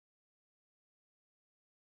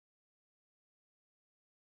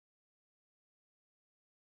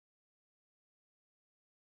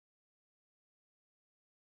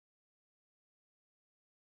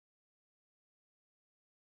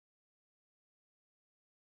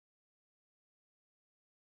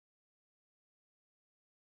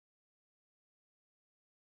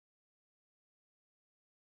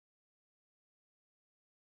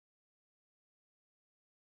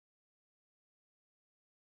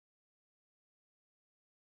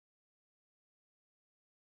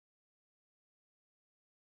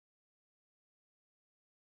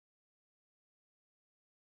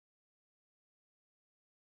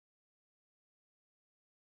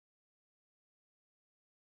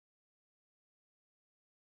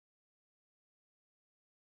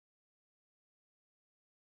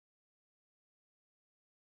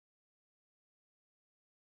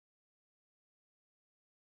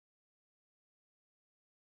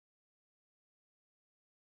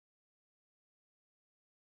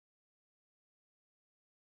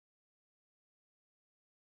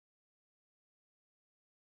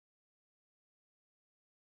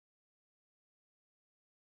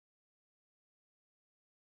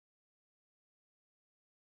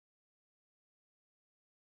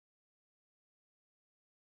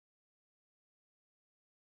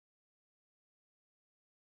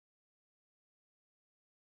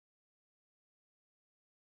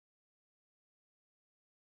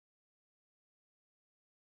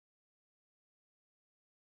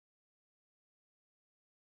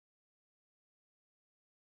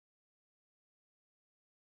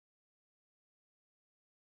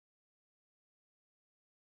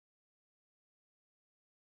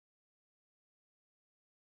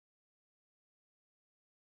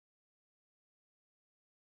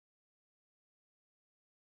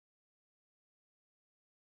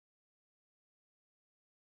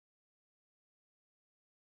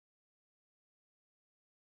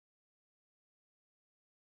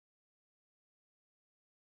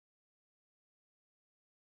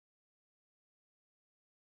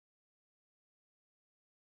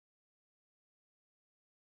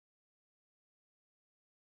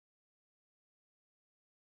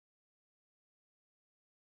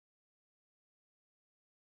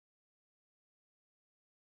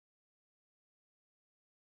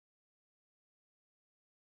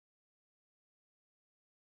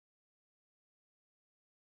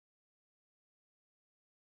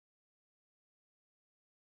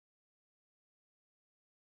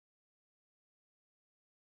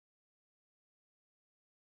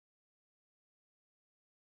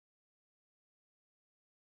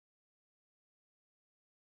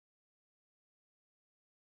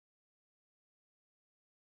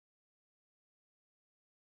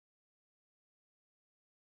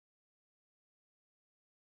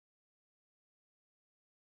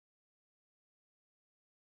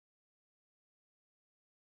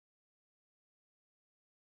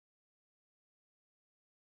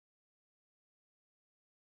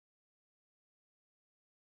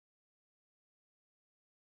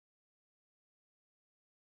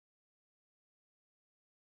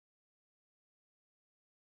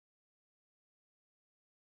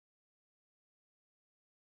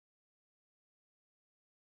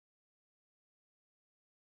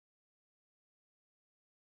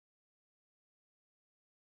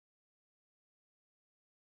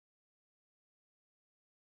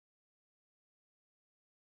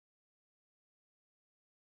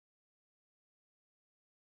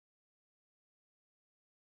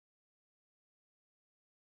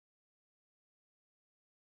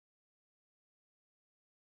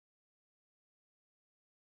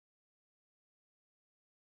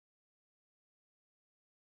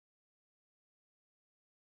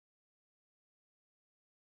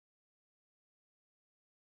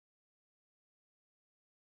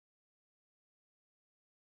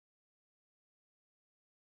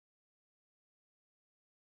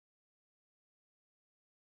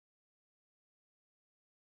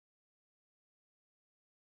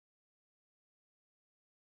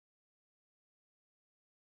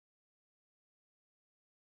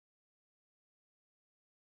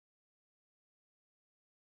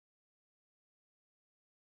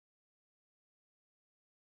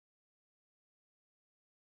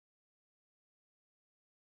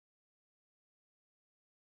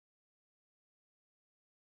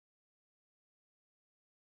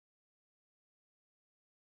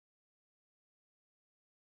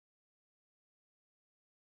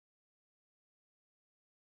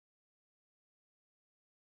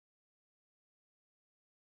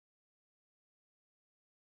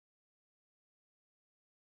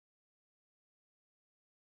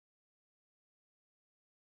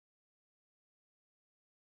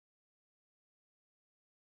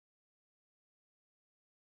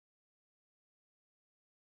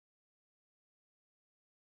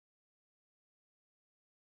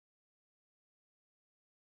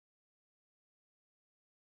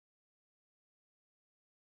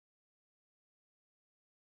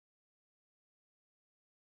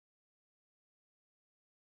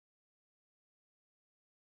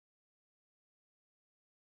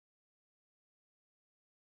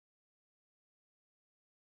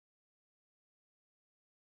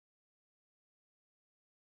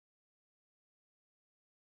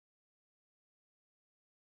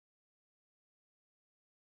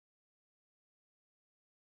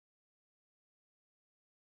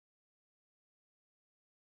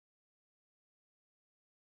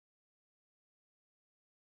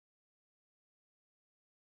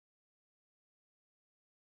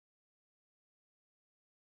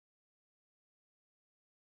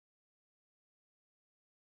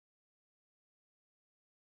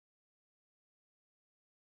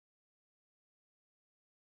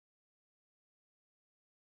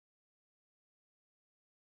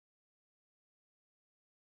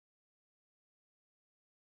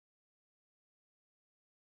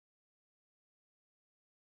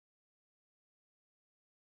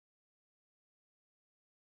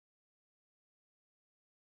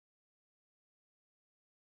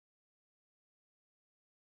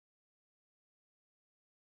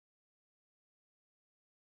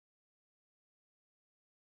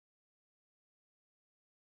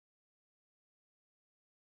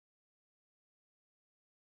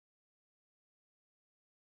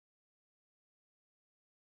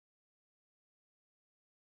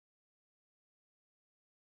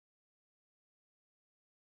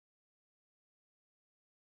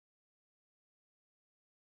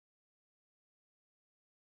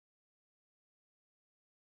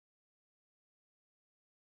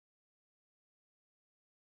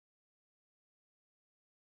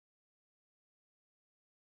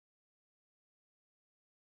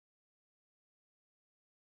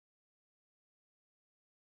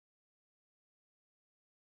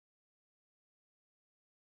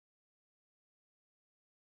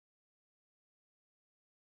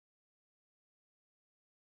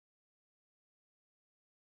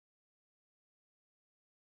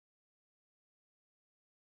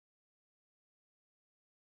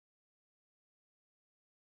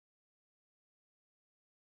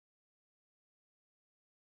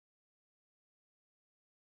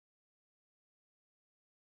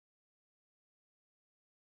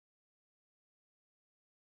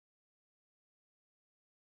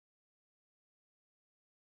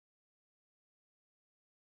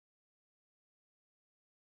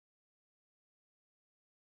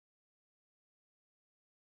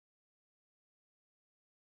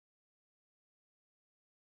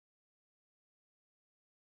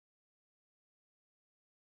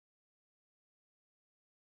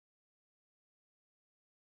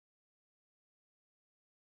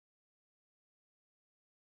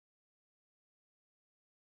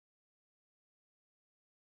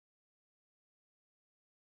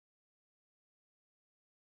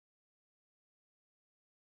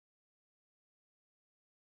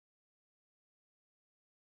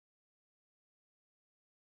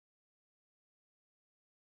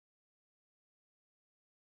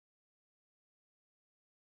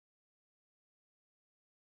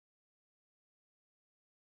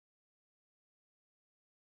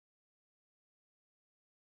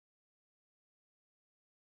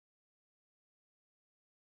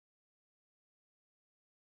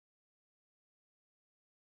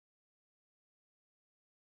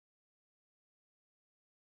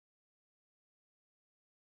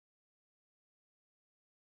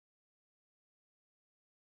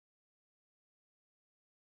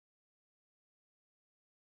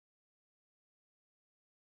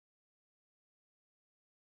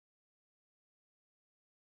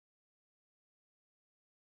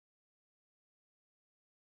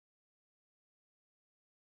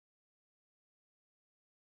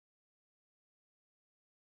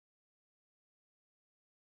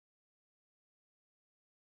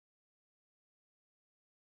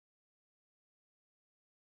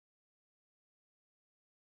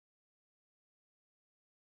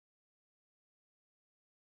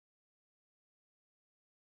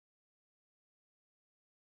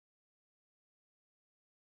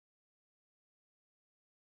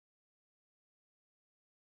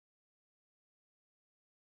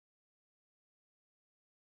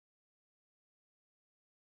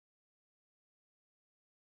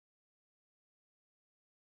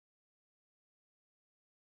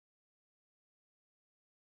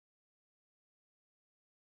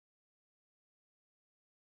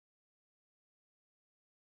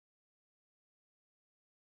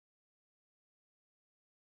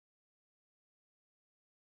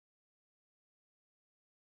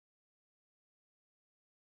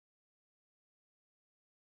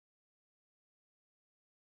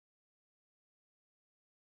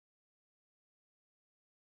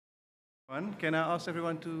Can I ask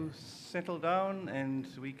everyone to settle down and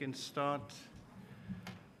we can start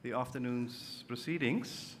the afternoon's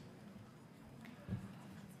proceedings?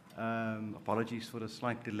 Apologies for the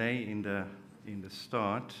slight delay in the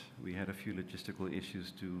start. We had a few logistical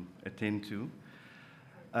issues to attend to.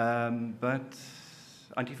 But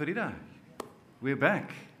Auntie Farida, we're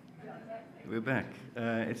back. We're back.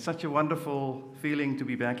 It's such a wonderful feeling to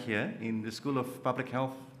be back here in the School of Public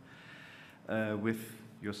Health with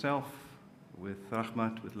yourself, with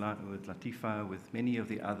Rahmat, with Latifa, with many of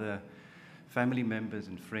the other family members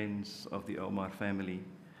and friends of the Omar family.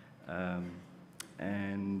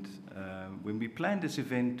 When we planned this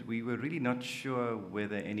event, we were really not sure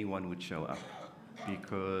whether anyone would show up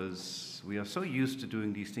because we are so used to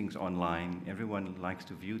doing these things online. Everyone likes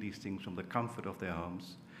to view these things from the comfort of their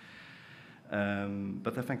homes.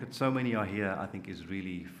 But the fact that so many are here, I think, is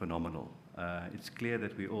really phenomenal. It's clear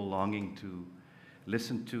that we're all longing to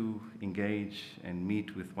listen to, engage, and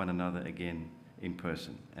meet with one another again in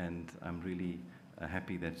person. And I'm really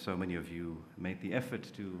happy that so many of you made the effort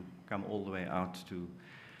to come all the way out to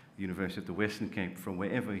the University of the Western Cape from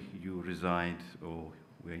wherever you reside or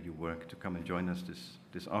where you work to come and join us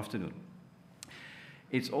this afternoon.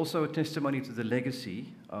 It's also a testimony to the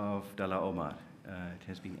legacy of Dullah Omar. It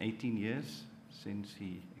has been 18 years since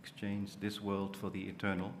he exchanged this world for the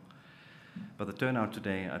eternal. But the turnout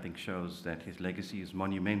today, I think, shows that his legacy is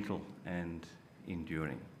monumental and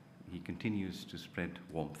enduring. He continues to spread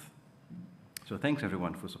warmth. So thanks,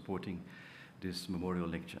 everyone, for supporting this memorial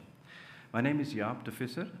lecture. My name is Jaap de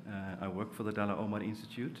Visser. I work for the Dullah Omar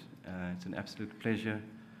Institute. It's an absolute pleasure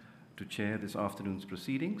to chair this afternoon's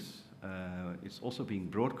proceedings. It's also being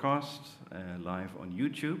broadcast live on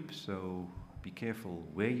YouTube, so be careful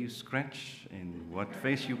where you scratch and what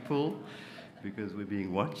face you pull, because we're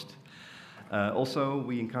being watched. Also,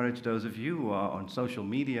 we encourage those of you who are on social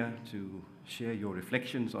media to share your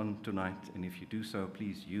reflections on tonight, and if you do so,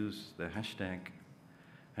 please use the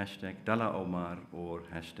hashtag Dullah Omar or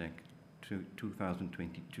hashtag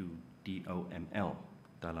 2022 DOML,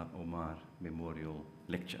 Dullah Omar Memorial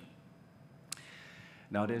Lecture.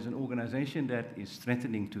 Now, there's an organization that is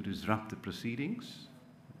threatening to disrupt the proceedings.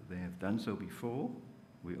 They have done so before.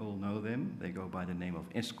 We all know them. They go by the name of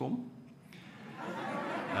Eskom.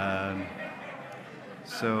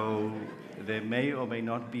 So there may or may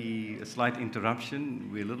not be a slight interruption.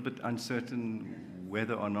 We're a little bit uncertain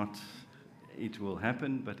whether or not it will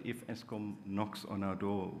happen, but if Eskom knocks on our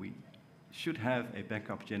door, we should have a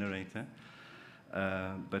backup generator.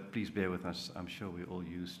 But please bear with us. I'm sure we're all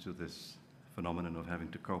used to this phenomenon of having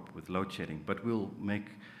to cope with load shedding, but we'll make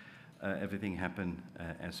everything happen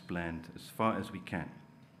as planned as far as we can.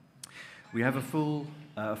 We have a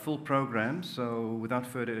full program, so without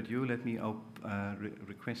further ado, let me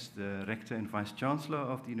request the Rector and Vice-Chancellor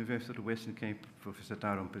of the University of the Western Cape, Professor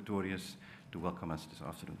Tyrone Pretorius, to welcome us this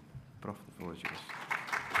afternoon. Prof, the floor is yours.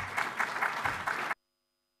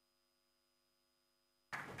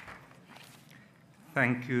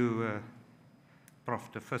 Thank you, Prof.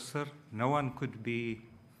 de Visser. No one could be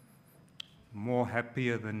more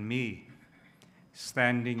happier than me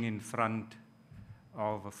standing in front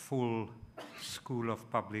of a full School of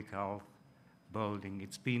Public Health building.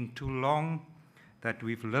 It's been too long that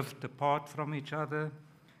we've lived apart from each other.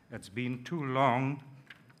 It's been too long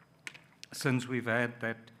since we've had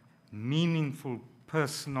that meaningful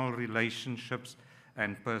personal relationships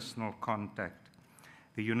and personal contact.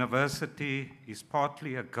 The university is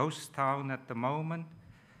partly a ghost town at the moment,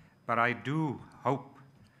 but I do hope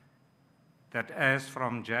that as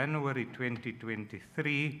from January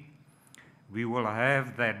 2023, we will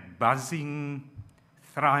have that buzzing,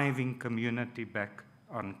 thriving community back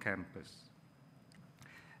on campus.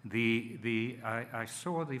 I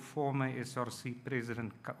saw the former SRC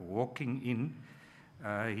president walking in.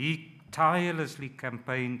 He tirelessly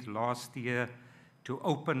campaigned last year to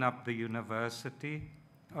open up the university.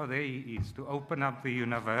 Oh, there he is, to open up the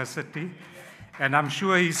university. And I'm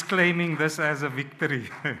sure he's claiming this as a victory.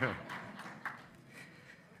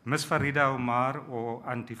 Ms. Farida Omar, or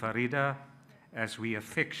Auntie Farida, as we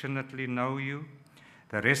affectionately know you,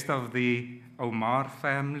 the rest of the Omar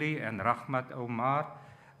family and Rahmat Omar.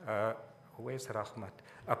 Where's Rahmat?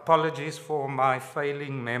 Apologies for my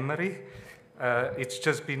failing memory. It's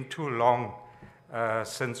just been too long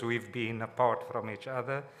since we've been apart from each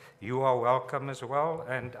other. You are welcome as well,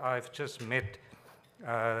 and I've just met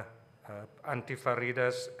Auntie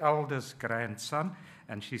Farida's eldest grandson,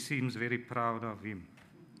 and she seems very proud of him.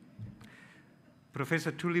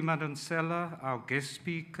 Professor Thuli Madonsela, our guest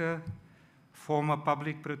speaker, former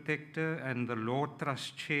public protector and the Law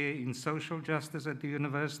Trust Chair in Social Justice at the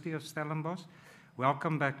University of Stellenbosch,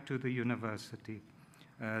 welcome back to the university.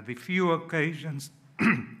 The few occasions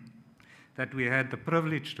that we had the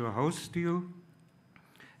privilege to host you,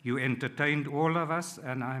 you entertained all of us,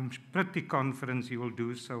 and I'm pretty confident you will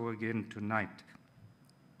do so again tonight.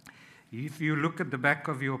 If you look at the back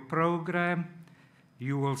of your program,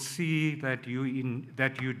 you will see that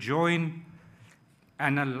you join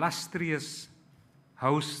an illustrious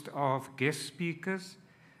host of guest speakers,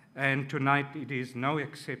 and tonight it is no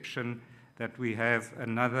exception that we have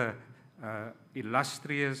another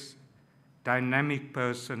illustrious, dynamic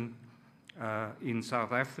person in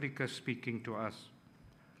South Africa speaking to us.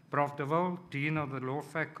 Prof. De Wil, Dean of the Law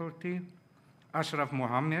Faculty, Ashraf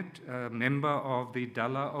Mohammed, member of the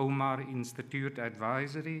Dullah Omar Institute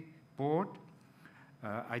Advisory Board.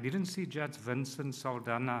 I didn't see Judge Vincent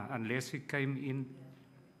Saldana unless he came in.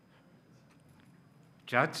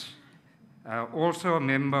 Judge, also a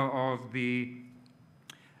member of the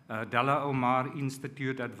Dullah Omar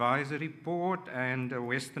Institute Advisory Board and a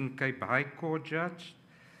Western Cape High Court judge.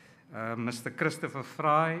 Mr. Christopher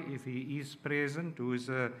Fry, if he is present, who is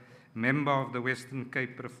a member of the Western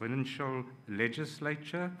Cape Provincial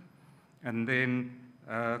Legislature. And then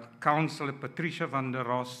Councillor Patricia van der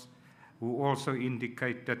Ros, who also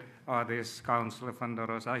indicated, there's Councillor van der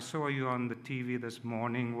Ros. I saw you on the TV this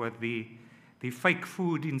morning with the fake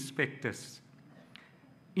food inspectors.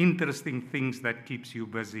 Interesting things that keeps you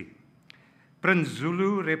busy. Prince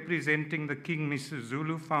Zulu, representing the King Mrs.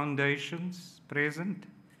 Zulu Foundations, present.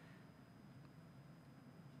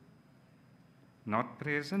 Not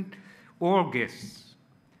present. All guests.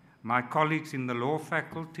 My colleagues in the law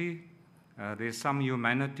faculty. There's some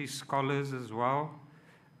humanities scholars as well.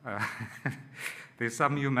 There's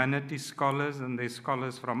some humanities scholars and there's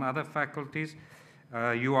scholars from other faculties.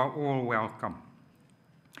 You are all welcome.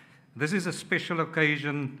 This is a special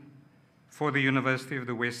occasion for the University of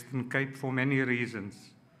the Western Cape for many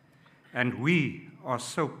reasons, and we are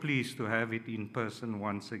so pleased to have it in person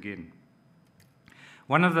once again.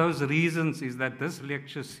 One of those reasons is that this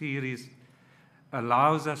lecture series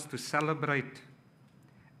allows us to celebrate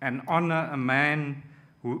and honor a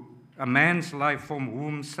man's life from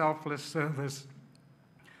whom selfless service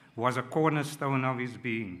was a cornerstone of his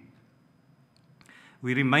being.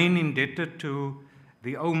 We remain indebted to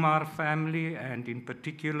the Omar family, and in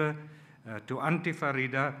particular to Auntie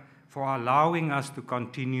Farida, for allowing us to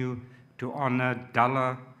continue to honor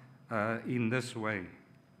Dullah in this way.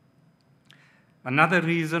 Another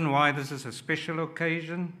reason why this is a special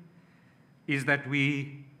occasion is that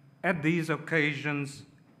we, at these occasions,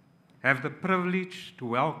 have the privilege to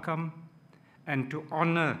welcome and to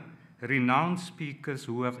honor renowned speakers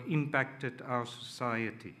who have impacted our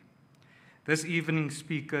society. This evening's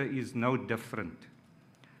speaker is no different.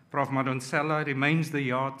 Prof. Madonsela remains the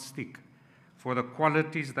yardstick for the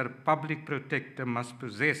qualities that a public protector must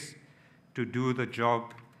possess to do the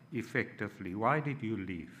job effectively. Why did you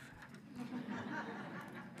leave?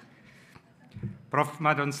 Prof.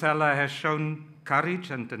 Madonsela has shown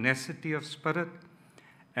courage and tenacity of spirit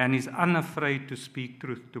and is unafraid to speak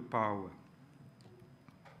truth to power.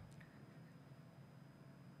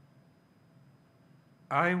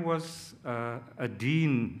 I was a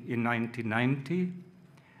dean in 1990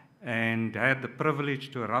 and had the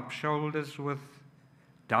privilege to rub shoulders with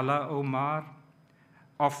Dullah Omar.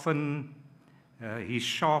 Often his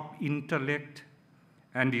sharp intellect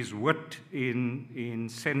and his wit in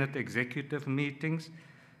Senate executive meetings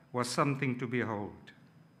was something to behold.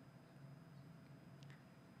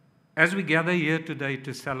 As we gather here today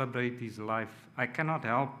to celebrate his life, I cannot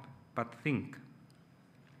help but think,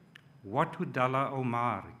 what would Dullah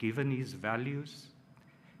Omar, given his values,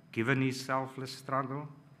 given his selfless struggle,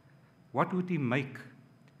 what would he make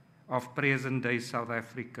of present-day South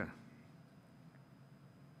Africa?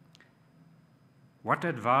 What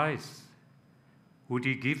advice would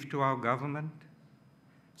he give to our government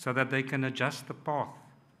so that they can adjust the path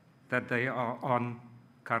that they are on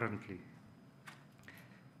currently?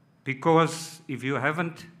 Because if you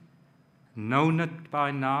haven't known it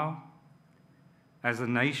by now, as a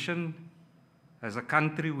nation, as a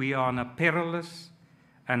country, we are on a perilous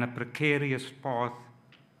and a precarious path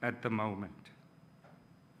at the moment.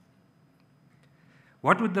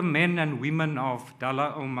 What would the men and women of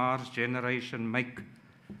Dullah Omar's generation make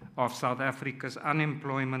of South Africa's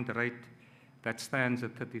unemployment rate that stands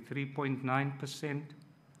at 33.9%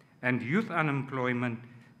 and youth unemployment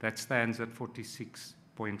that stands at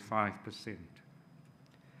 46.5%?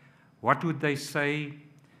 What would they say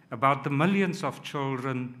about the millions of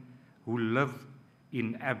children who live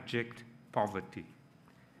in abject poverty,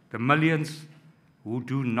 the millions who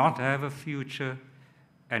do not have a future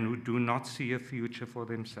and who do not see a future for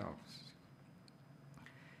themselves?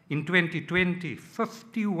 In 2020,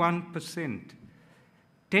 51%,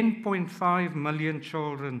 10.5 million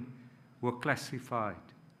children were classified,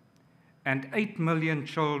 and 8 million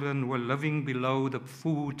children were living below the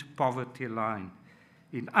food poverty line.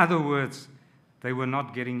 In other words, they were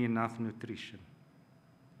not getting enough nutrition.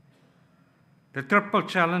 The triple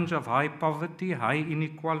challenge of high poverty, high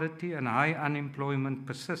inequality, and high unemployment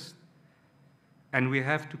persists. And we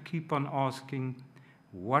have to keep on asking,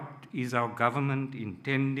 what is our government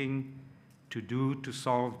intending to do to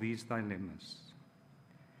solve these dilemmas?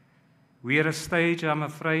 We are at a stage, I'm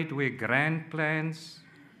afraid, where grand plans,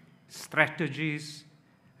 strategies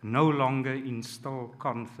no longer instill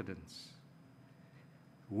confidence.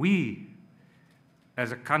 We,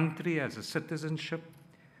 as a country, as a citizenship,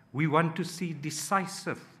 we want to see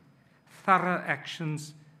decisive, thorough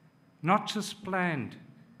actions, not just planned,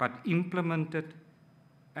 but implemented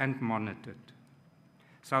and monitored.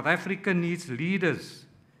 South Africa needs leaders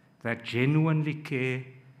that genuinely care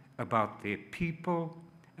about their people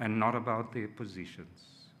and not about their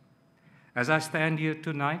positions. As I stand here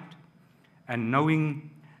tonight, and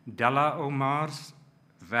knowing Dullah Omar's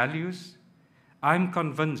values, I'm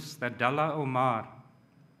convinced that Dullah Omar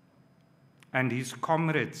and his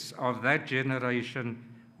comrades of that generation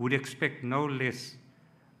would expect no less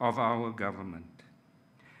of our government.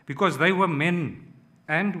 Because they were men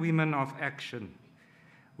and women of action.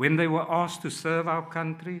 When they were asked to serve our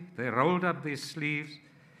country, they rolled up their sleeves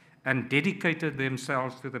and dedicated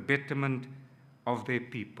themselves to the betterment of their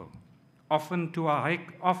people, often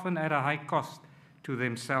at a high cost to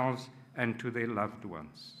themselves and to their loved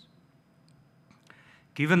ones.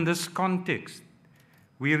 Given this context,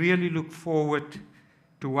 we really look forward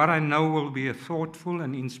to what I know will be a thoughtful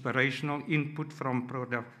and inspirational input from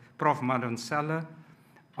Prof. Madonsela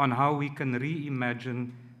on how we can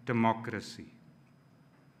reimagine democracy.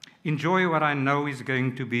 Enjoy what I know is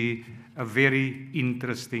going to be a very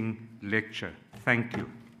interesting lecture. Thank you.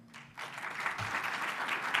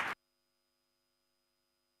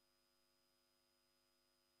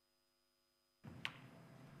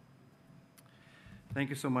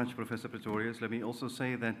 Thank you so much, Professor Pretorius. Let me also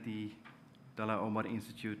say that the Dullah Omar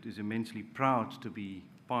Institute is immensely proud to be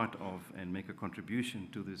part of and make a contribution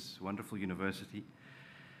to this wonderful university.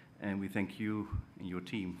 And we thank you and your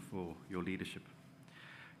team for your leadership.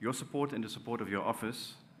 Your support and the support of your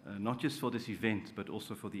office, not just for this event, but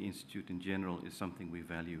also for the Institute in general, is something we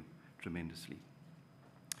value tremendously.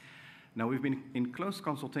 Now, we've been in close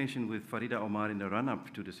consultation with Farida Omar in the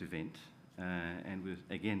run-up to this event, and we're,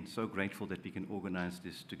 again, so grateful that we can organize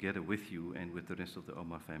this together with you and with the rest of the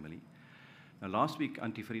Omar family. Now, last week,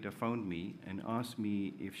 Auntie Farida phoned me and asked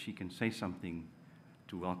me if she can say something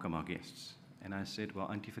to welcome our guests. And I said, well,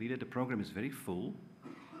 Auntie Farida, the program is very full.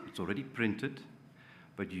 It's already printed,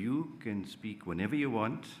 but you can speak whenever you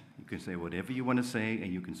want. You can say whatever you want to say,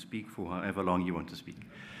 and you can speak for however long you want to speak.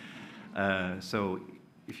 So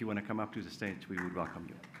if you want to come up to the stage, we would welcome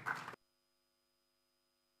you.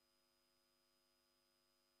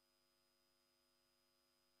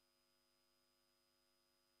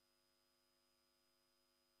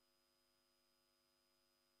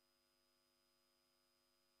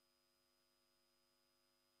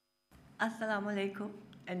 Assalamu alaikum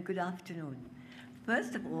and good afternoon.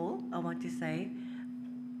 First of all, I want to say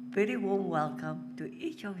very warm welcome to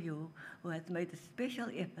each of you who has made a special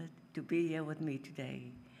effort to be here with me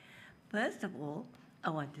today. First of all,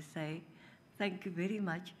 I want to say thank you very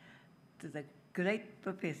much to the great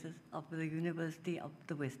professors of the University of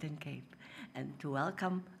the Western Cape and to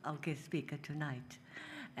welcome our guest speaker tonight.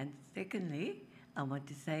 And secondly, I want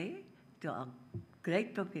to say to our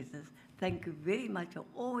great professors, thank you very much for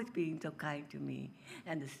always being so kind to me,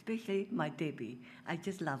 and especially my Debbie. I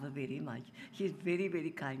just love her very much. She's very,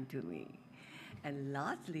 very kind to me. And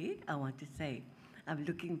lastly, I want to say, I'm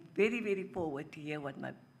looking very, very forward to hear what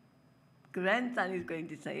my grandson is going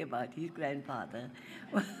to say about his grandfather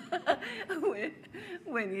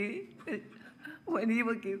when he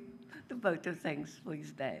will give the vote of thanks for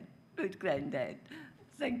his dad, his granddad.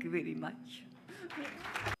 Thank you very much.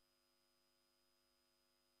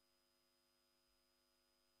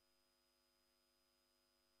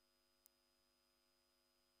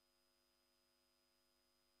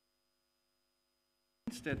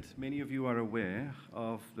 That many of you are aware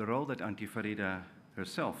of the role that Auntie Farida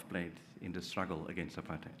herself played in the struggle against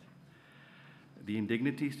apartheid. The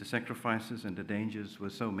indignities, the sacrifices, and the dangers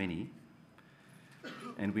were so many,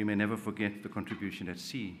 and we may never forget the contribution that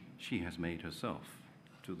she has made herself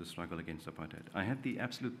to the struggle against apartheid. I had the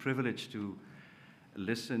absolute privilege to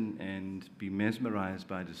listen and be mesmerized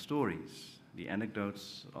by the stories, the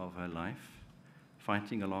anecdotes of her life,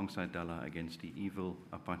 fighting alongside Dullah against the evil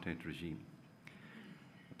apartheid regime.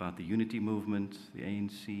 About the unity movement, the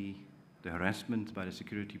ANC, the harassment by the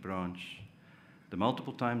security branch, the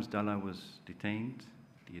multiple times Dullah was detained,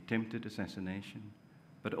 the attempted assassination,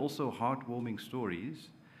 but also heartwarming stories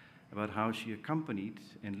about how she accompanied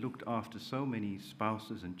and looked after so many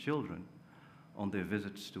spouses and children on their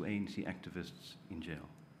visits to ANC activists in jail.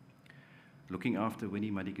 Looking after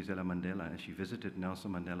Winnie Madikizela Mandela as she visited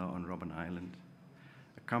Nelson Mandela on Robben Island,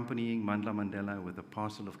 accompanying Mandla Mandela with a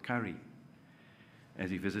parcel of curry as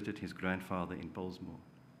he visited his grandfather in Pollsmoor,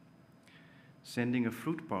 sending a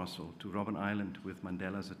fruit parcel to Robben Island with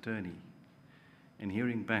Mandela's attorney, and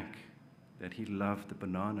hearing back that he loved the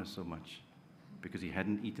banana so much because he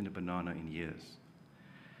hadn't eaten a banana in years.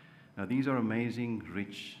 Now, these are amazing,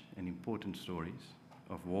 rich, and important stories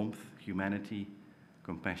of warmth, humanity,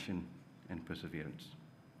 compassion, and perseverance.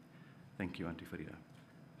 Thank you, Auntie Farida.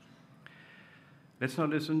 Let's now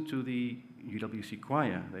listen to the UWC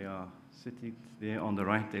choir. They are sitting there on the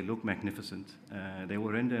right. They look magnificent. They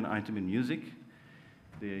will render an item in music.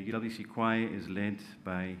 The UWC choir is led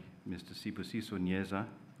by Mr. Sibusiso Nyeza.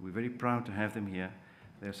 We're very proud to have them here.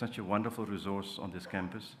 They're such a wonderful resource on this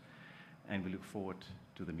campus, and we look forward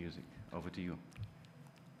to the music. Over to you.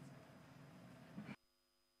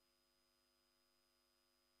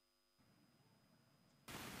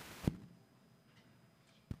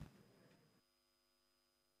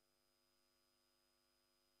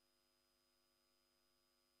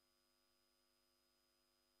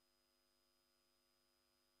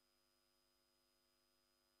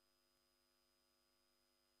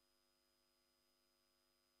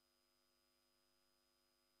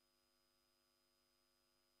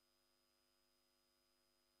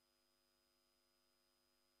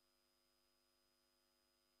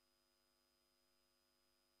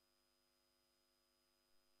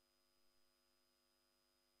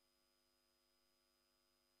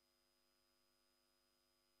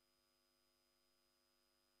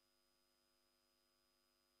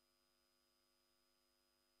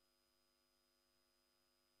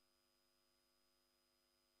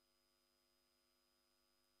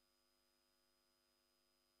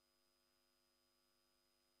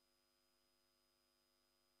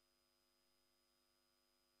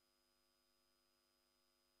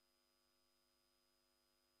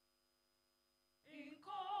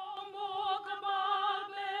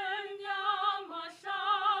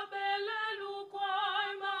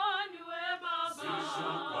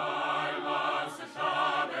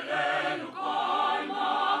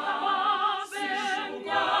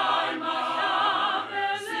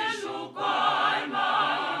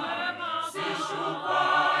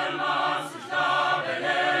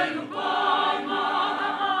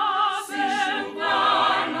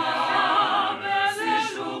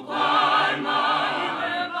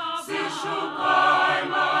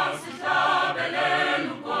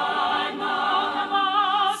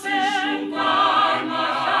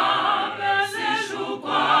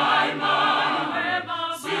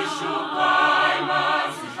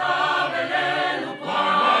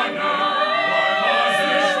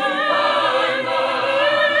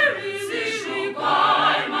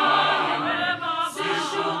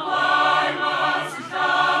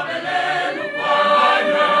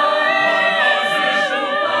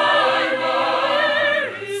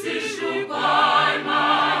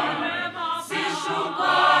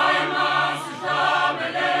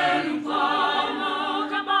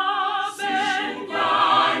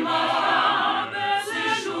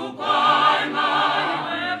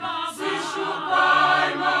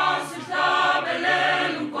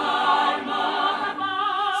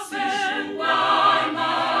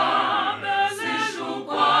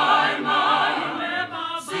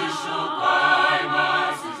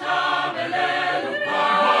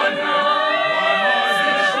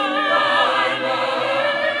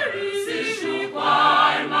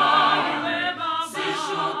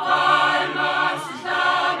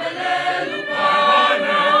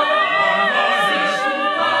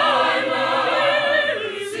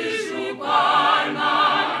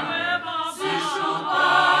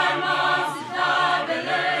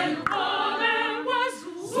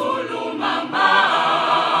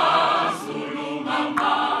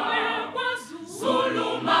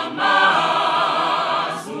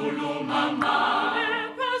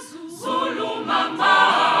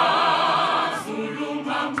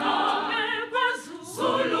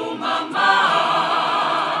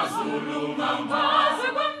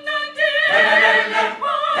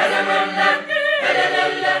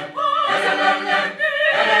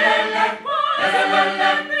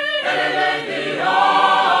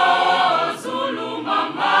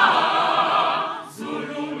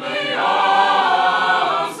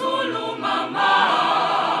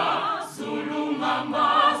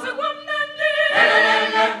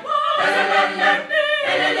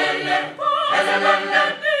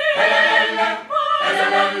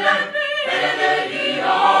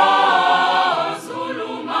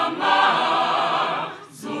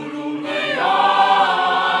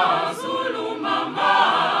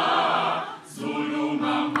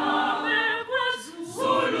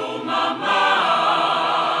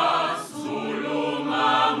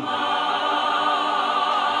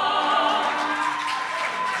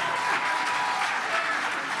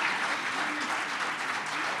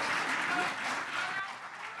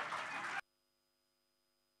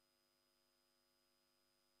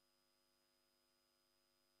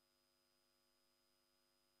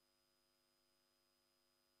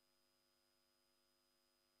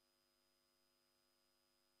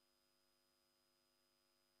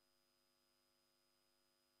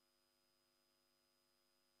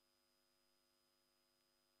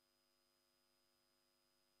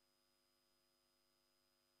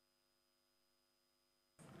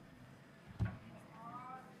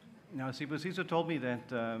 Now, Sibusiso told me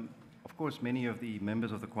that, of course, many of the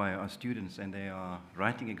members of the choir are students and they are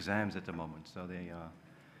writing exams at the moment. So they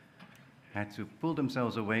had to pull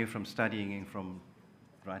themselves away from studying and from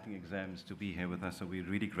writing exams to be here with us. So we're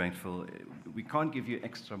really grateful. We can't give you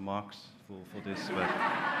extra marks for this, but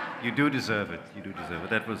you do deserve it. You do deserve it.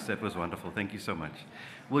 That was wonderful. Thank you so much.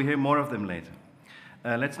 We'll hear more of them later.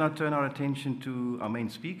 Let's now turn our attention to our main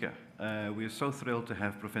speaker. We're so thrilled to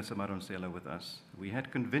have Professor Maronsela with us. We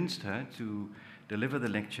had convinced her to deliver the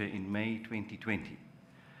lecture in May 2020,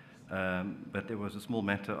 but there was a small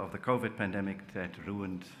matter of the COVID pandemic that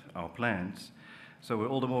ruined our plans. So we're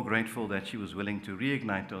all the more grateful that she was willing to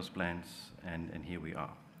reignite those plans, and here we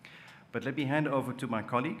are. But let me hand over to my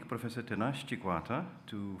colleague, Professor Tenash Chikwata,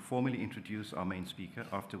 to formally introduce our main speaker,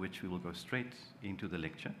 after which we will go straight into the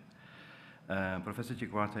lecture. Professor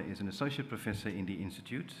Chikwata is an associate professor in the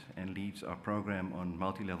Institute and leads our program on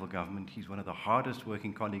multi-level government. He's one of the hardest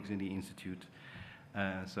working colleagues in the Institute.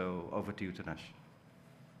 So over to you, Tenash.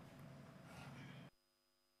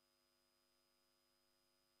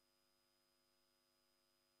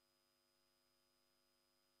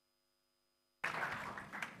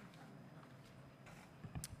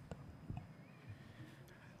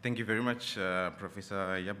 Thank you very much,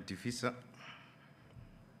 Professor Yabdifisa.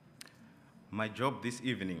 My job this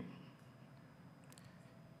evening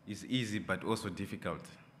is easy but also difficult.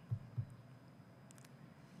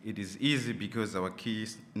 It is easy because our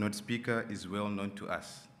keynote speaker is well known to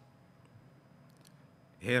us.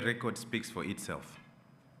 Her record speaks for itself.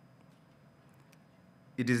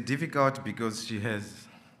 It is difficult because she has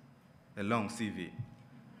a long CV.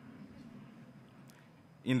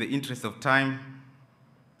 In the interest of time,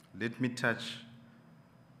 let me touch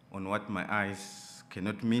on what my eyes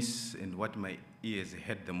cannot miss and what my ears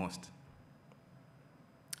heard the most.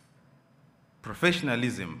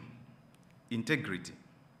 Professionalism, integrity,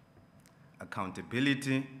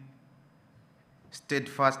 accountability,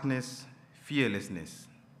 steadfastness, fearlessness,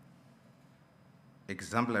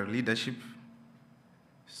 exemplary leadership,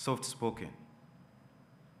 soft-spoken.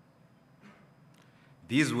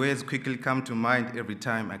 These words quickly come to mind every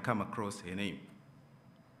time I come across her name.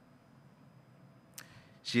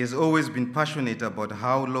 She has always been passionate about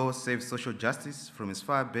how law saves social justice from as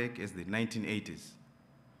far back as the 1980s.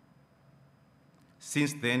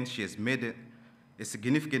 Since then, she has made a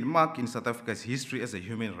significant mark in South Africa's history as a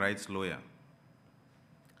human rights lawyer.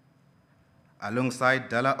 Alongside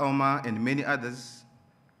Dullah Omar and many others,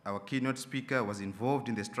 our keynote speaker was involved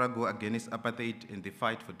in the struggle against apartheid and the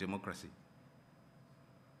fight for democracy.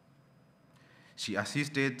 She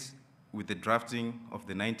assisted with the drafting of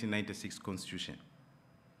the 1996 Constitution.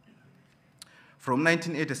 From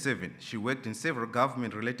 1987, she worked in several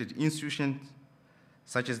government-related institutions,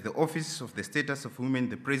 such as the Office of the Status of Women,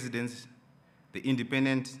 the President, the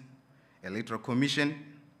Independent Electoral Commission,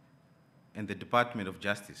 and the Department of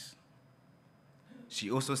Justice. She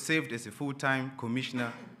also served as a full-time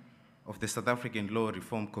commissioner of the South African Law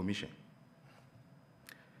Reform Commission.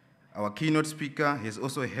 Our keynote speaker has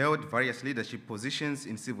also held various leadership positions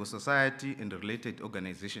in civil society and related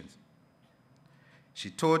organizations. She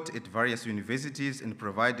taught at various universities and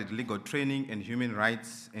provided legal training in human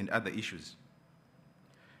rights and other issues.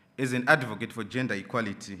 As an advocate for gender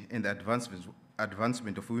equality and the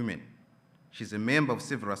advancement of women, she's a member of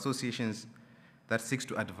several associations that seeks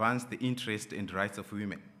to advance the interests and rights of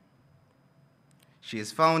women. She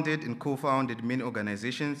has founded and co-founded many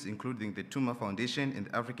organizations, including the Tuma Foundation and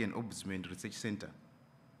the African Ombudsman Research Center.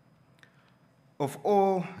 Of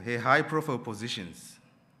all her high-profile positions,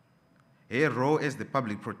 her role as the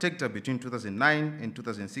public protector between 2009 and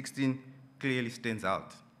 2016 clearly stands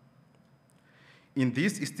out. In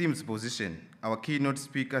this esteemed position, our keynote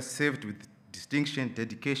speaker served with distinction,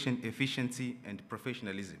 dedication, efficiency, and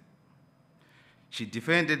professionalism. She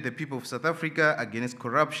defended the people of South Africa against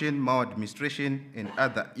corruption, maladministration, and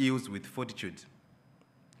other ills with fortitude.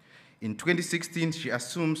 In 2016, she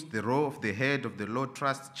assumes the role of the head of the Law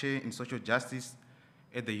Trust Chair in Social Justice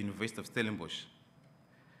at the University of Stellenbosch.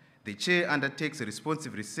 The chair undertakes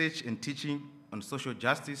responsive research and teaching on social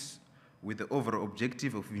justice with the overall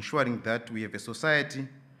objective of ensuring that we have a society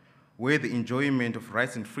where the enjoyment of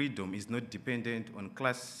rights and freedom is not dependent on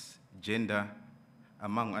class, gender,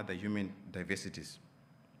 among other human diversities.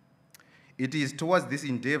 It is towards this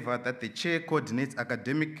endeavor that the chair coordinates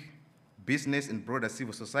academic, business, and broader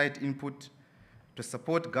civil society input to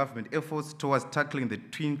support government efforts towards tackling the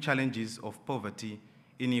twin challenges of poverty,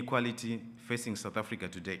 inequality facing South Africa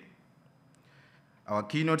today. Our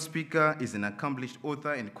keynote speaker is an accomplished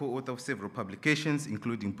author and co-author of several publications,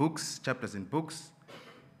 including books, chapters in books,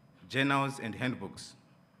 journals, and handbooks.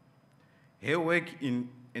 Her work in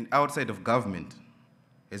and outside of government,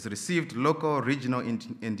 has received local, regional,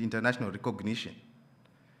 and international recognition.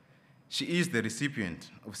 She is the recipient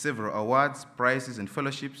of several awards, prizes, and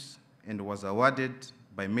fellowships, and was awarded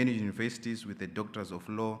by many universities with a Doctors of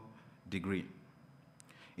Law degree.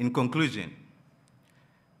 In conclusion,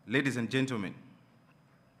 ladies and gentlemen,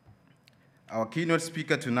 our keynote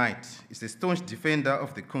speaker tonight is a staunch defender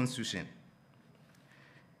of the Constitution.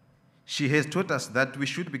 She has taught us that we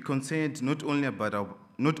should be concerned not only about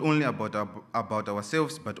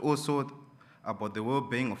ourselves, but also about the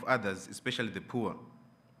well-being of others, especially the poor.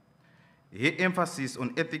 Her emphasis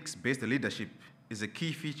on ethics-based leadership is a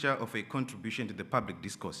key feature of her contribution to the public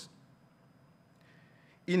discourse.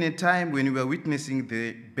 In a time when we are witnessing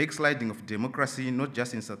the backsliding of democracy, not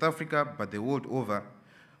just in South Africa, but the world over,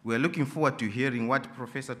 we are looking forward to hearing what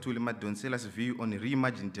Professor Thuli Madonsela's view on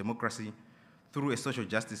reimagining democracy through a social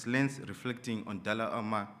justice lens reflecting on Dullah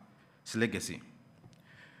Omar's legacy.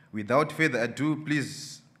 Without further ado,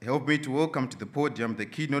 please help me to welcome to the podium the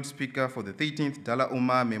keynote speaker for the 13th Dullah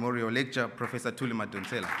Omar Memorial Lecture, Professor Thuli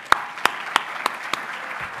Madonsela.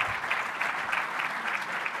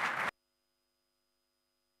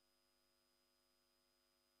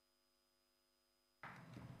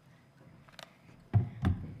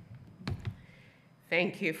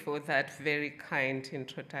 Thank you for that very kind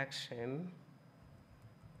introduction.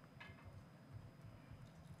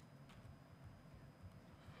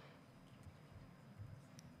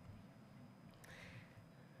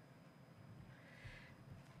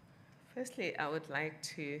 Firstly, I would like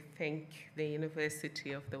to thank the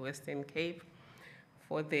University of the Western Cape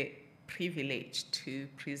for the privilege to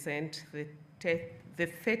present the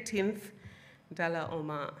 13th Dullah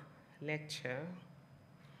Omar Lecture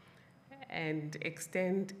and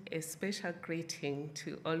extend a special greeting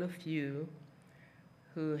to all of you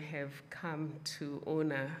who have come to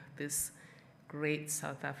honor this great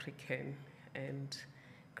South African and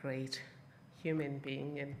great human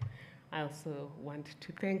being. And I also want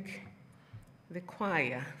to thank the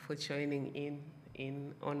choir for joining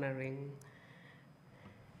in honoring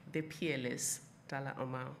the peerless Dullah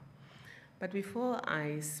Omar. But before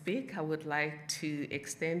I speak, I would like to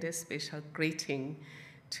extend a special greeting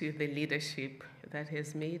to the leadership that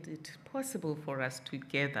has made it possible for us to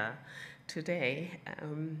gather today.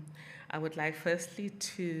 I would like firstly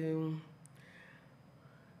to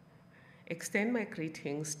extend my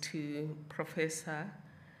greetings to Professor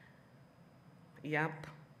Yap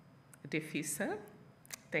Defisa.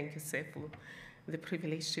 Thank you, sir, for the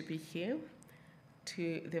privilege to be here.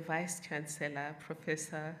 To the Vice Chancellor,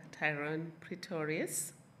 Professor Tyrone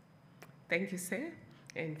Pretorius. Thank you, sir,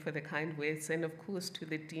 and for the kind words. And of course, to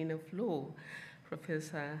the Dean of Law,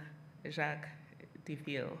 Professor Jacques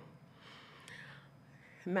Deville.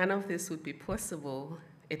 None of this would be possible,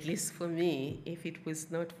 at least for me, if it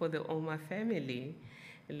was not for the Omar family,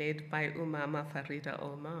 led by Umama Farida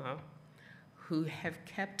Omar, who have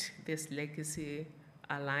kept this legacy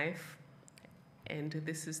alive, and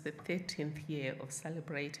this is the 13th year of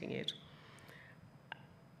celebrating it.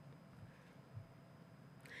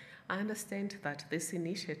 I understand that this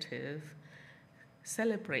initiative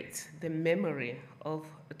celebrates the memory of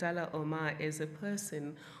Dullah Omar as a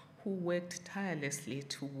person who worked tirelessly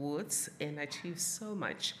towards and achieved so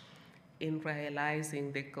much in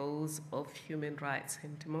realizing the goals of human rights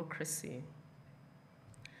and democracy.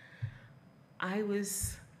 I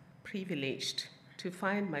was privileged to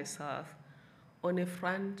find myself on a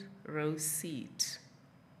front row seat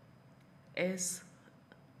as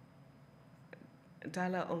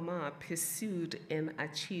Dullah Omar pursued and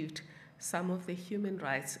achieved some of the human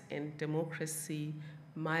rights and democracy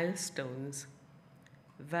milestones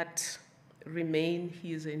that remain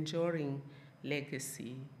his enduring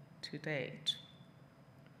legacy to date.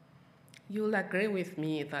 You'll agree with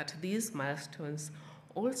me that these milestones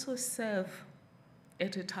also serve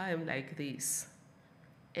at a time like this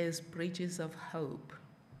as bridges of hope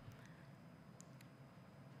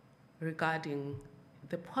regarding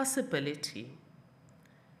the possibility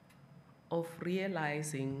of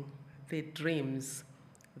realizing the dreams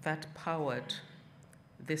that powered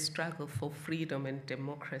the struggle for freedom and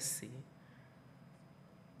democracy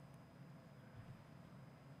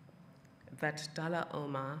that Dullah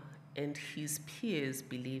Omar and his peers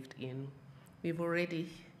believed in. We've already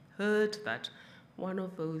heard that one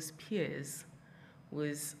of those peers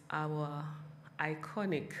was our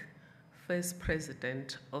iconic first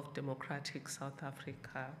president of democratic South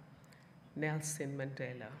Africa, Nelson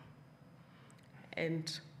Mandela.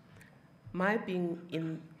 And my being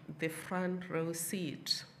in the front row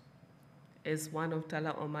seat as one of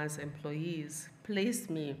Dullah Omar's employees placed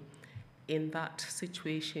me in that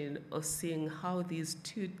situation of seeing how these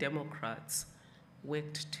two democrats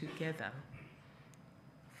worked together.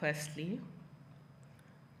 Firstly,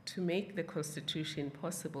 to make the Constitution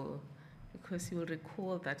possible, because you'll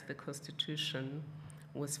recall that the Constitution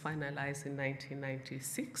was finalized in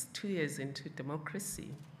 1996, 2 years into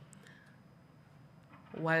democracy,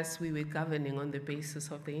 whilst we were governing on the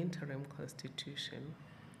basis of the interim Constitution.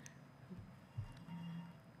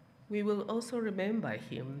 We will also remember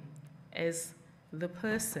him as the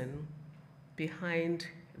person behind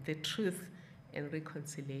the Truth and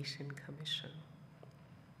Reconciliation Commission,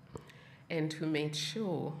 and who made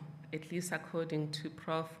sure, at least according to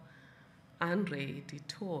Prof. Andre du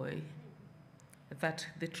Toit, that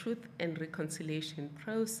the Truth and Reconciliation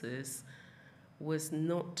process was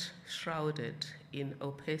not shrouded in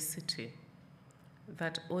opacity,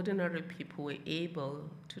 that ordinary people were able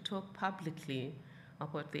to talk publicly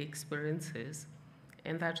about their experiences,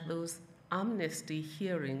 and that those amnesty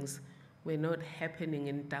hearings were not happening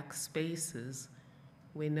in dark spaces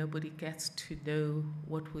where nobody gets to know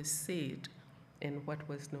what was said and what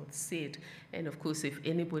was not said. And of course, if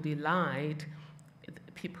anybody lied,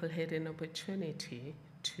 people had an opportunity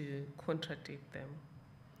to contradict them.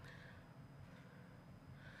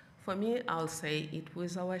 For me, I'll say it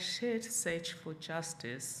was our shared search for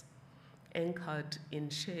justice, anchored in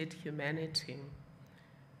shared humanity,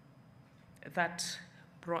 that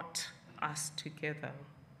brought us together.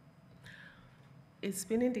 It's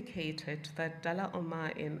been indicated that Dullah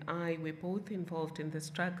Omar and I were both involved in the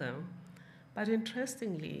struggle, but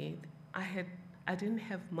interestingly, I didn't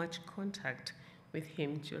have much contact with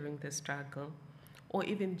him during the struggle, or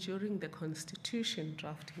even during the Constitution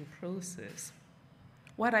drafting process.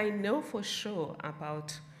 What I know for sure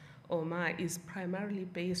about Omar is primarily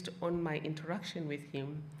based on my interaction with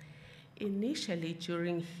him initially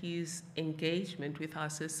during his engagement with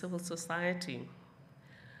us as civil society,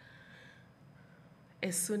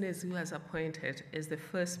 as soon as he was appointed as the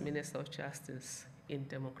first Minister of Justice in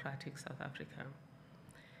democratic South Africa.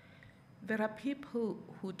 There are people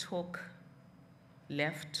who talk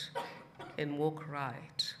left and walk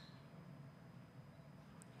right.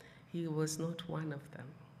 He was not one of them.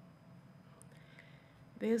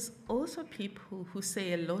 There's also people who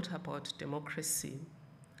say a lot about democracy,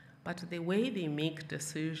 but the way they make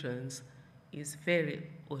decisions is very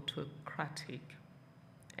autocratic,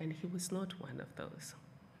 and he was not one of those.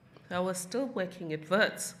 So I was still working at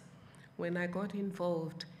Wits when I got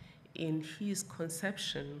involved in his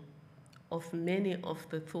conception of many of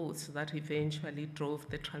the thoughts that eventually drove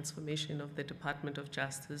the transformation of the Department of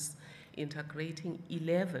Justice, integrating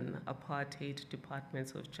 11 apartheid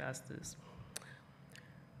departments of justice.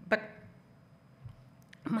 But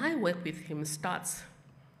my work with him starts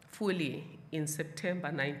fully in September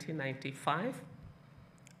 1995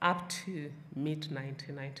 up to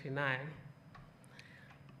mid-1999.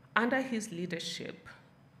 Under his leadership,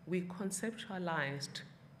 we conceptualized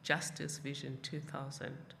Justice Vision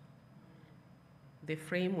 2000, the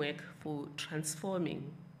framework for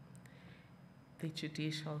transforming the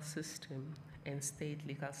judicial system and state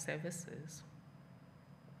legal services.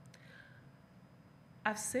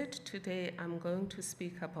 I've said today I'm going to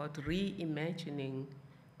speak about reimagining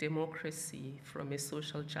democracy from a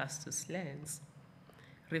social justice lens,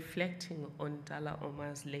 reflecting on Dullah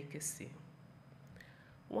Omar's legacy.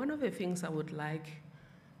 One of the things I would like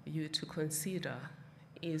you to consider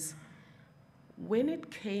is when it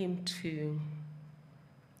came to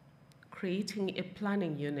creating a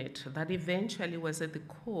planning unit that eventually was at the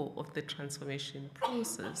core of the transformation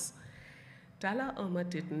process, Dullah Omar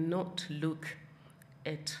did not look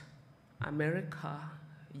at America,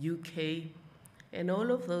 UK, and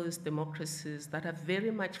all of those democracies that are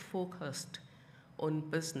very much focused on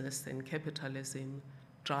business and capitalism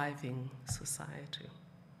driving society.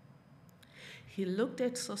 He looked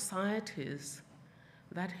at societies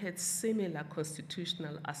that had similar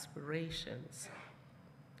constitutional aspirations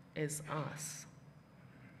as us.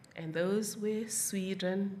 And those were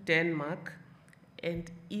Sweden, Denmark,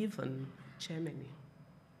 and even Germany.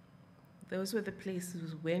 Those were the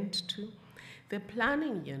places we went to. The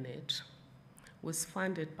planning unit was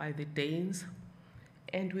funded by the Danes,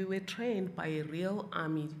 and we were trained by a real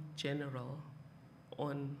army general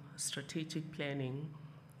on strategic planning.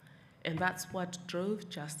 And that's what drove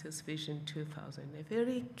Justice Vision 2000, a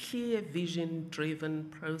very clear vision-driven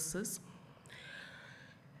process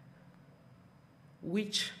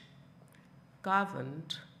which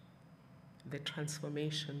governed the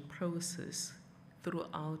transformation process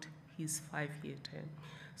throughout his 5-year term.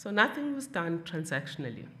 So nothing was done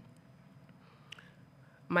transactionally.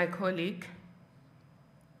 My colleague,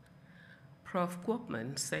 Prof.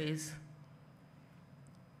 Koopman, says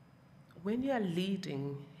when you are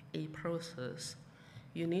leading a process,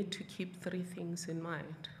 you need to keep three things in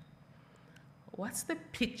mind. What's the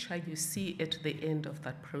picture you see at the end of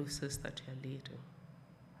that process that you're leading?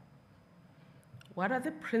 What are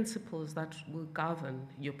the principles that will govern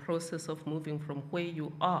your process of moving from where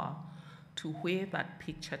you are to where that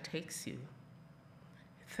picture takes you?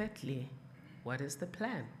 Thirdly, what is the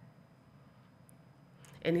plan?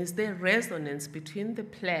 And is there resonance between the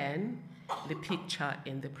plan, the picture,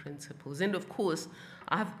 and the principles? And of course,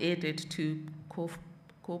 I've added to Prof.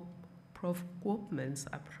 Koopman's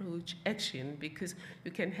approach action, because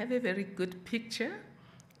you can have a very good picture,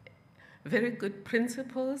 very good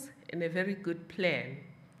principles, and a very good plan.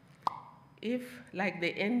 If, like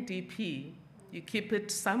the NDP, you keep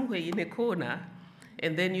it somewhere in a corner,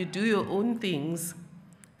 and then you do your own things,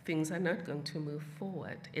 things are not going to move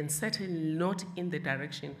forward, and certainly not in the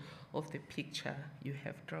direction of the picture you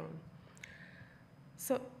have drawn.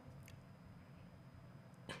 So,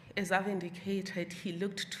 as I've indicated, he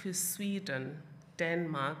looked to Sweden,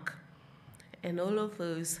 Denmark, and all of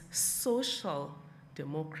those social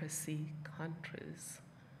democracy countries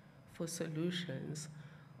for solutions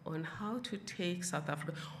on how to take South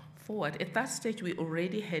Africa forward. At that stage, we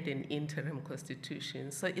already had an interim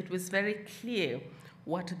constitution, so it was very clear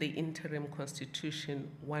what the interim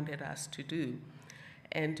constitution wanted us to do.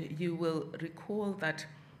 And you will recall that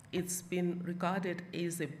it's been regarded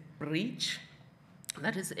as a breach.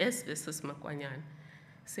 That is S versus Makwanyan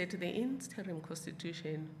said the interim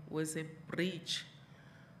constitution was a breach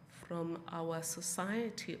from our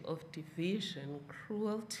society of division,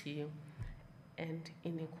 cruelty, and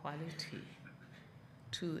inequality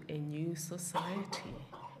to a new society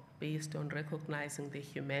based on recognizing the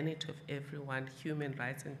humanity of everyone, human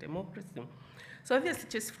rights and democracy. So obviously,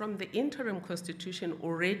 just from the interim constitution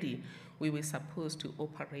already, we were supposed to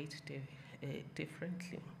operate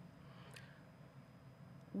differently.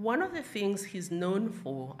 One of the things he's known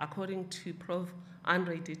for, according to Prof.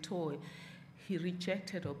 Andre du Toit, he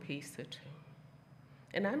rejected opacity.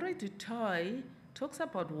 And Andre du Toit talks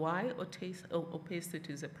about why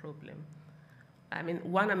opacity is a problem. I mean,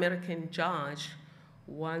 one American judge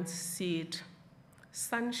once said,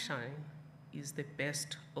 sunshine is the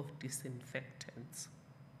best of disinfectants.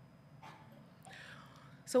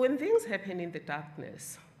 So when things happen in the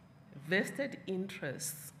darkness, vested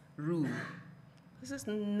interests rule. This is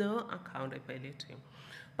no accountability.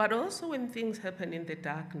 But also when things happen in the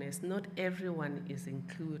darkness, not everyone is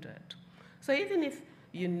included. So even if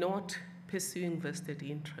you're not pursuing vested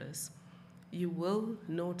interests, you will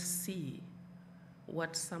not see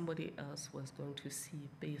what somebody else was going to see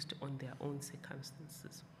based on their own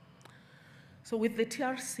circumstances. So with the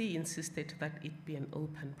TRC insisted that it be an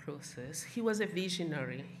open process. He was a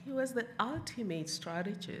visionary. He was the ultimate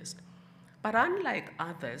strategist. But unlike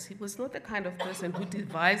others, he was not the kind of person who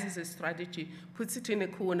devises a strategy, puts it in a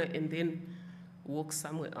corner, and then walks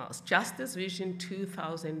somewhere else. Justice Vision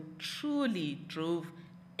 2000 truly drove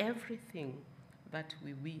everything that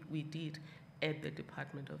we did at the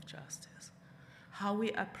Department of Justice. How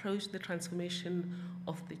we approach the transformation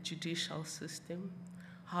of the judicial system,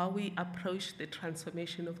 how we approach the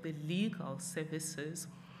transformation of the legal services,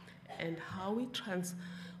 and how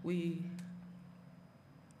we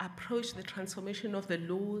approach the transformation of the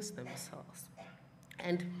laws themselves.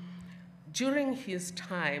 And during his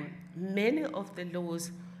time, many of the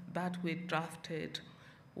laws that were drafted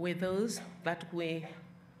were those that were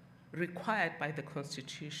required by the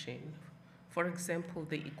Constitution. For example,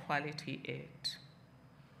 the Equality Act,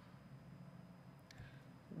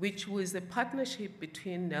 which was a partnership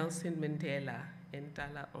between Nelson Mandela and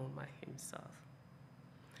Dullah Omar himself.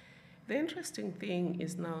 The interesting thing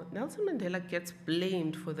is now, Nelson Mandela gets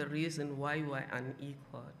blamed for the reason why we are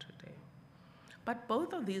unequal today. But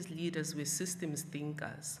both of these leaders were systems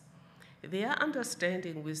thinkers. Their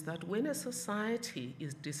understanding was that when a society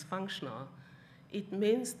is dysfunctional, it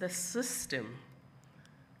means the system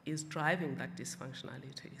is driving that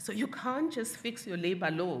dysfunctionality. So you can't just fix your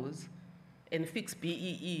labor laws and fix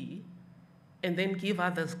BEE and then give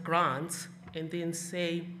others grants and then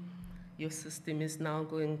say your system is now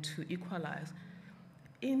going to equalize.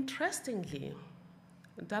 Interestingly,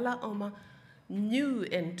 Dullah Omar knew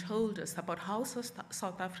and told us about how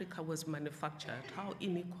South Africa was manufactured, how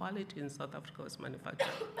inequality in South Africa was manufactured.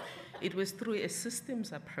 It was through a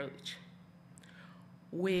systems approach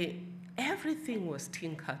where everything was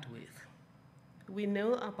tinkered with. We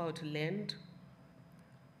know about land,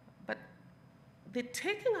 but the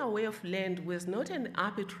taking away of land was not an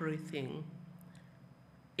arbitrary thing.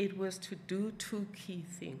 It was to do two key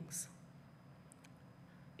things.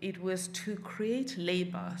 It was to create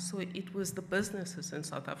labor. So it was the businesses in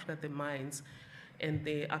South Africa, the mines and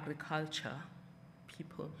the agriculture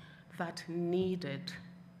people that needed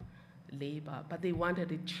labor, but they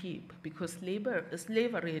wanted it cheap because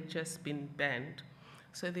slavery had just been banned.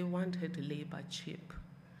 So they wanted labor cheap.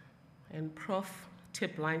 And Prof.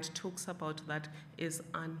 Blind talks about that as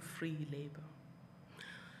unfree labor.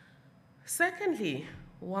 Secondly,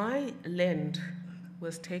 why land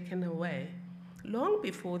was taken away long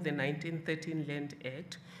before the 1913 Land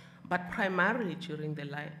Act, but primarily during the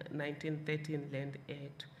 1913 Land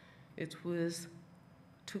Act, it was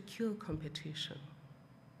to kill competition.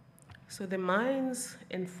 So the mines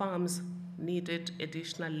and farms needed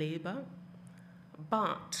additional labor,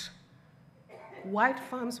 but white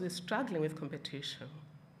farms were struggling with competition.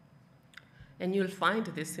 And you'll find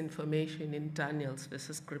this information in Daniels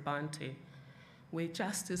versus Gribante, where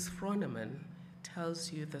Justice Froneman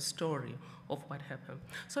tells you the story of what happened.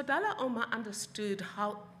 So Dullah Omar understood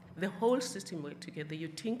how the whole system worked together. You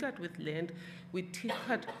tinkered with land, we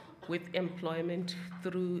tinkered with employment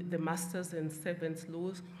through the masters and servants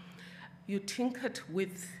laws. You tinkered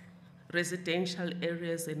with residential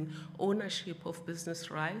areas and ownership of business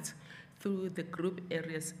rights through the Group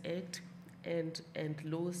Areas Act and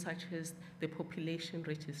laws such as the Population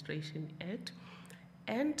Registration Act.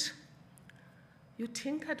 And you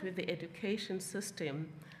tinkered with the education system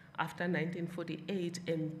after 1948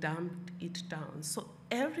 and dumped it down. So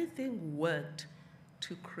everything worked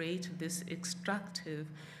to create this extractive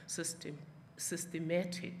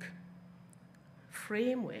systematic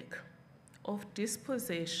framework of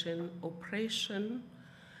dispossession, oppression,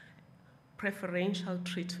 preferential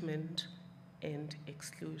treatment, and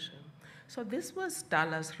exclusion. So this was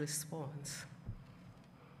Dullah's response,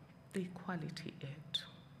 the Equality Act.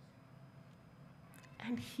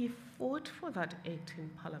 And he fought for that act in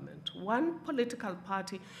Parliament. One political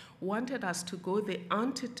party wanted us to go the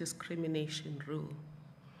anti-discrimination rule.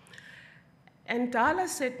 And Dullah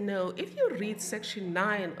said, no, if you read Section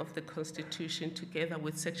 9 of the Constitution together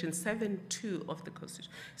with Section 7.2 of the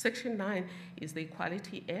Constitution, Section 9 is the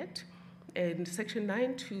Equality Act, and Section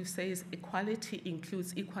 9.2 says equality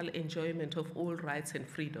includes equal enjoyment of all rights and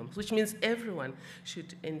freedoms, which means everyone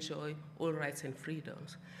should enjoy all rights and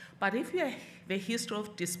freedoms. But if you have the history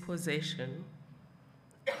of dispossession,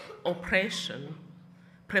 oppression,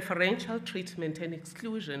 preferential treatment, and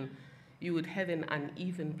exclusion, you would have an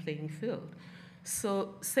uneven playing field.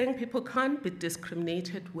 So saying people can't be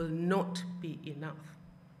discriminated will not be enough.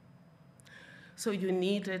 So you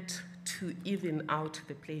needed to even out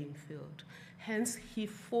the playing field. Hence, he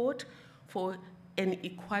fought for an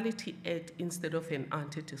Equality Act instead of an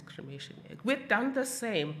Anti-Discrimination Act. We've done the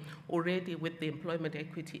same already with the Employment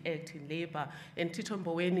Equity Act in labor, and Tito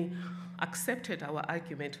Mboweni accepted our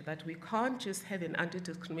argument that we can't just have an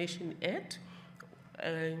Anti-Discrimination Act,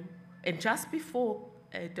 and just before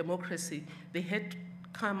democracy, they had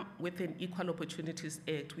come with an Equal Opportunities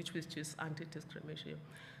Act, which was just anti-discrimination.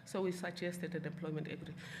 So we suggested an employment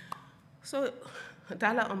equity. So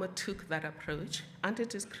Dullah Omar took that approach,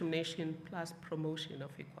 anti-discrimination plus promotion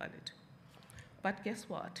of equality. But guess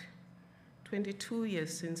what? 22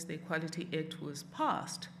 years since the Equality Act was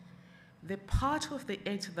passed, the part of the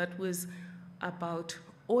act that was about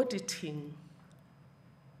auditing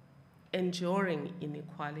enduring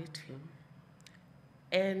inequality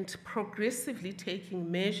and progressively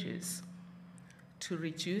taking measures to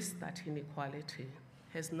reduce that inequality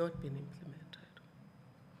has not been implemented.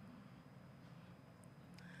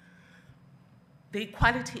 The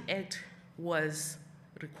Equality Act was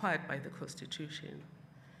required by the Constitution.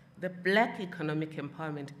 The Black Economic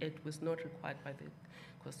Empowerment Act was not required by the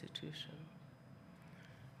Constitution.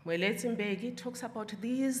 Moeletsi Mbeki talks about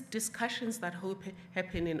these discussions that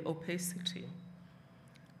happen in opacity.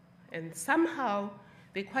 And somehow,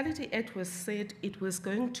 the Equality Act was said it was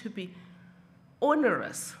going to be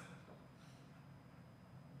onerous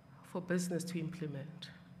for business to implement.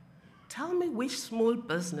 Tell me which small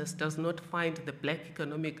business does not find the Black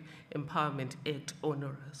Economic Empowerment Act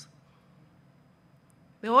onerous?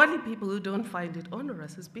 The only people who don't find it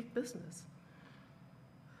onerous is big business.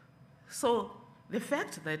 So the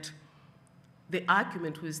fact that the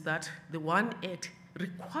argument was that the one act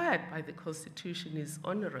required by the Constitution is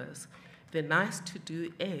onerous, the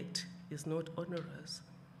nice-to-do act is not onerous,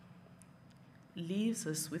 leaves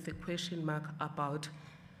us with a question mark about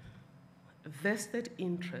vested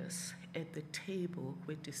interests at the table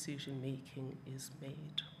where decision-making is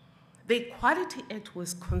made. The Equality Act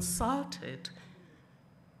was consulted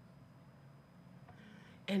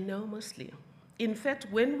enormously. In fact,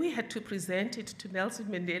 when we had to present it to Nelson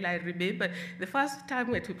Mandela, I remember the first time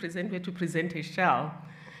we had to present a shell.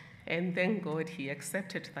 And thank God he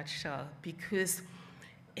accepted that shell, because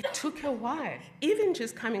it took a while. Even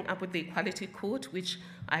just coming up with the Equality Court, which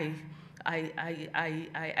I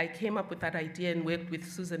came up with that idea and worked with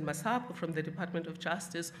Susan Masapo from the Department of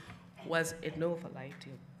Justice, was a novel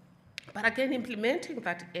idea. But again, implementing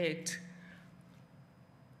that act,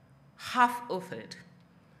 half of it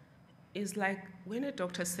is like when a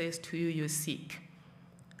doctor says to you, you're sick,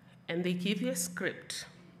 and they give you a script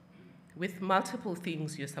with multiple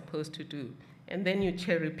things you're supposed to do, and then you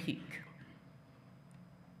cherry pick.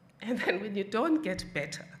 And then when you don't get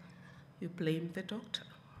better, you blame the doctor.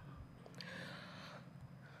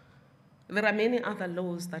 There are many other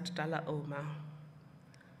laws that Dullah Omar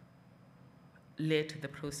led the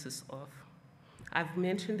process of. I've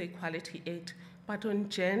mentioned the Equality Act, but on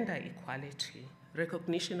Gender Equality,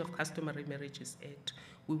 Recognition of Customary Marriages Act,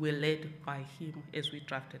 we were led by him as we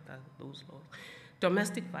drafted those laws.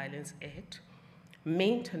 Domestic Violence Act,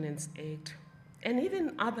 Maintenance Act, and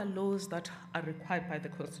even other laws that are required by the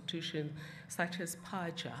Constitution, such as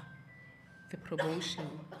PAJA, the Promotion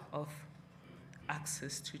of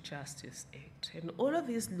Access to Justice Act. And all of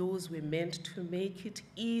these laws were meant to make it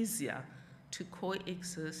easier to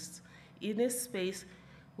coexist in a space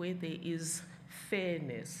where there is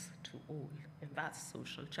fairness to all, and that's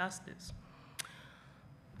social justice.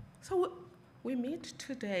 So we meet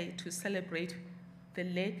today to celebrate the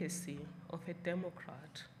legacy of a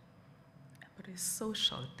Democrat, but a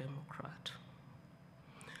social democrat.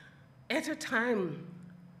 At a time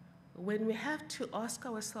when we have to ask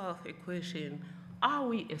ourselves a question, are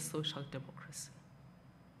we a social democracy?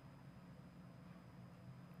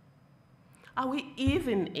 Are we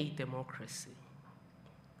even a democracy?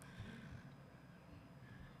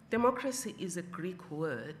 Democracy is a Greek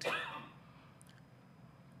word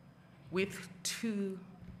with two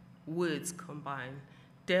words combined,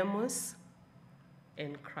 demos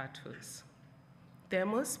and kratos.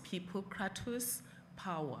 Demos, people, kratos,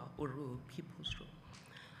 power or rule, people's rule.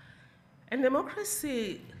 And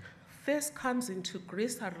democracy first comes into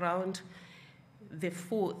Greece around the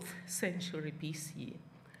 4th century BC,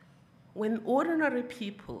 when ordinary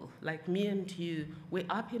people like me and you were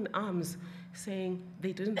up in arms saying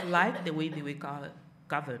they didn't like the way they were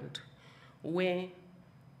governed, where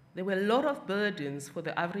there were a lot of burdens for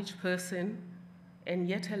the average person and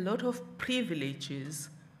yet a lot of privileges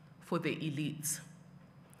for the elites.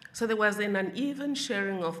 So there was an uneven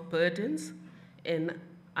sharing of burdens and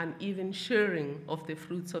uneven sharing of the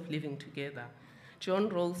fruits of living together. John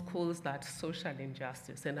Rawls calls that social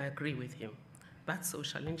injustice, and I agree with him. That's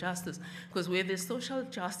social injustice, because where there's social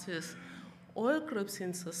justice, all groups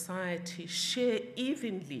in society share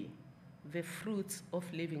evenly the fruits of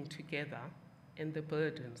living together and the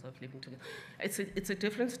burdens of living together. It's a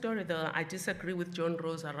different story, though. I disagree with John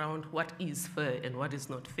Rawls around what is fair and what is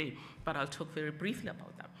not fair, but I'll talk very briefly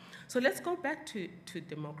about that. So let's go back to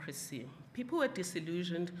democracy. People were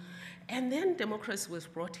disillusioned, and then democracy was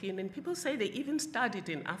brought in, and people say they even studied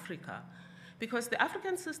in Africa, because the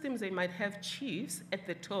African systems, they might have chiefs at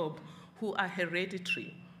the top who are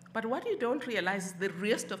hereditary. But what you don't realize is the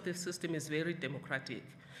rest of the system is very democratic.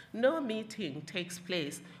 No meeting takes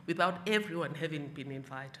place without everyone having been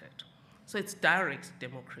invited. So it's direct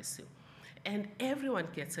democracy. And everyone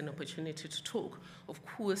gets an opportunity to talk. Of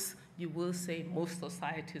course, you will say most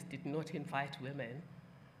societies did not invite women.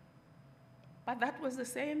 But that was the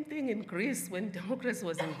same thing in Greece when democracy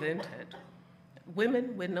was invented.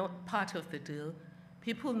 Women were not part of the deal.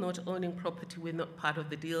 People not owning property were not part of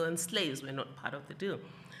the deal, and slaves were not part of the deal.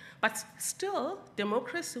 But still,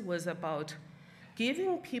 democracy was about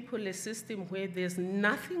giving people a system where there's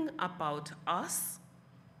nothing about us,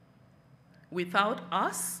 without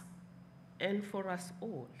us, and for us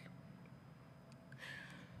all.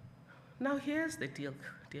 Now here's the deal,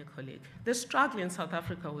 dear colleague. The struggle in South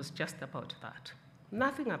Africa was just about that.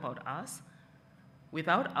 Nothing about us,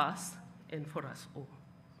 without us, and for us all.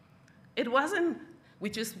 It wasn't we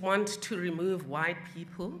just want to remove white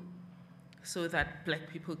people so that black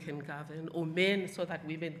people can govern, or men so that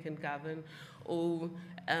women can govern, or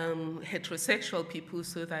heterosexual people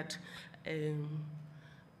so that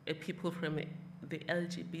people from the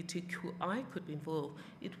LGBTQI could be involved.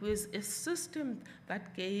 It was a system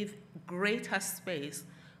that gave greater space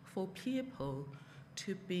for people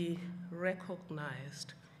to be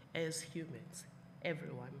recognized as humans,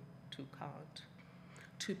 everyone to count,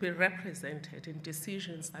 to be represented in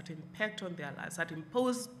decisions that impact on their lives, that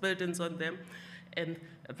impose burdens on them, and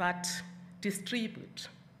that distribute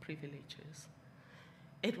privileges.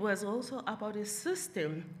 It was also about a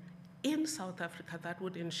system in South Africa that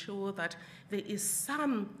would ensure that there is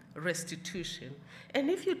some restitution. And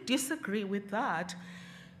if you disagree with that,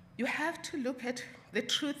 you have to look at the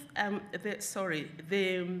truth,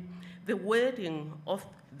 the wording of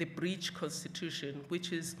the breach constitution,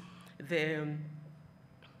 which is the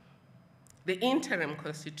interim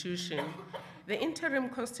constitution. The interim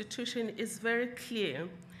constitution is very clear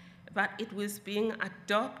that it was being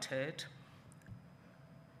adopted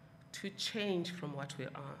to change from what we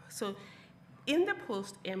are. So in the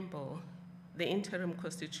post-EMBO, the interim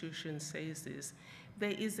constitution says this: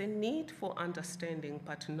 there is a need for understanding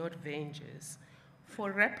but not vengeance,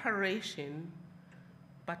 for reparation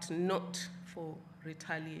but not for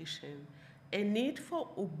retaliation, a need for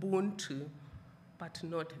Ubuntu but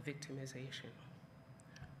not victimization.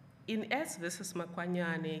 In S versus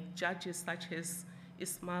Makwanyane, judges such as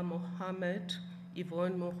Ismail Mohammed,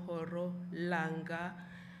 Yvonne Mohoro, Langa,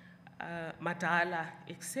 Madala,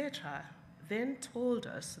 etc., then told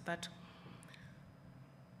us that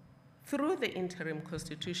through the interim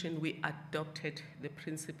constitution, we adopted the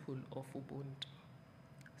principle of Ubuntu.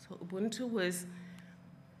 So Ubuntu was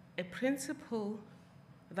a principle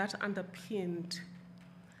that underpinned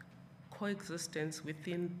coexistence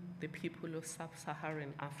within the people of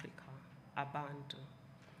sub-Saharan Africa, Abantu.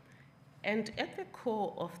 And at the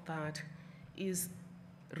core of that is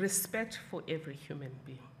respect for every human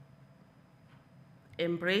being,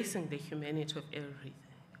 embracing the humanity of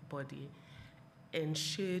everybody, and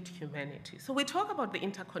shared humanity. So we talk about the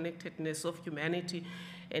interconnectedness of humanity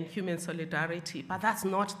and human solidarity, but that's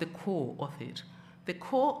not the core of it. The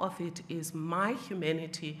core of it is my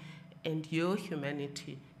humanity and your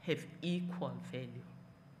humanity have equal value.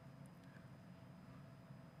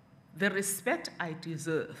 The respect I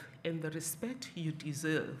deserve and the respect you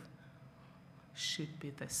deserve should be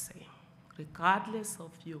the same, regardless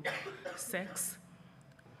of your sex,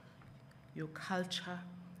 your culture,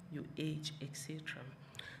 your age, etc.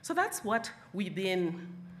 So that's what we then,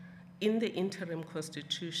 in the interim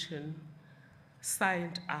constitution,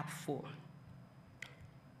 signed up for.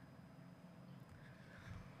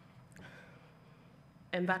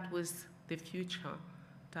 And that was the future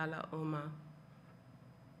Dullah Omar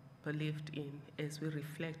believed in as we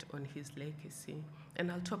reflect on his legacy.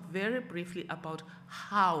 And I'll talk very briefly about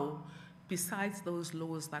how, besides those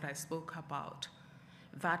laws that I spoke about,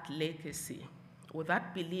 that legacy, or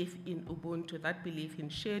that belief in Ubuntu, that belief in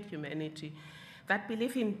shared humanity, that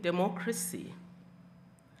belief in democracy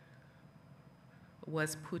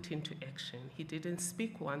was put into action. He didn't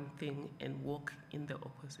speak one thing and walk in the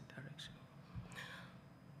opposite direction.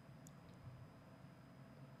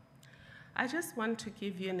 I just want to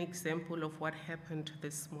give you an example of what happened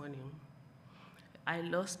this morning. I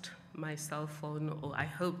lost my cell phone, or I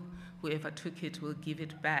hope whoever took it will give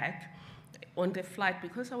it back, on the flight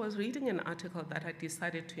because I was reading an article that I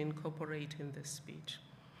decided to incorporate in this speech.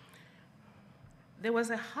 There was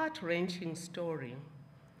a heart-wrenching story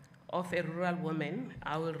of a rural woman.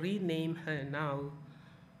 I will rename her now,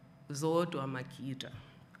 Zodwa Magida.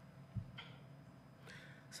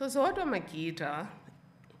 So Zodwa Magida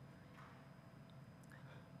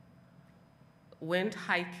went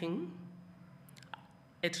hiking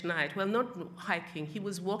at night. Well, not hiking, he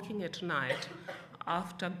was walking at night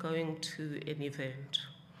after going to an event.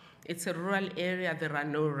 It's a rural area, there are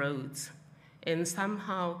no roads. And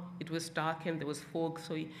somehow it was dark and there was fog,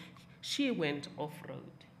 so she went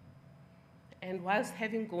off-road. And whilst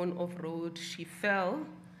having gone off-road, she fell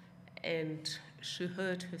and she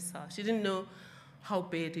hurt herself. She didn't know how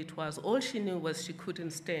bad it was. All she knew was she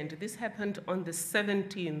couldn't stand. This happened on the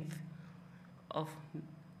 17th of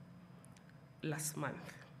last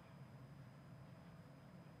month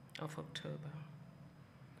of October.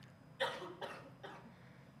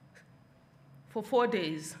 For 4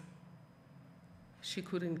 days, she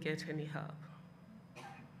couldn't get any help.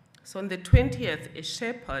 So on the 20th, a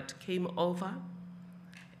shepherd came over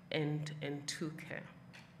and took her.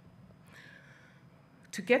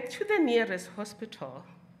 To get to the nearest hospital,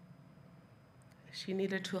 she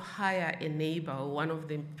needed to hire a neighbor, one of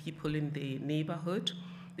the people in the neighborhood.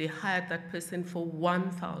 They hired that person for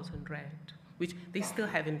 1,000 rand, which they still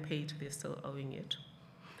haven't paid, they're still owing it.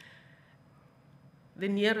 The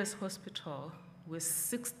nearest hospital was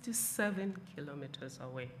 67 kilometers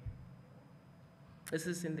away. This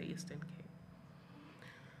is in the Eastern Cape.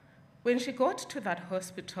 When she got to that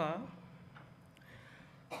hospital,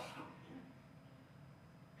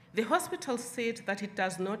 the hospital said that it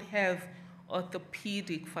does not have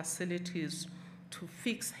orthopedic facilities to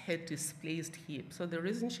fix her displaced hip. So the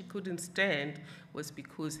reason she couldn't stand was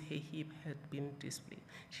because her hip had been displaced.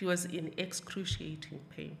 She was in excruciating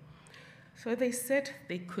pain. So they said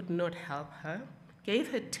they could not help her,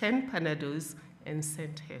 gave her 10 Panados and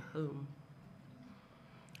sent her home.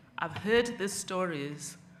 I've heard these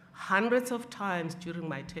stories hundreds of times during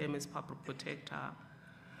my term as public protector.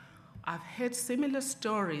 I've heard similar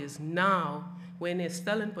stories now when at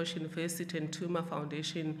Stellenbosch University and Tuma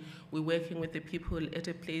Foundation, we're working with the people at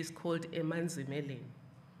a place called Emanzimele,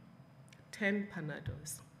 10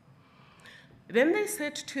 Panados. Then they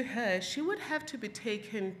said to her she would have to be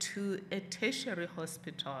taken to a tertiary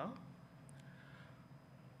hospital,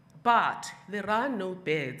 but there are no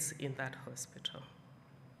beds in that hospital.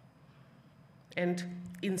 And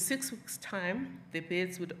in 6 weeks' time, the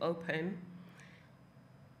beds would open.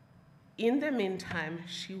 In the meantime,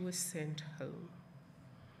 she was sent home,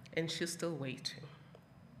 and she's still waiting.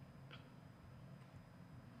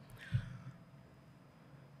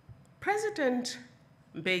 President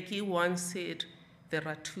Mbeki once said there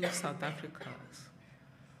are two South Africas,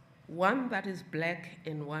 one that is black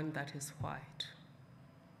and one that is white.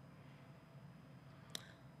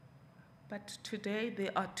 But today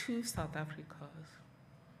there are two South Africas,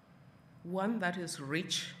 one that is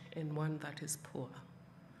rich and one that is poor,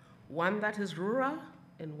 one that is rural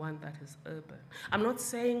and one that is urban. I'm not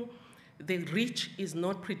saying the rich is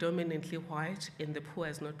not predominantly white and the poor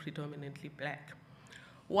is not predominantly black.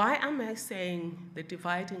 Why am I saying the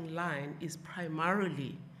dividing line is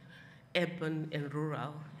primarily urban and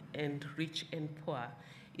rural and rich and poor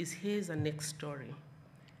is here's the next story.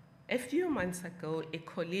 A few months ago, a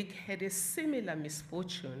colleague had a similar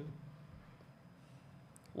misfortune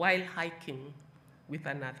while hiking with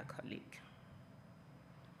another colleague.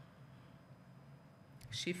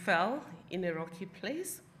 She fell in a rocky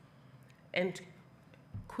place and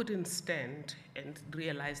couldn't stand and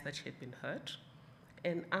realized that she had been hurt.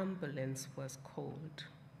 An ambulance was called.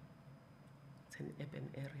 It's an urban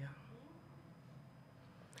area.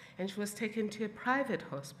 And she was taken to a private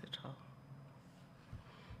hospital.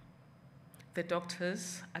 The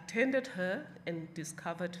doctors attended her and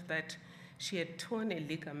discovered that she had torn a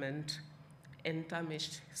ligament and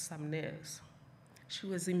damaged some nerves. She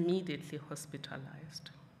was immediately hospitalized.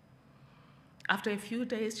 After a few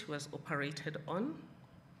days, she was operated on,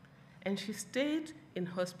 and she stayed in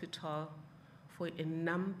hospital for a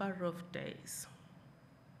number of days,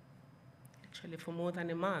 actually for more than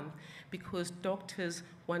a month, because doctors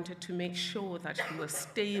wanted to make sure that she was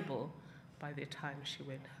stable by the time she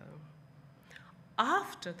went home.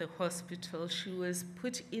 After the hospital, she was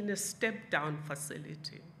put in a step-down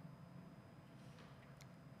facility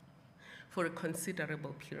for a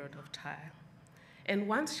considerable period of time. And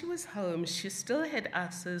once she was home, she still had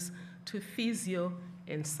access to physio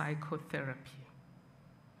and psychotherapy.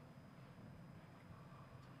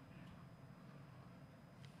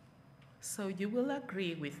 So you will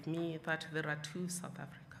agree with me that there are two South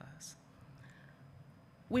Africas.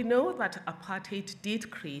 We know that apartheid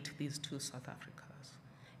did create these two South Africas,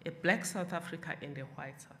 a black South Africa and a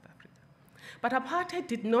white South Africa. But apartheid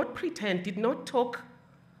did not pretend, did not talk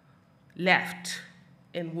left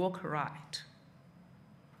and walk right.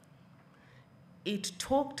 It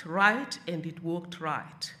talked right and it walked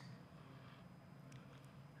right.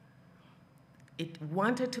 It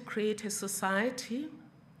wanted to create a society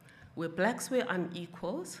where blacks were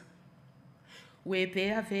unequals, where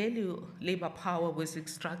their value, labor power, was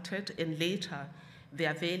extracted, and later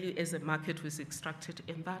their value as a market was extracted,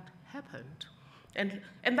 and that happened. And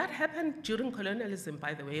that happened during colonialism,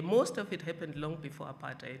 by the way. Most of it happened long before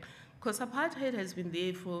apartheid, because apartheid has been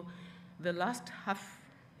there for the last half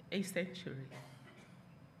a century.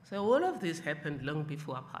 So all of this happened long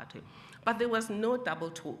before apartheid. But there was no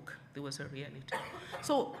double talk. There was a reality.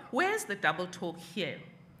 So where's the double talk here?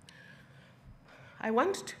 I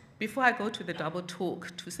want, before I go to the double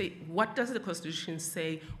talk, to say, what does the Constitution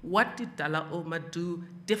say? What did Dullah Omar do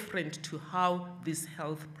different to how this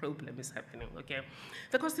health problem is happening, okay?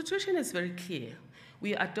 The Constitution is very clear.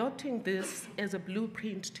 We are adopting this as a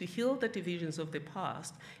blueprint to heal the divisions of the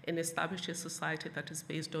past and establish a society that is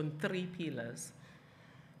based on 3 pillars: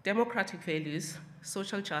 democratic values,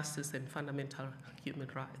 social justice, and fundamental human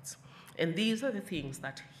rights. And these are the things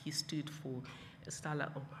that he stood for as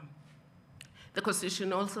Dullah Omar. The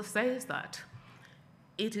Constitution also says that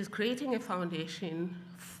it is creating a foundation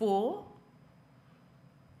for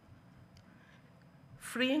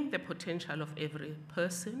freeing the potential of every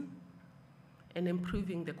person and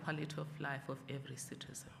improving the quality of life of every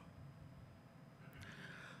citizen.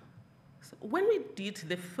 So when we did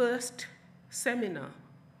the first seminar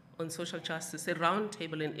on social justice, a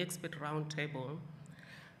roundtable, an expert roundtable,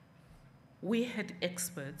 we had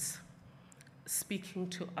experts speaking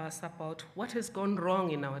to us about what has gone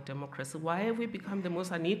wrong in our democracy. Why have we become the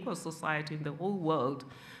most unequal society in the whole world,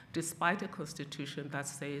 despite a constitution that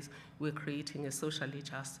says we're creating a socially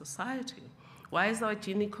just society? Why is our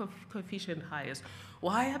Gini coefficient highest?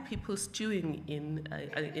 Why are people stewing in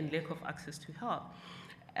lack of access to health?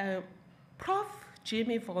 Prof.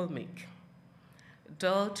 Jimmy Volmick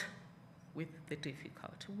dealt with the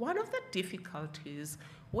difficulty. One of the difficulties,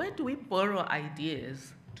 where do we borrow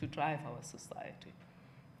ideas to drive our society?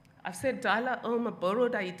 I've said Dullah Omar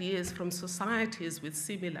borrowed ideas from societies with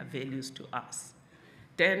similar values to us.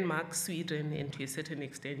 Denmark, Sweden, and to a certain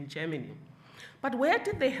extent, Germany. But where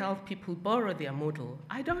did the health people borrow their model?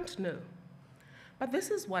 I don't know. But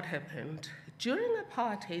this is what happened. During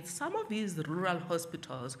apartheid, some of these rural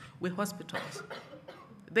hospitals were hospitals.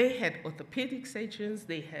 They had orthopedic surgeons,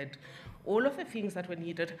 they had all of the things that were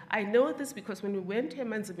needed. I know this because when we went to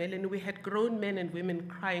Emanzimele, we had grown men and women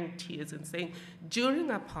crying tears and saying, during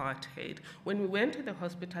apartheid, when we went to the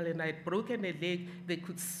hospital and I had broken a leg, they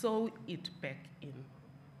could sew it back in.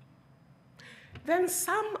 Then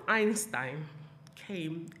some Einstein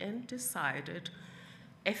came and decided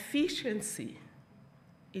efficiency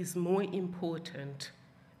is more important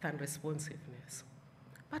than responsiveness.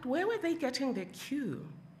 But where were they getting their cue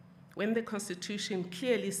when the Constitution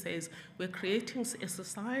clearly says we're creating a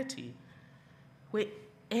society where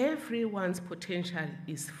everyone's potential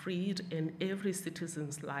is freed and every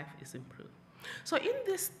citizen's life is improved? So in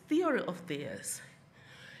this theory of theirs,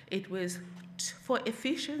 it was for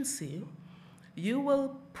efficiency, you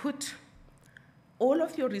will put all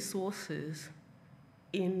of your resources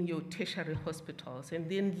in your tertiary hospitals and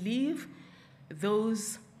then leave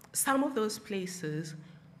some of those places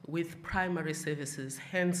with primary services,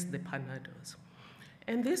 hence the Panados.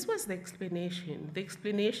 And this was the explanation. The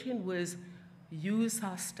explanation was use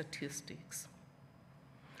our statistics.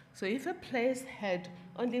 So if a place had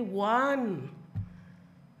only one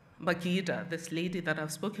Magida, this lady that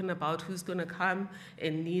I've spoken about, who's going to come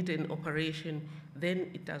and need an operation, then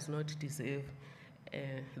it does not deserve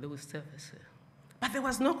those services. But there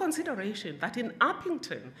was no consideration that in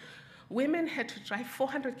Uppington, women had to drive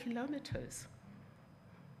 400 kilometers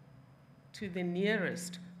to the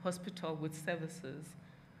nearest hospital with services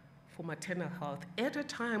for maternal health at that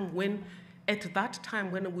time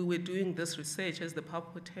when we were doing this research as the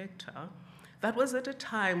Public Protector. That was at a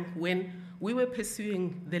time when we were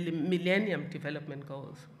pursuing the Millennium Development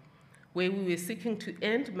Goals, where we were seeking to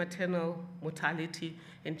end maternal mortality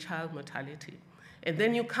and child mortality. And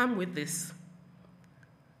then you come with this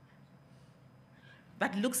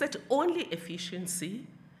that looks at only efficiency,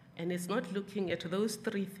 and it's not looking at those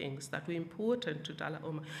three things that were important to Dullah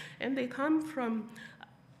Omar. And they come from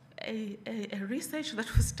a research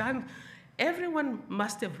that was done. Everyone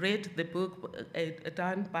must have read the book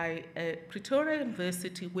done by Pretoria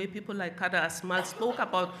University, where people like Kada Asmal spoke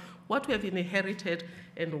about what we have inherited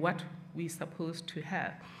and what we're supposed to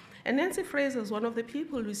have. And Nancy Fraser is one of the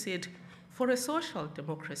people who said, for a social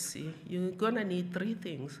democracy, you're going to need three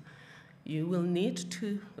things. You will need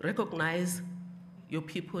to recognize your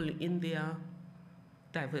people in their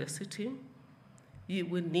diversity. You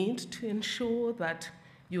will need to ensure that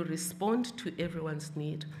you respond to everyone's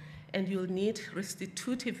need, and you'll need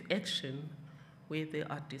restitutive action where there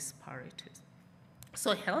are disparities.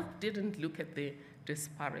 So health didn't look at the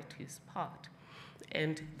disparities part,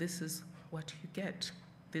 and this is what you get,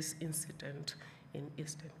 this incident in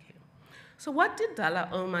Eastern Cape. So what did Dullah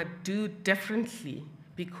Omar do differently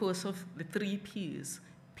because of the 3 Ps?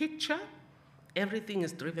 Picture, everything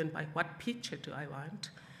is driven by what picture do I want,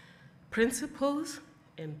 principles,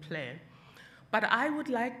 and plan. But I would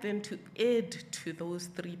like then to add to those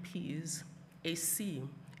 3 Ps a C.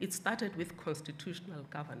 It started with constitutional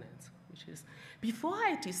governance, which is, before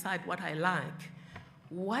I decide what I like,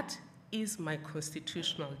 what is my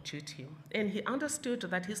constitutional duty? And he understood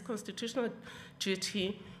that his constitutional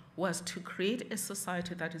duty was to create a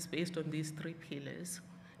society that is based on these 3 pillars: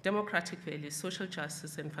 democratic values, social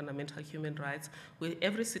justice, and fundamental human rights, where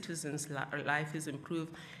every citizen's life is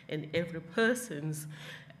improved and every person's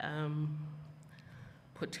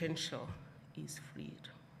potential is freed.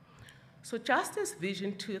 So Justice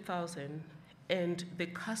Vision 2000 and the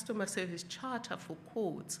Customer Service Charter for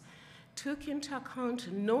Courts took into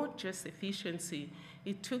account not just efficiency,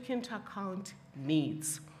 it took into account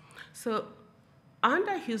needs. So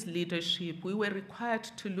under his leadership, we were required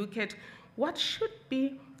to look at what should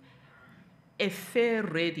be a fair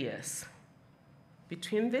radius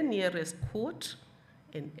between the nearest court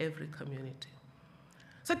and every community.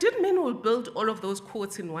 So it didn't mean we'll build all of those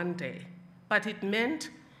courts in one day, but it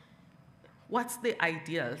meant what's the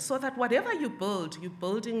ideal, so that whatever you build, you're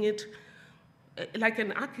building it like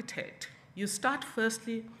an architect. You start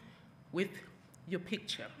firstly with your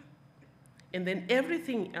picture. And then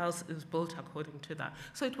everything else is built according to that.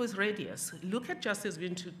 So it was radius. Look at Justice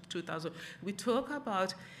Win 2000. We talk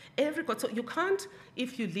about every court. So you can't,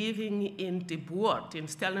 if you're living in De Boer, in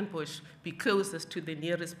Stellenbosch, be closest to the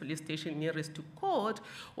nearest police station, nearest to court,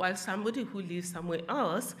 while somebody who lives somewhere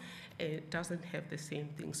else doesn't have the same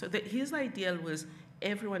thing. So his ideal was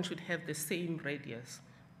everyone should have the same radius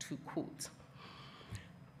to court.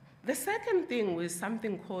 The second thing was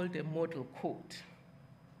something called a model court.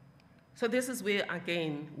 So this is where,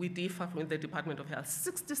 again, we differ from the Department of Health.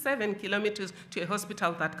 67 kilometers to a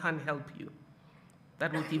hospital that can't help you,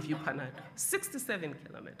 that will give you Panado. 67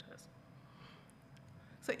 kilometers.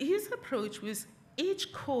 So his approach was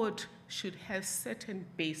each court should have certain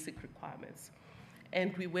basic requirements.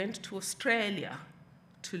 And we went to Australia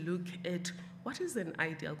to look at what is an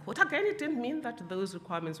ideal court. Again, it didn't mean that those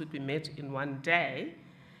requirements would be met in one day.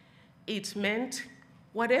 It meant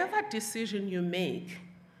whatever decision you make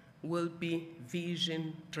will be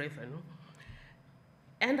vision-driven.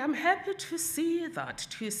 And I'm happy to see that,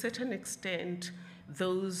 to a certain extent,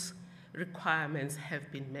 those requirements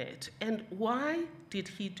have been met. And why did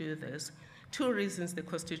he do this? 2 reasons: the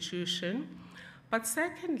Constitution, but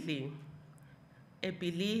secondly, a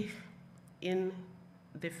belief in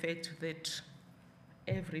the fact that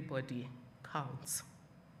everybody counts.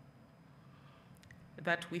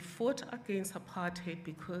 That we fought against apartheid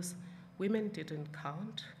because women didn't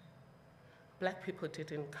count, Black people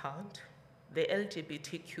didn't count, the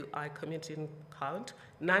LGBTQI community didn't count,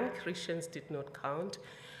 non-Christians did not count.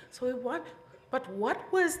 So but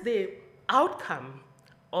what was the outcome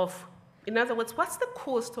of, in other words, what's the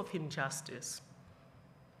cost of injustice?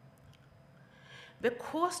 The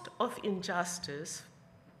cost of injustice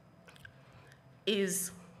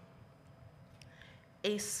is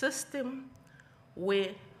a system where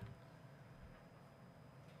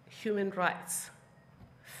human rights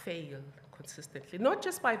fail consistently, not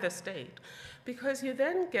just by the state, because you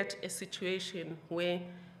then get a situation where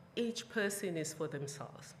each person is for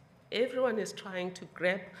themselves. Everyone is trying to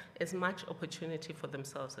grab as much opportunity for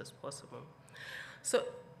themselves as possible. So,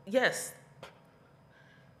 yes,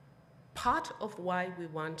 part of why we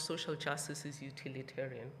want social justice is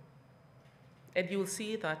utilitarian. And you'll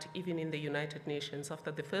see that even in the United Nations, after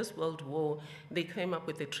the First World War, they came up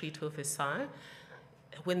with the Treaty of Versailles.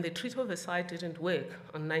 When the Treaty of Versailles didn't work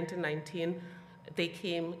in 1919, they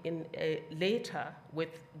came in later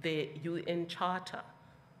with the UN Charter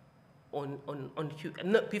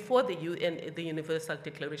before the UN, the Universal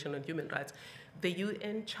Declaration on Human Rights. The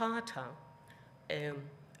UN Charter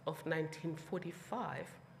of 1945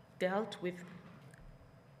 dealt with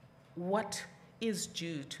what is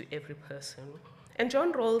due to every person. And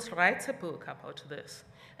John Rawls writes a book about this,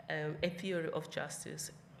 A Theory of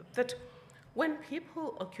Justice, that when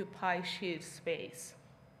people occupy shared space,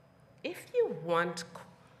 if you want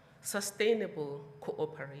sustainable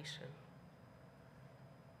cooperation,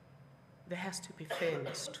 there has to be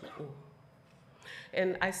fairness to all.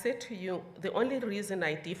 And I said to you, the only reason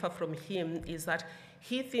I differ from him is that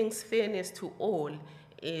he thinks fairness to all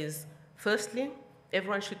is, firstly,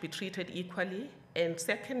 everyone should be treated equally, and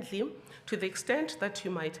secondly, to the extent that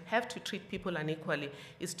you might have to treat people unequally,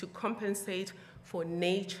 is to compensate for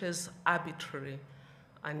nature's arbitrary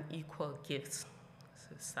unequal gifts.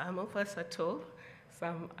 So some of us are tall,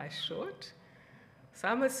 some are short,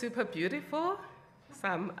 some are super beautiful,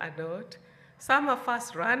 some are not, some are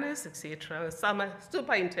fast runners, etc. Some are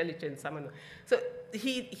super intelligent, some are not. So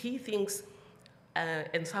he thinks,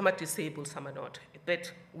 and some are disabled, some are not,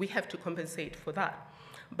 that we have to compensate for that.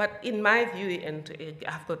 But in my view, and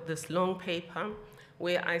I've got this long paper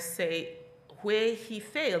where I say where he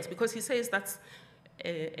fails, because he says that's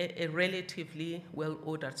a relatively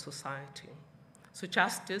well-ordered society. So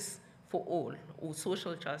justice for all, or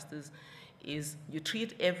social justice, is you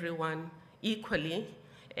treat everyone equally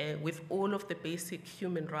with all of the basic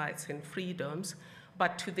human rights and freedoms,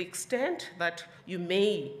 but to the extent that you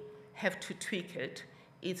may have to tweak it,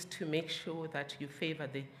 is to make sure that you favor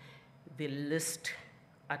the least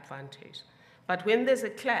advantage. But when there's a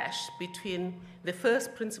clash between the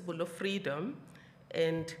first principle of freedom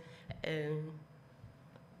and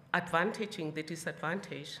advantaging the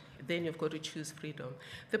disadvantaged, then you've got to choose freedom.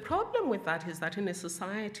 The problem with that is that in a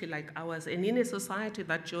society like ours, and in a society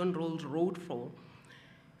that John Rawls wrote for,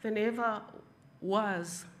 there never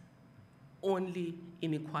was only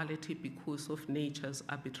inequality because of nature's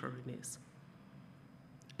arbitrariness.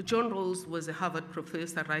 John Rawls was a Harvard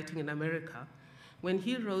professor writing in America. When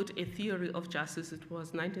he wrote A Theory of Justice, it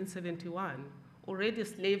was 1971. Already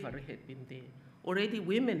slavery had been there. Already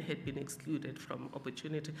women had been excluded from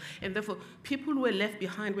opportunity. And therefore, people who were left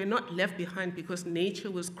behind were not left behind because nature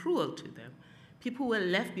was cruel to them. People were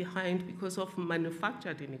left behind because of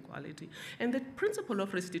manufactured inequality. And the principle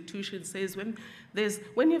of restitution says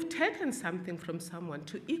when you've taken something from someone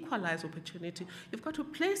to equalize opportunity, you've got to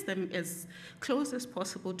place them as close as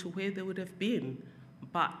possible to where they would have been,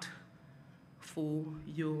 but for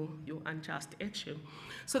your unjust action.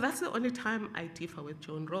 So that's the only time I differ with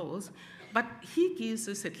John Rawls. But he gives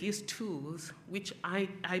us at least tools, which I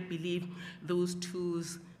believe those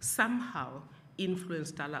tools somehow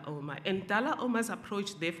influenced Dullah Omar. And Dullah Omar's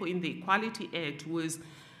approach, therefore, in the Equality Act was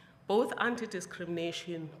both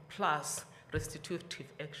anti-discrimination plus restitutive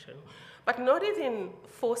action. But not even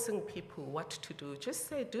forcing people what to do. Just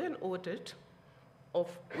say, do an audit of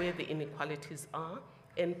where the inequalities are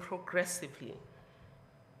and progressively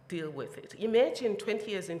deal with it. Imagine 20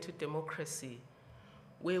 years into democracy,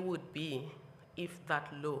 where would be if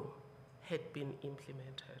that law had been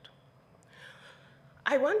implemented?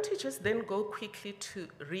 I want to just then go quickly to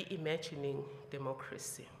reimagining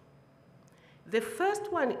democracy. The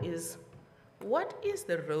first one is, what is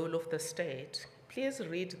the role of the state? Please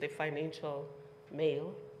read the Financial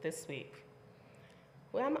Mail this week,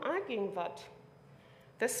 where I'm arguing that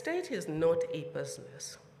the state is not a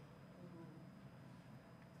business.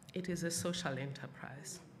 It is a social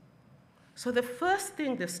enterprise. So the first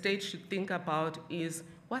thing the state should think about is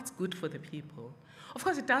what's good for the people. Of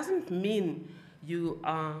course, it doesn't mean you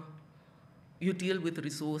deal with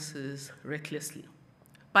resources recklessly,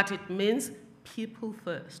 but it means people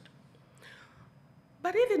first.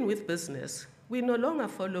 But even with business, we're no longer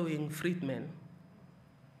following Friedman.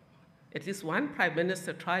 At least one prime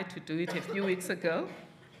minister tried to do it a few weeks ago,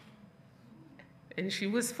 and she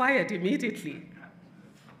was fired immediately.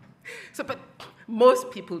 So, but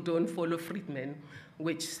most people don't follow Friedman,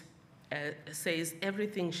 which says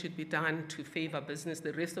everything should be done to favor business,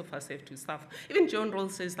 the rest of us have to suffer. Even John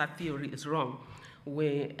Rawls says that theory is wrong,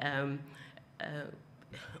 where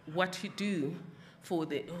what you do for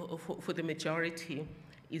the majority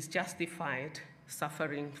is justified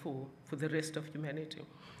suffering for the rest of humanity.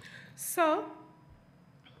 So,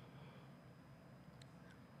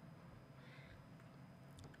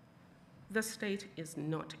 the state is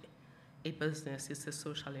not a business, it's a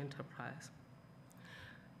social enterprise.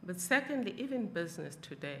 But secondly, even business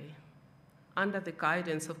today, under the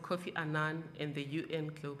guidance of Kofi Annan and the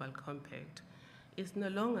UN Global Compact, is no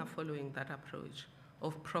longer following that approach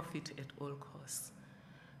of profit at all costs.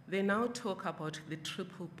 They now talk about the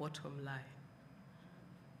triple bottom line.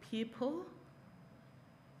 People,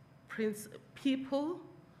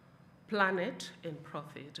 planet, and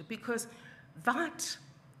profit, because that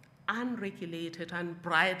unregulated,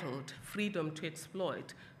 unbridled freedom to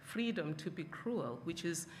exploit, freedom to be cruel, which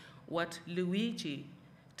is what Luigi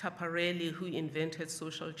Tapparelli, who invented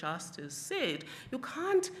social justice, said. You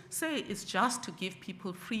can't say it's just to give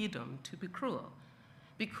people freedom to be cruel.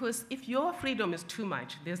 Because if your freedom is too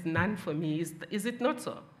much, there's none for me, is it not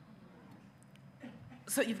so?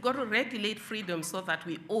 So you've got to regulate freedom so that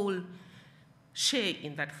we all share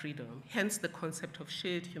in that freedom, hence the concept of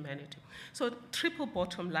shared humanity. So triple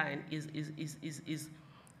bottom line is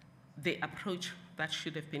the approach that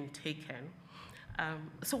should have been taken.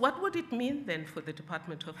 So what would it mean then for the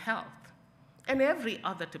Department of Health and every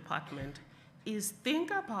other department is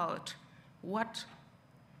think about what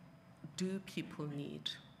do people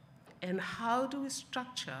need and how do we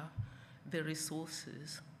structure the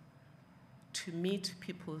resources to meet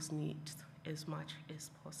people's needs as much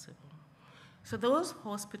as possible. So those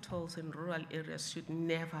hospitals in rural areas should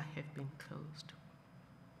never have been closed.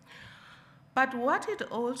 But what it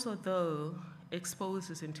also, though,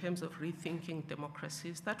 exposes in terms of rethinking democracy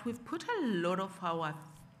is that we've put a lot of our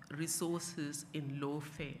resources in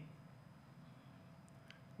lawfare,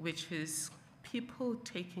 which is people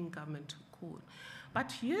taking government to court.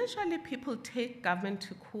 But usually people take government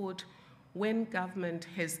to court when government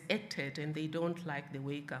has acted and they don't like the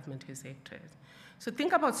way government has acted. So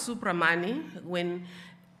think about Subramani, when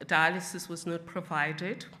dialysis was not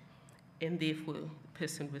provided, and therefore the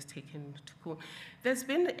person was taken to court. There's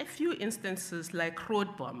been a few instances like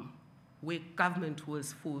Roadbomb, where government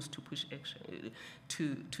was forced to push action,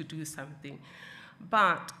 to do something.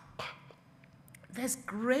 But there's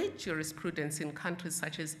great jurisprudence in countries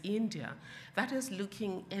such as India that is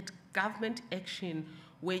looking at government action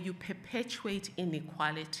where you perpetuate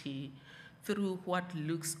inequality through what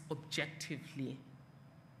looks objectively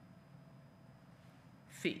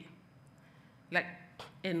fair,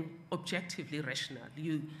 and objectively rational.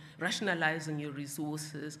 You rationalizing your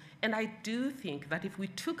resources. And I do think that if we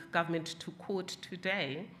took government to court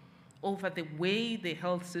today over the way the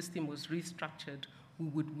health system was restructured, we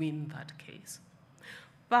would win that case.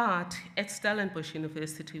 But at Stellenbosch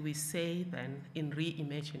University, we say then, in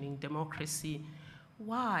reimagining democracy,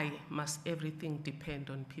 why must everything depend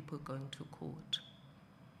on people going to court?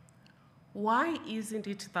 Why isn't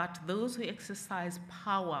it that those who exercise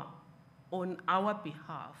power on our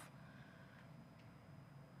behalf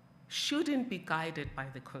shouldn't be guided by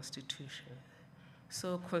the Constitution?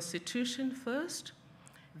 So Constitution first,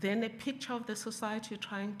 then a picture of the society you're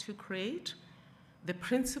trying to create, the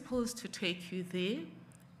principles to take you there,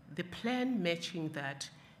 the plan matching that,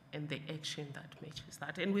 and the action that matches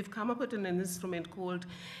that. And we've come up with an instrument called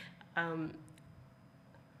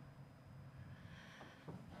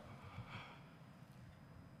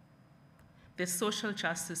the Social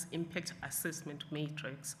Justice Impact Assessment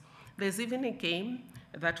Matrix. There's even a game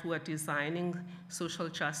that we're designing, Social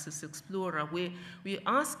Justice Explorer, where we're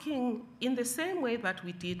asking in the same way that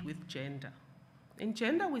we did with gender. In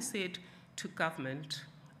gender, we said to government,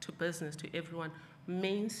 to business, to everyone,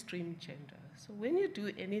 mainstream gender. So when you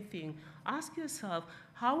do anything, ask yourself,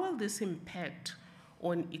 how will this impact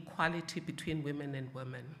on equality between women and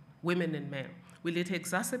men? Will it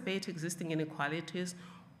exacerbate existing inequalities,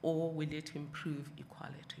 or will it improve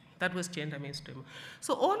equality? That was gender mainstream.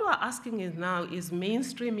 So all we're asking now is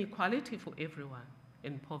mainstream equality for everyone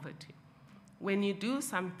in poverty. When you do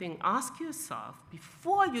something, ask yourself,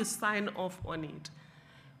 before you sign off on it,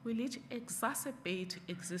 will it exacerbate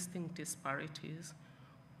existing disparities,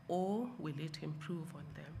 or will it improve on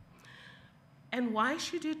them? And why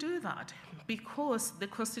should you do that? Because the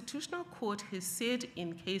Constitutional Court has said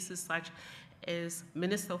in cases such as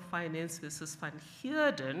Minister of Finance versus Van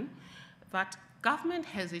Heerden, that government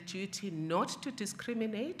has a duty not to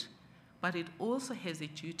discriminate, but it also has a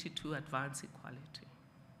duty to advance equality.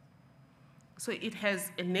 So it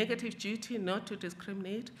has a negative duty not to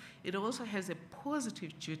discriminate. It also has a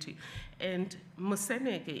positive duty. And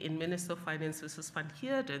Moseneke, in Minister of Finance versus Van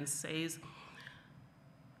Heerden, says,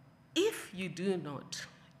 if you do not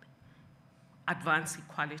advance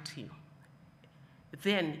equality,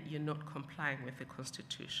 then you're not complying with the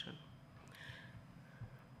Constitution.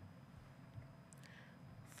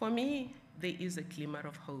 For me, there is a glimmer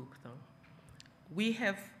of hope, though. We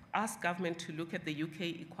have asked government to look at the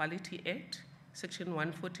UK Equality Act, Section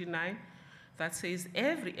 149, that says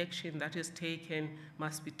every action that is taken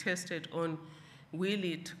must be tested on, will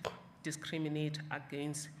it discriminate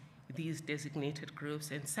against these designated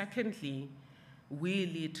groups? And secondly,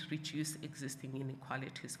 will it reduce existing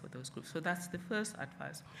inequalities for those groups? So that's the first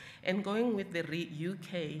advice. And going with the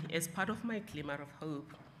UK, as part of my glimmer of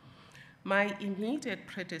hope, my immediate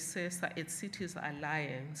predecessor at Cities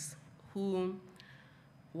Alliance, who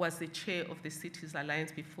was the chair of the Cities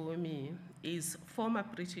Alliance before me, is former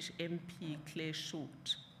British MP Claire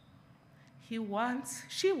Short. She once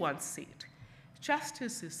said,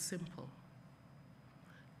 justice is simple.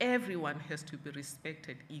 Everyone has to be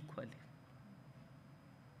respected equally.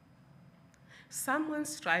 Someone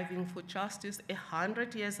striving for justice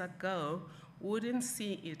 100 years ago wouldn't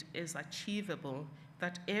see it as achievable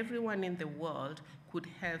that everyone in the world could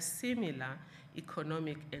have similar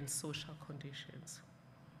economic and social conditions.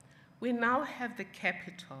 We now have the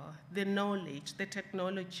capital, the knowledge, the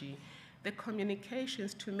technology, the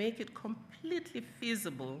communications to make it completely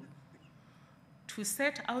feasible to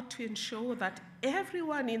set out to ensure that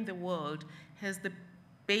everyone in the world has the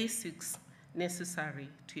basics necessary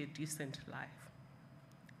to a decent life.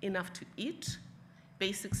 Enough to eat,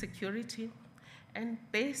 basic security, and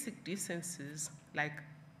basic decencies like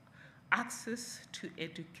access to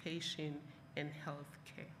education and health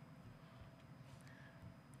care.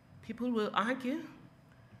 People will argue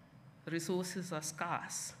resources are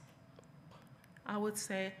scarce. I would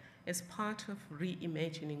say, as part of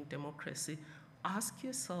reimagining democracy, ask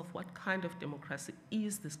yourself, what kind of democracy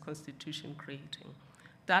is this Constitution creating?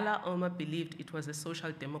 Dullah Omar believed it was a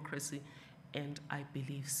social democracy, and I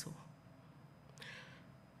believe so.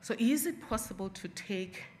 So is it possible to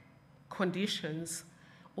take conditions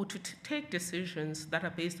or to take decisions that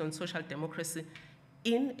are based on social democracy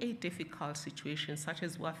in a difficult situation, such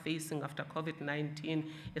as we're facing after COVID-19,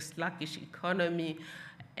 a sluggish economy,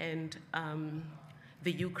 and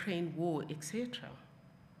the Ukraine war, etc.?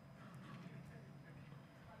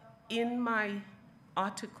 In my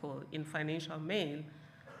article in Financial Mail,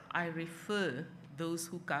 I refer those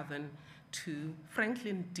who govern to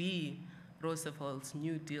Franklin D. Roosevelt's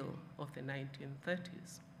New Deal of the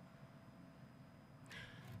 1930s.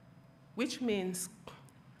 Which means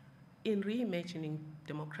in reimagining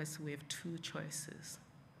democracy, we have two choices.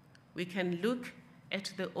 We can look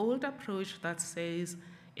at the old approach that says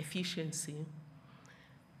efficiency,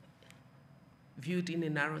 viewed in a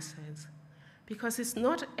narrow sense, because it's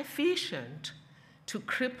not efficient to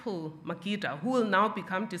cripple Makita, who will now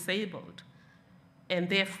become disabled. And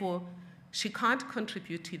therefore, she can't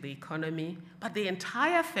contribute to the economy, but the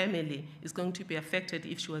entire family is going to be affected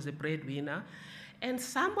if she was a breadwinner. And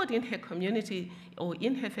somebody in her community or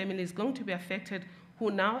in her family is going to be affected who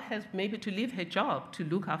now has maybe to leave her job to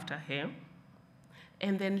look after her.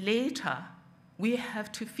 And then later, we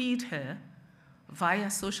have to feed her via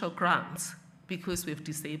social grants because we've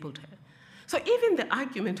disabled her. So even the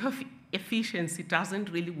argument of efficiency doesn't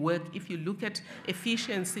really work if you look at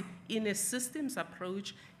efficiency in a systems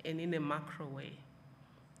approach and in a macro way.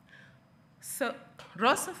 So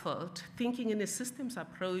Roosevelt, thinking in a systems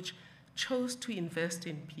approach, chose to invest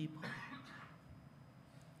in people.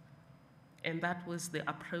 And that was the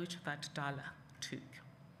approach that Dullah took,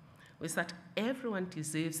 was that everyone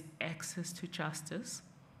deserves access to justice,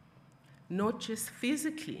 not just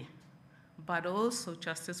physically, but also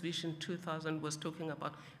Justice Vision 2000 was talking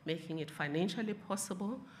about making it financially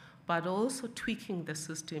possible, but also tweaking the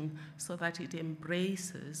system so that it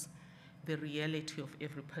embraces the reality of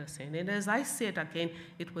every person. And as I said again,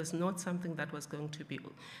 it was not something that was going to be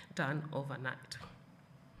done overnight.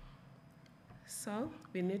 So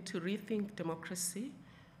we need to rethink democracy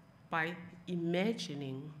by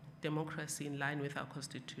imagining democracy in line with our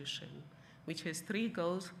Constitution, which has 3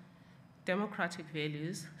 goals: democratic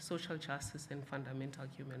values, social justice, and fundamental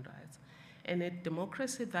human rights. And a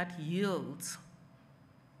democracy that yields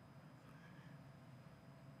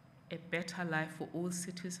a better life for all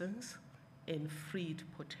citizens and freed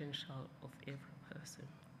potential of every person.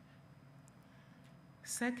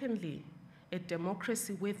 Secondly, a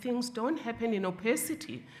democracy where things don't happen in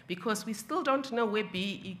opacity, because we still don't know where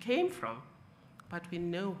BEE came from, but we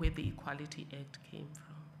know where the Equality Act came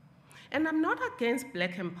from. And I'm not against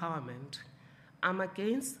black empowerment. I'm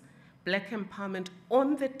against black empowerment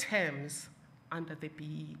on the terms under the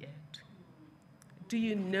BEE Act. Do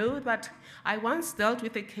you know that I once dealt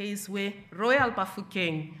with a case where Royal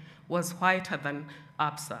Bafokeng was whiter than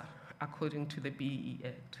Absa, according to the BEE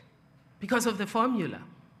Act, because of the formula.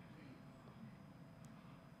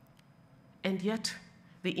 And yet,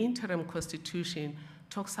 the interim constitution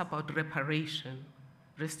talks about reparation,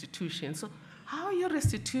 restitution. So how are you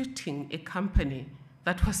restituting a company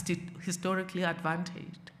that was historically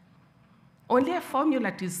advantaged? Only a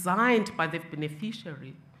formula designed by the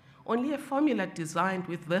beneficiary, only a formula designed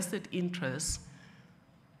with vested interests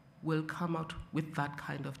will come out with that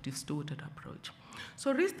kind of distorted approach.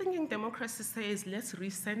 So rethinking democracy says, let's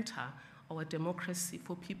recenter our democracy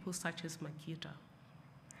for people such as Makita.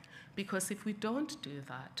 Because if we don't do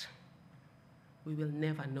that, we will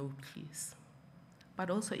never know peace.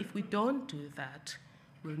 But also, if we don't do that,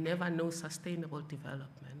 we'll never know sustainable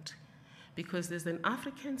development. Because there's an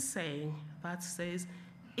African saying that says,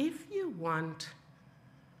 if you want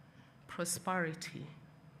prosperity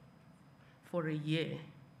for a year,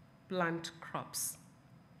 plant crops.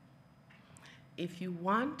 If you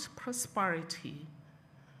want prosperity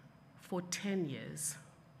for 10 years,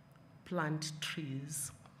 plant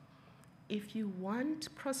trees. If you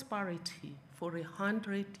want prosperity for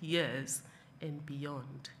 100 years and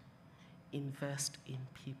beyond, invest in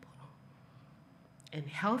people. And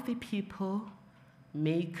healthy people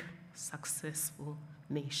make successful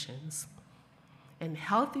nations. And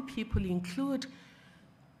healthy people include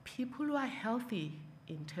people who are healthy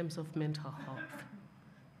in terms of mental health.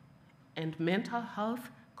 And mental health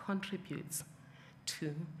contributes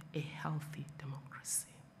to a healthy democracy.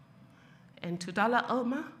 And to Dullah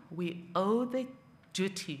Omar, we owe the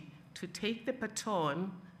duty to take the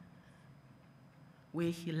baton where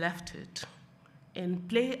he left it and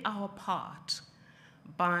play our part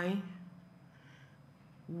by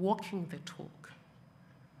walking the talk.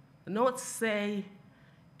 Not say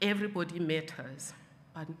everybody matters,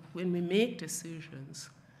 but when we make decisions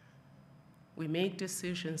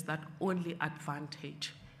that only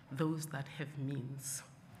advantage those that have means.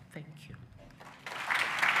 Thank you.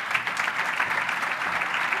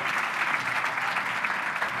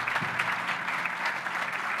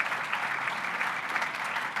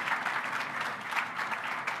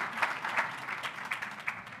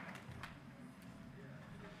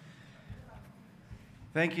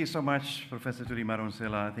 Thank you so much, Professor Tuli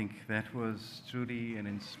Maronsela. I think that was truly an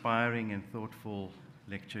inspiring and thoughtful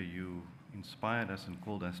lecture. You inspired us and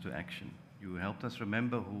called us to action. You helped us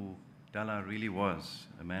remember who Dullah really was,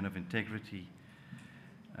 a man of integrity,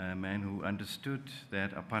 a man who understood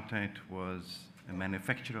that apartheid was a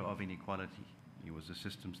manufacturer of inequality. He was a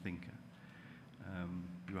systems thinker.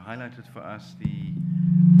 You highlighted for us the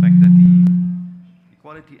fact that the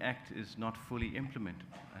Equality Act is not fully implemented,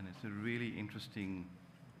 and it's a really interesting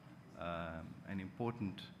and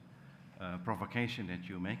important provocation that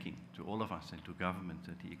you're making to all of us and to government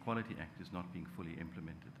that the Equality Act is not being fully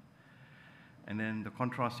implemented. And then the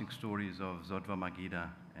contrasting stories of Zodwa Magida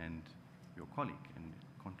and your colleague, and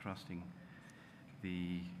contrasting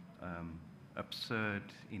the absurd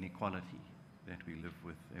inequality that we live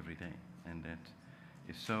with every day, and that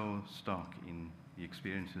is so stark in the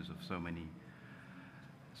experiences of so many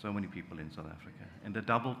people in South Africa. And the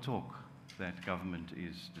double talk that government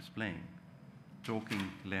is displaying,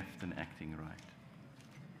 talking left and acting right.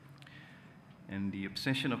 And the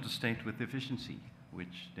obsession of the state with efficiency,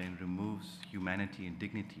 which then removes humanity and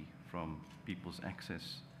dignity from people's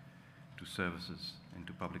access to services and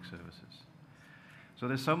to public services. So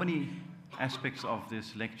there's so many aspects of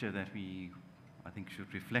this lecture that we, I think,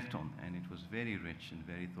 should reflect on, and it was very rich and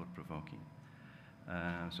very thought-provoking.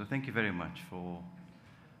 So thank you very much for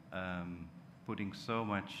putting so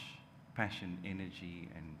much passion, energy,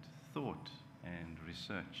 and thought and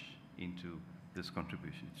research into this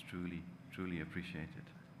contribution. It's truly, truly appreciated.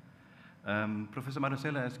 Professor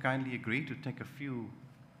Madonsela has kindly agreed to take a few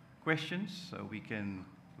questions, so we're in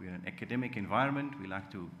an academic environment. We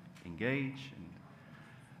like to engage and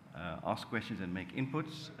ask questions and make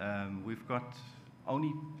inputs. We've got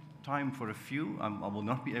only time for a few. I will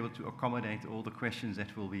not be able to accommodate all the questions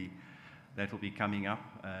that will be coming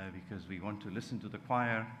up because we want to listen to the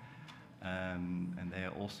choir, and they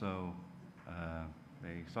are also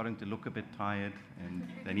they're starting to look a bit tired, and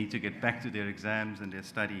they need to get back to their exams and their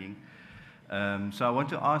studying. So I want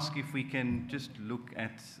to ask if we can just look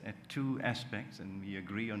at two aspects, and we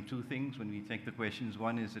agree on two things when we take the questions.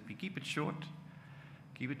 One is that we keep it short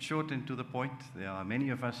and to the point. There are many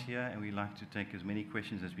of us here, and we like to take as many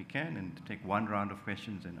questions as we can, and take one round of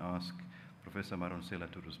questions and ask Professor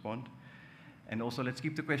Madonsela to respond. And also, let's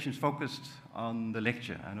keep the questions focused on the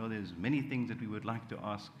lecture. I know there's many things that we would like to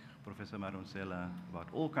ask Professor Madonsela about,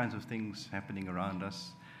 all kinds of things happening around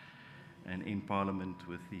us and in Parliament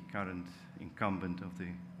with the current incumbent of the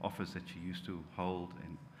office that she used to hold,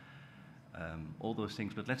 and all those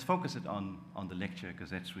things. But let's focus it on the lecture,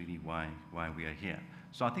 because that's really why we are here.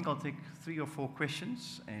 So I think I'll take 3 or 4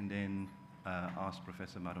 questions and then ask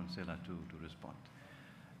Professor Madonsela to respond.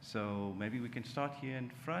 So maybe we can start here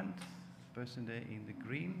in front. Person there in the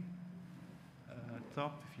green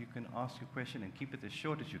top, if you can ask your question and keep it as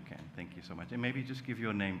short as you can. Thank you so much. And maybe just give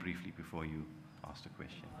your name briefly before you ask the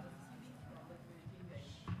question.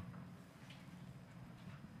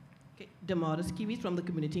 Okay, Damaris Kiwi from the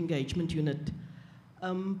Community Engagement Unit.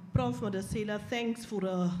 Prof. Madonsela, thanks for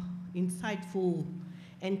insightful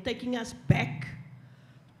and taking us back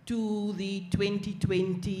to the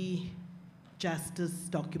 2020 Justice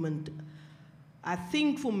document. I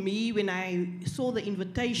think for me, when I saw the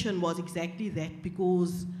invitation, was exactly that,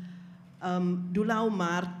 because Dullah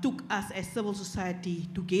Omar took us as civil society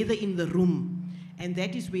together in the room, and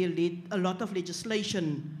that is where a lot of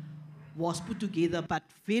legislation was put together, but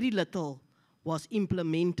very little was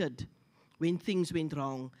implemented when things went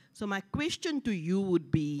wrong. So my question to you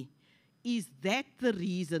would be, is that the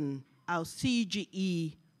reason our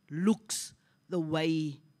CGE looks the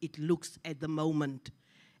way it looks at the moment?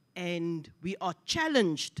 And we are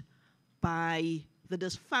challenged by the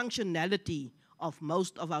dysfunctionality of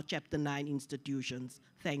most of our Chapter 9 institutions.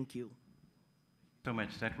 Thank you. So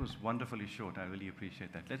much. That was wonderfully short. I really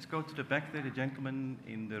appreciate that. Let's go to the back there, the gentleman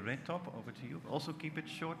in the red top. Over to you. Also keep it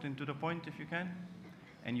short and to the point if you can.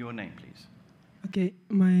 And your name, please. Okay,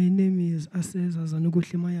 my name is Asez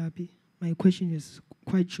Azanuguhle Mayapi. My question is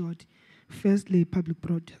quite short. Firstly,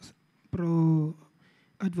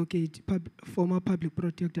 advocate, former public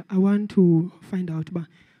protector. I want to find out about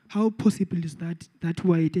how possible is that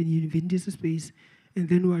white and you invent this space, and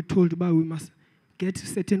then we are told about we must get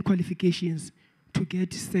certain qualifications to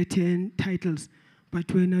get certain titles.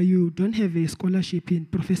 But when you don't have a scholarship in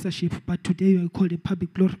professorship, but today you are called a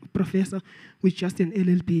public professor with just an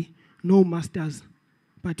LLB, no masters,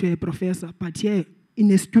 but you're a professor. But here,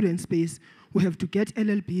 in a student space, we have to get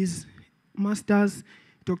LLBs, masters,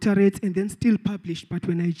 doctorates, and then still published. But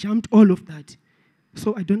when I jumped all of that,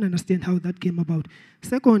 so I don't understand how that came about.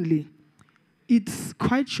 Secondly, it's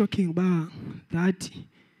quite shocking that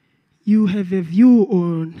you have a view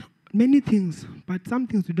on many things, but some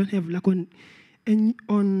things you don't have, like on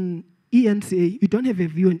ENCA, you don't have a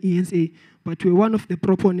view on ENCA, but we're one of the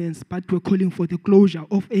proponents, but we're calling for the closure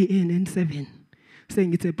of ANN7,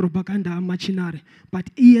 saying it's a propaganda machinery.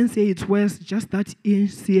 But ENCA, it's worse, just that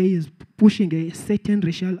ENCA is pushing a certain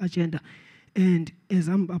racial agenda. And as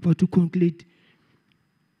I'm about to conclude,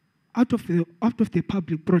 out of the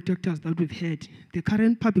public protectors that we've had, the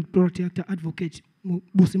current public protector advocate,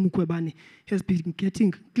 Busi Mukwebane, has been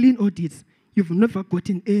getting clean audits you've never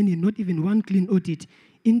gotten any, not even one clean audit.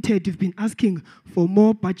 Instead, you've been asking for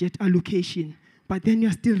more budget allocation, but then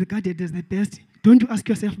you're still regarded as the best. Don't you ask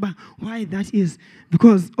yourself why that is?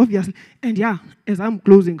 Because obviously, and yeah, as I'm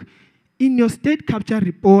closing, in your state capture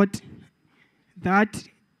report, that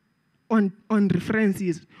on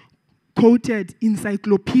references, quoted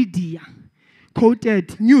encyclopedia,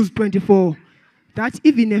 quoted News 24, that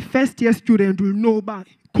even a first-year student will know about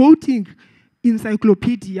quoting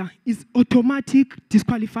encyclopedia is automatic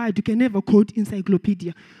disqualified. You can never quote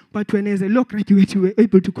encyclopedia. But when as a law graduate, you were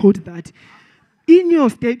able to quote that. In your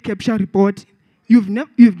state capture report, you've not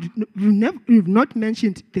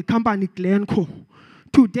mentioned the company Glencore.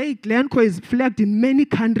 Today, Glencore is flagged in many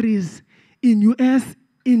countries, in US,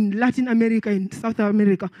 in Latin America, in South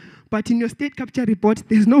America. But in your state capture report,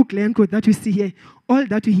 there's no Glencore that we see here. All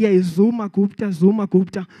that we hear is Zuma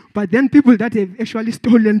Gupta. But then people that have actually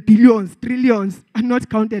stolen billions, trillions are not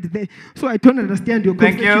counted there. So I don't understand your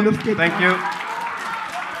conception of state.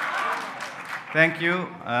 Thank you.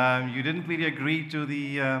 You didn't really agree to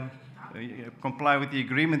the, comply with the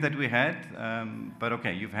agreement that we had. But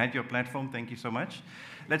okay, you've had your platform. Thank you so much.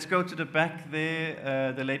 Let's go to the back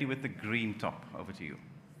there, the lady with the green top. Over to you.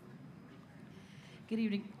 Good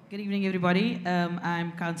evening, everybody.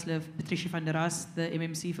 I'm Councillor Patricia van der Ras, the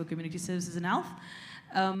MMC for Community Services and Health.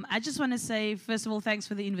 I just want to say, first of all, thanks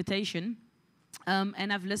for the invitation.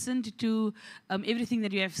 And I've listened to everything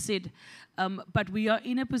that you have said. But we are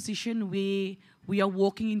in a position where we are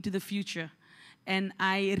walking into the future. And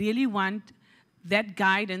I really want that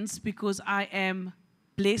guidance because I am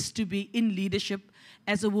blessed to be in leadership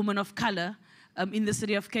as a woman of color in the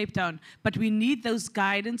city of Cape Town. But we need those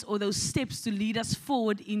guidance or those steps to lead us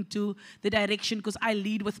forward into the direction because I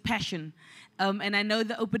lead with passion. And I know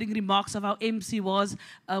the opening remarks of our MC was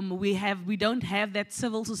we don't have that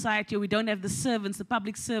civil society or we don't have the servants, the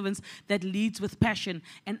public servants that leads with passion.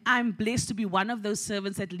 And I'm blessed to be one of those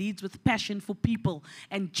servants that leads with passion for people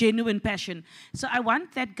and genuine passion. So I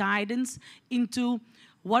want that guidance into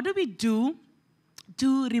what do we do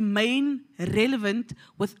to remain relevant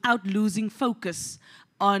without losing focus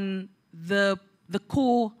on the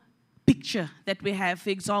core picture that we have. For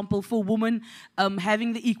example, for women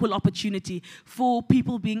having the equal opportunity, for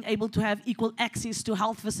people being able to have equal access to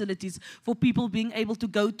health facilities, for people being able to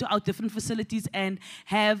go to our different facilities and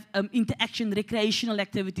have interaction, recreational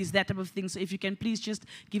activities, that type of thing. So if you can please just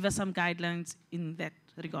give us some guidelines in that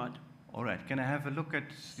regard. All right, can I have a look at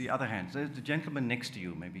the other hands? There's the gentleman next to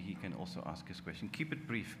you. Maybe he can also ask his question. Keep it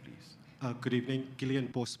brief, please. Good evening. Gillian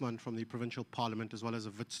Bosman from the Provincial Parliament, as well as a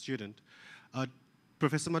VIT student.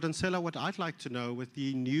 Professor Madonsela, what I'd like to know, with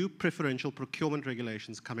the new preferential procurement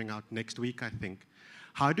regulations coming out next week, I think,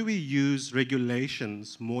 how do we use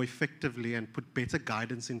regulations more effectively and put better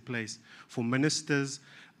guidance in place for ministers,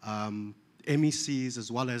 MECs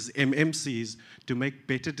as well as MMCs to make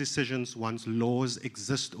better decisions once laws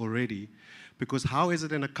exist already? Because how is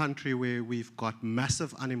it in a country where we've got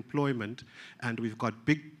massive unemployment and we've got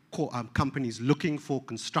big companies looking for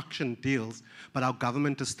construction deals, but our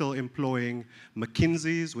government is still employing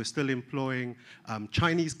McKinsey's, we're still employing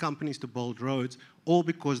Chinese companies to build roads, all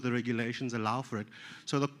because the regulations allow for it.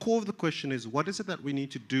 So the core of the question is, what is it that we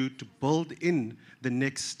need to do to build in the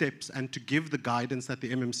next steps and to give the guidance that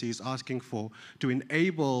the MMC is asking for to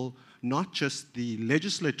enable not just the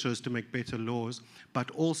legislators to make better laws, but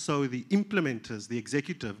also the implementers, the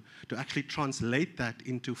executive, to actually translate that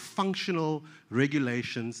into functional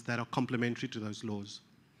regulations that are complementary to those laws.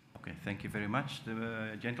 Okay, thank you very much.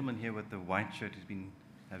 The gentleman here with the white shirt has been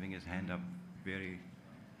having his hand up very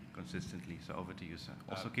consistently. So over to you, sir.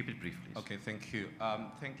 Also keep it brief, please. Okay, thank you.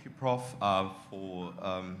 Thank you, Prof, for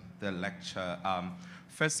the lecture.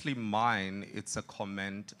 Firstly, mine, it's a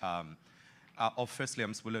comment. Firstly,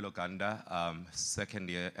 I'm Sibulelo Ganda, second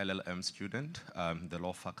year LLM student, the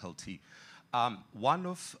law faculty. One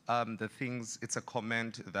of the things, it's a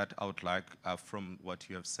comment that I would like from what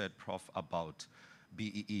you have said, Prof, about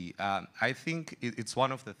BEE. I think it's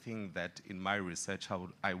one of the things that in my research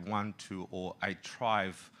I want to, or I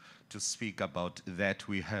strive to speak about, that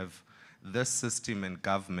we have this system and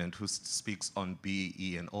government who speaks on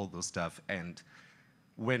BEE and all those stuff. And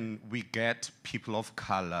when we get people of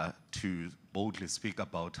color to boldly speak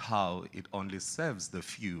about how it only serves the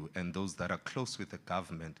few and those that are close with the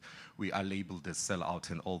government, we are labeled as sellout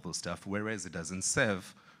and all those stuff, whereas it doesn't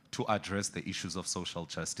serve to address the issues of social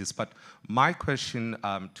justice. But my question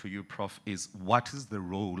to you, Prof, is what is the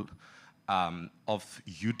role of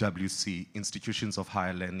UWC, institutions of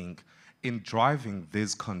higher learning, in driving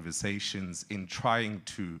these conversations, in trying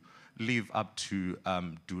to live up to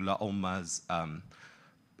Dullah Omar's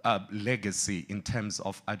legacy in terms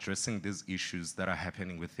of addressing these issues that are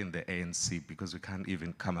happening within the ANC, because we can't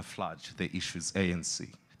even camouflage the issues ANC.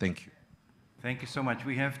 Thank you. Thank you so much.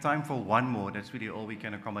 We have time for one more. That's really all we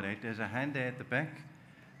can accommodate. There's a hand there at the back.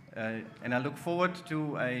 And I look forward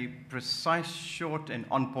to a precise, short, and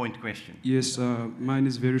on-point question. Yes, mine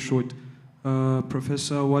is very short.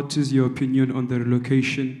 Professor, what is your opinion on the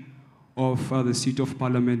relocation of the seat of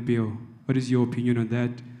Parliament bill? What is your opinion on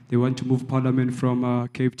that? They want to move Parliament from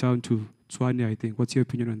Cape Town to Tshwane, I think. What's your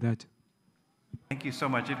opinion on that? Thank you so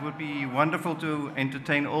much. It would be wonderful to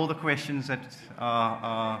entertain all the questions that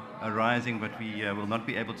are arising, but we will not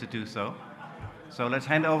be able to do so. So let's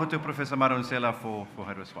hand over to Professor Madonsela for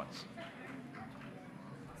her response.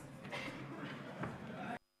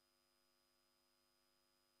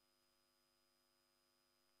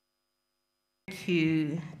 Thank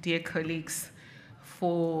you, dear colleagues,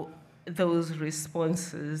 for those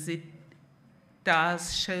responses. It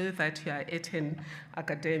does show that you are at an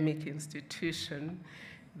academic institution.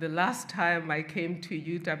 The last time I came to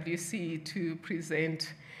UWC to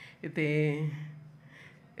present the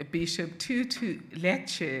Bishop Tutu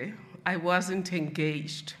lecture, I wasn't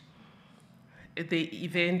engaged. The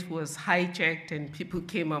event was hijacked and people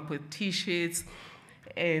came up with T-shirts,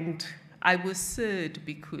 and I was sad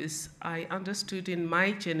because I understood in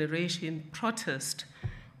my generation protest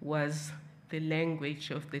was the language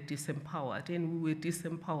of the disempowered, and we were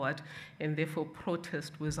disempowered, and therefore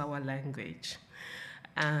protest was our language.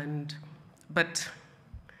 But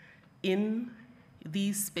in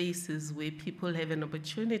these spaces where people have an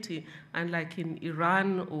opportunity, unlike in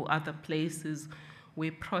Iran or other places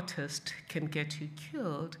where protest can get you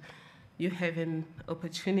killed, you have an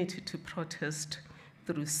opportunity to protest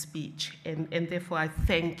through speech. And therefore, I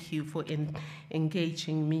thank you for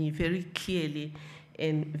engaging me very clearly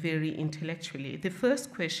and very intellectually. The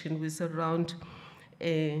first question was around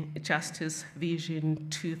Justice Vision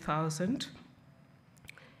 2000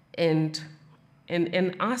 and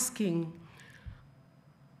asking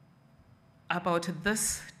about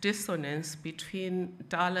this dissonance between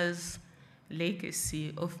Dullah's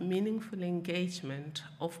legacy of meaningful engagement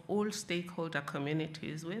of all stakeholder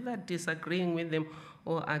communities, whether disagreeing with them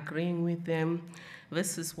or agreeing with them,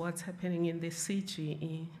 versus what's happening in the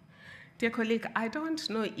CGE. Dear colleague, I don't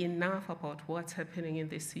know enough about what's happening in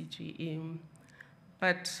the CGE,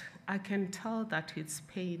 but I can tell that it's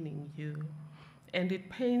paining you, and it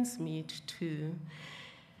pains me too.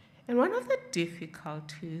 And one of the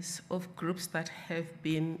difficulties of groups that have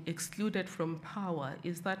been excluded from power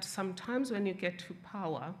is that sometimes when you get to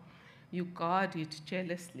power, you guard it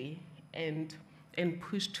jealously and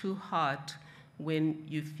push too hard when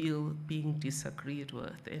you feel being disagreed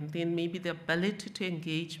with. And then maybe the ability to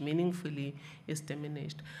engage meaningfully is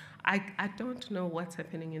diminished. I don't know what's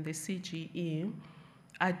happening in the CGE.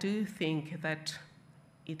 I do think that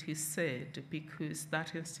it is sad because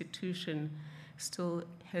that institution still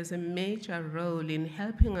has a major role in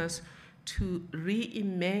helping us to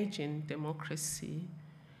reimagine democracy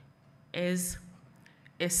as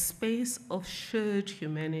a space of shared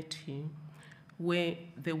humanity where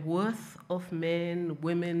the worth of men,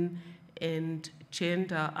 women, and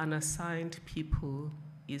gender unassigned people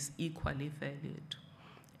is equally valued.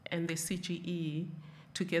 And the CGE,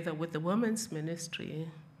 together with the Women's Ministry,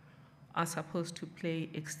 are supposed to play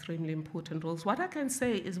extremely important roles. What I can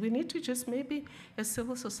say is we need to just maybe, as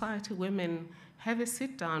civil society women, have a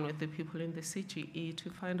sit down with the people in the CGE to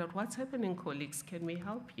find out what's happening, colleagues, can we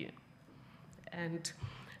help you? And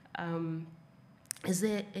is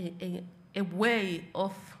there a way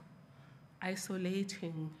of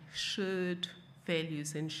isolating shared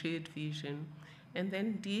values and shared vision and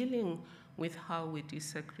then dealing with how we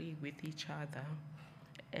disagree with each other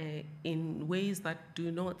in ways that do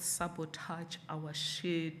not sabotage our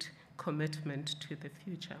shared commitment to the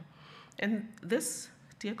future? And this,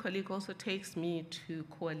 dear colleague, also takes me to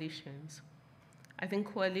coalitions. I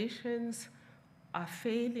think coalitions are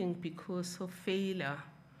failing because of failure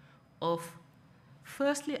of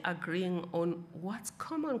firstly agreeing on what's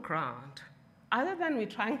common ground, other than we're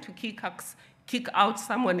trying to kick out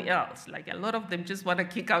someone else. Like a lot of them just want to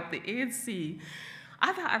kick out the ANC.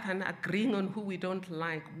 Other than agreeing on who we don't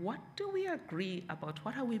like, what do we agree about?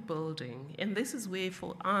 What are we building? And this is where,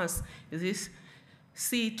 for us, this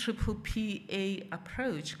CPPA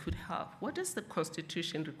approach could help. What does the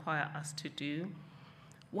Constitution require us to do?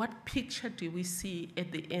 What picture do we see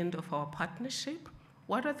at the end of our partnership?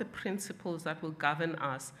 What are the principles that will govern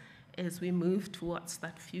us as we move towards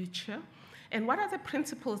that future? And what are the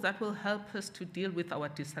principles that will help us to deal with our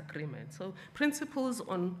disagreements? So principles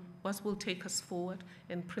on what will take us forward,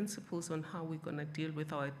 and principles on how we're going to deal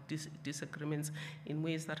with our disagreements in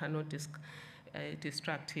ways that are not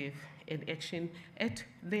destructive in action. At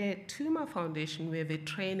the Tuma Foundation, we have a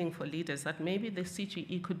training for leaders that maybe the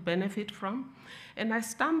CGE could benefit from. And I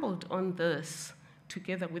stumbled on this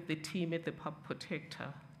together with the team at the Pub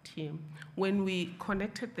Protector team when we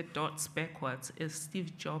connected the dots backwards, as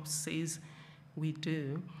Steve Jobs says we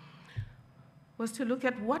do, was to look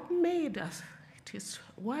at what made it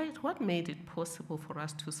possible for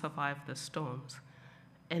us to survive the storms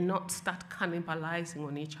and not start cannibalizing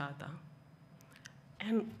on each other.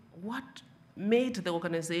 And what made the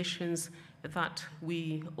organizations that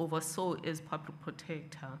we oversaw as Public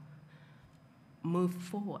Protector move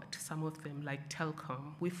forward, some of them like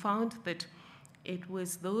Telkom. We found that it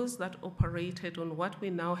was those that operated on what we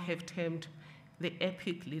now have termed the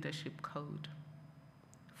EPIC leadership code.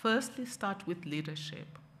 Firstly, start with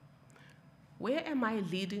leadership. Where am I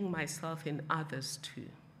leading myself and others to?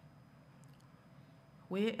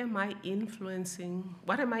 Where am I influencing,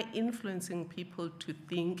 what am I influencing people to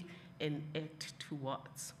think and act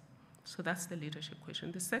towards? So that's the leadership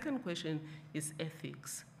question. The second question is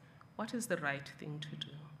ethics. What is the right thing to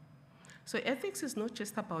do? So ethics is not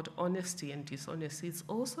just about honesty and dishonesty, it's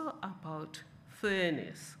also about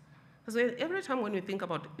fairness. Because every time when we think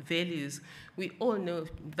about values, we all know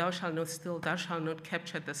thou shalt not steal, thou shalt not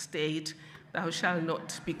capture the state, thou shalt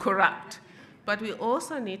not be corrupt. But we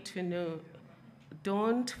also need to know,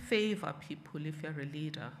 don't favor people if you're a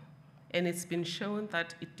leader. And it's been shown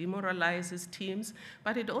that it demoralizes teams,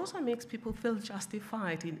 but it also makes people feel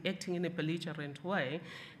justified in acting in a belligerent way.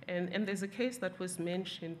 And there's a case that was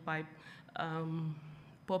mentioned by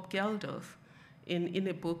Bob Geldof in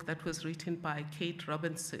a book that was written by Kate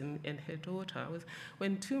Robinson and her daughter.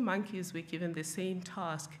 When two monkeys were given the same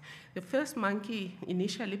task, the first monkey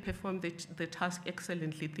initially performed the task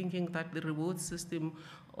excellently, thinking that the reward system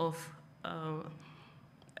of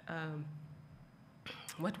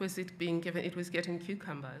what was it being given? It was getting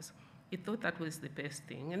cucumbers. It thought that was the best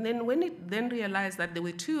thing. And then when it then realized that there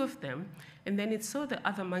were two of them, and then it saw the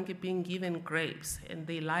other monkey being given grapes, and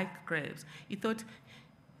they liked grapes, it thought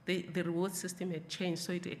the reward system had changed,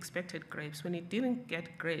 so it expected grapes. When it didn't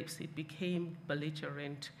get grapes, it became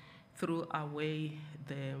belligerent, threw away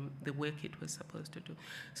the work it was supposed to do.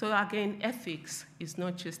 So again, ethics is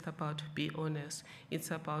not just about be honest,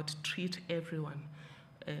 it's about treat everyone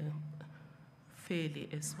fairly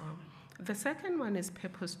as well. The second one is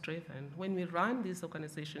purpose-driven. When we run these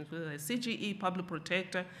organizations, whether it's CGE, Public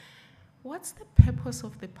Protector, what's the purpose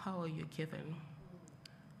of the power you're given?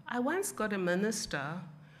 I once got a minister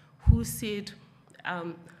who said,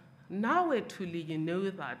 now Etuli, you know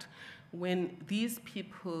that when these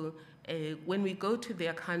people, when we go to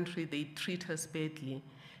their country, they treat us badly,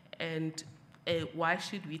 and why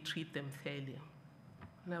should we treat them fairly?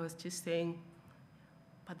 And I was just saying,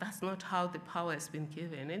 but that's not how the power has been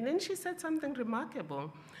given. And then she said something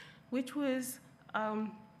remarkable, which was,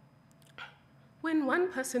 when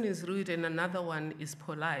one person is rude and another one is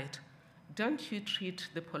polite, don't you treat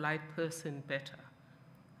the polite person better?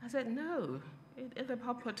 I said, no. At the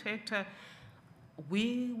Pub Protector,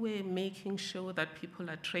 we were making sure that people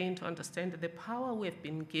are trained to understand that the power we've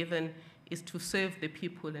been given is to serve the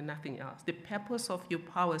people and nothing else. The purpose of your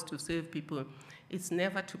power is to serve people. It's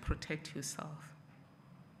never to protect yourself.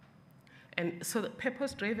 And so the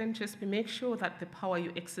purpose-driven, just to make sure that the power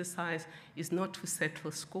you exercise is not to settle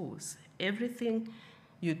scores. Everything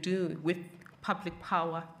you do with public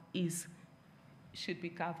power should be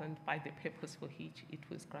governed by the purpose for which it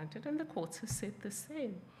was granted, and the courts have said the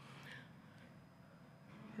same.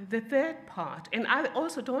 The third part, and I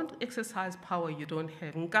also don't exercise power you don't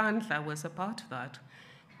have. Ngandla was about that,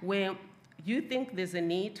 where you think there's a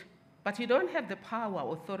need, but you don't have the power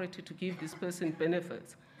or authority to give this person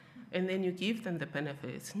benefits, and then you give them the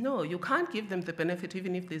benefits. No, you can't give them the benefit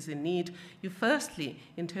even if there's a need. You firstly,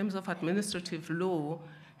 in terms of administrative law,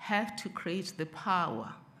 have to create the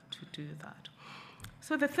power to do that.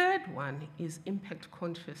 So the third one is impact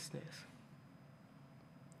consciousness.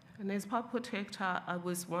 And as Pub Protector, I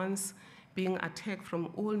was once being attacked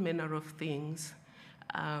from all manner of things.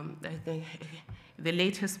 The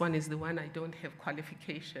latest one is the one I don't have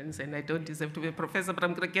qualifications and I don't deserve to be a professor, but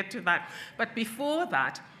I'm going to get to that. But before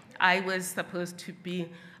that, I was supposed to be,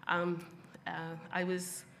 I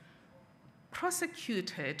was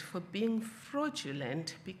prosecuted for being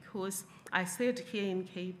fraudulent because I said here in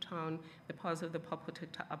Cape Town, the powers of the Pub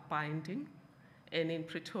Protector are binding. And in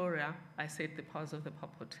Pretoria, I said the powers of the Pub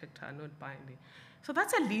Protector are not binding. So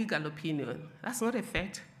that's a legal opinion. That's not a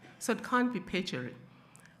fact. So it can't be perjury.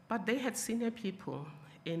 But they had senior people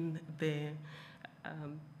in the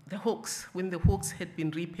the Hawks, when the Hawks had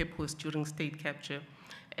been repurposed during state capture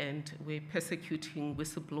and were persecuting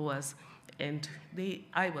whistleblowers, and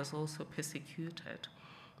I was also persecuted.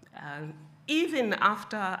 Even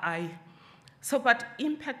after but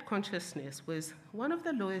impact consciousness was, one of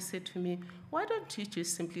the lawyers said to me, why don't you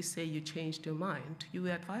just simply say you changed your mind? You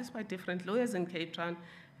were advised by different lawyers in Cape Town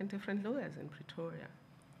and different lawyers in Pretoria.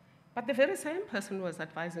 But the very same person who was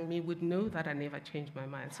advising me would know that I never changed my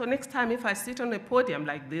mind. So next time if I sit on a podium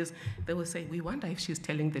like this, they will say, we wonder if she's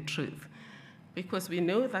telling the truth. Because we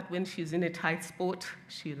know that when she's in a tight spot,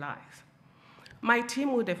 she lies. My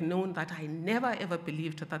team would have known that I never ever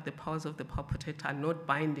believed that the powers of the power protector are not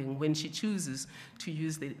binding when she chooses to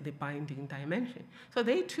use the binding dimension. So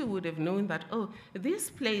they too would have known that, oh, this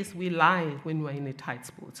place we lie when we're in a tight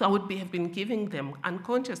spot. So I would have been giving them,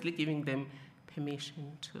 unconsciously giving them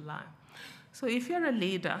permission to lie. So if you're a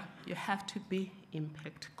leader, you have to be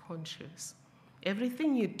impact conscious.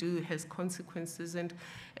 Everything you do has consequences, and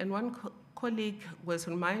one colleague was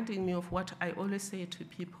reminding me of what I always say to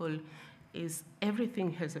people is everything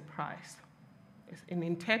has a price. In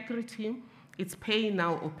integrity, it's pay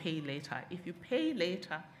now or pay later. If you pay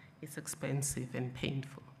later, it's expensive and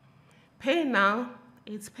painful. Pay now,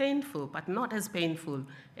 it's painful, but not as painful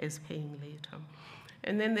as paying later.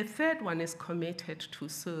 And then the third one is committed to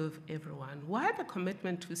serve everyone. Why the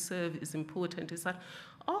commitment to serve is important is that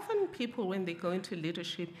often people, when they go into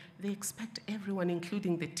leadership, they expect everyone,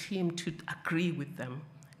 including the team, to agree with them.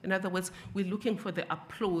 In other words, we're looking for the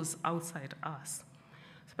applause outside us.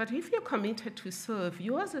 But if you're committed to serve,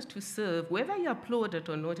 yours is to serve, whether you applaud it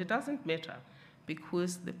or not, it doesn't matter,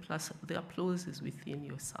 because the applause is within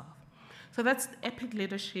yourself. So that's epic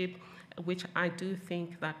leadership, which I do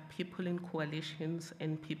think that people in coalitions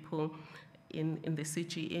and people in the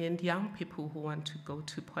CGA and young people who want to go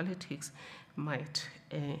to politics might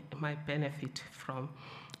benefit from.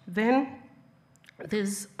 Then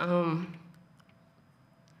there's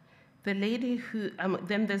the lady who,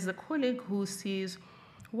 then there's a colleague who says,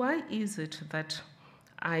 why is it that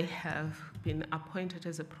I have been appointed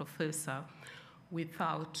as a professor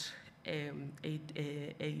without a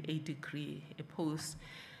degree, a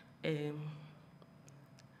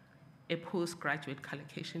postgraduate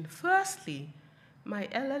qualification? Firstly, my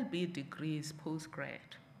LLB degree is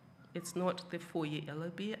postgrad. It's not the 4-year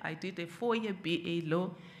LLB. I did a 4-year BA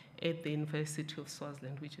law at the University of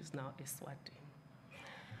Swaziland, which is now Eswatini.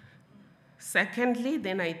 Secondly,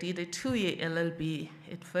 then I did a 2-year LLB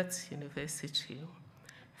at Wits University.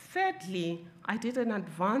 Thirdly, I did an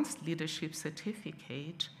advanced leadership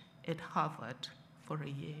certificate at Harvard for a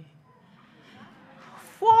year.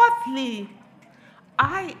 Fourthly,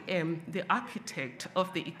 I am the architect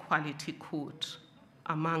of the Equality Code,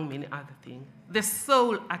 among many other things, the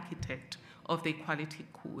sole architect of the Equality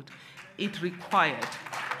Code. It required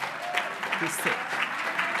research.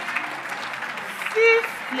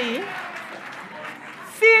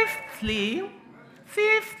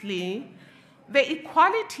 Fifthly, the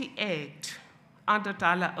Equality Act under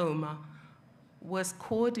Dullah Omar was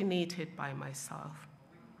coordinated by myself.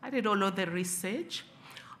 I did all of the research.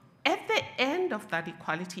 At the end of that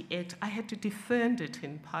Equality Act, I had to defend it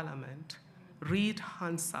in Parliament, read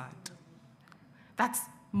Hansard. That's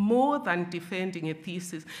more than defending a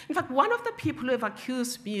thesis. In fact, one of the people who have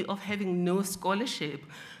accused me of having no scholarship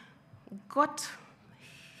got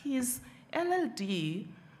his LLD,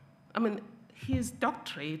 his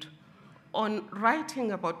doctorate, on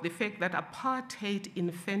writing about the fact that apartheid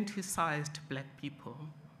infanticized black people.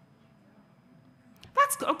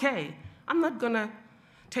 That's okay. I'm not going to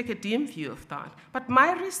take a dim view of that. But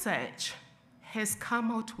my research has come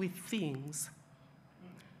out with things.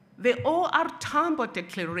 The OR Tambo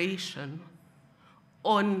Declaration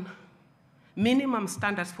on minimum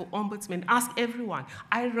standards for ombudsmen, ask everyone.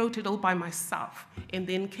 I wrote it all by myself, and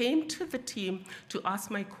then came to the team to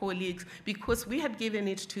ask my colleagues, because we had given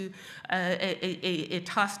it to a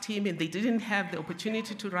task team and they didn't have the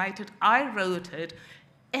opportunity to write it. I wrote it,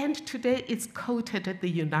 and today it's quoted at the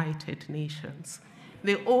United Nations,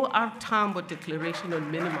 the OR Tambo Declaration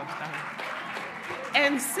on Minimum Standards.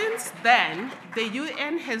 And since then, the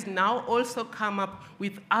UN has now also come up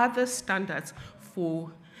with other standards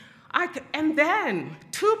for and then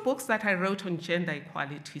 2 books that I wrote on gender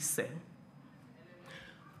equality say.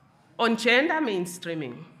 On gender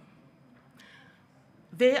mainstreaming,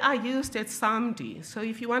 they are used at SAMD. So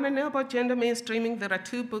if you want to know about gender mainstreaming, there are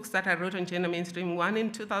 2 books that I wrote on gender mainstreaming, one in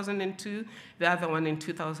 2002, the other one in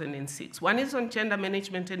 2006. One is on gender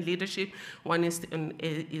management and leadership, one is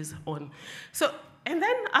on. So, and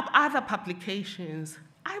then other publications.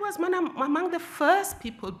 I was among the first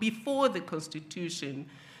people before the Constitution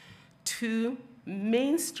to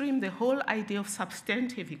mainstream the whole idea of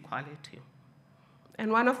substantive equality.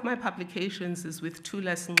 And one of my publications is with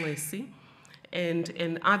Dullah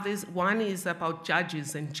and others. One is about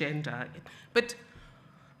judges and gender. But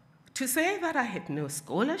to say that I had no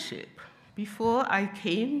scholarship before I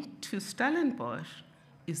came to Stellenbosch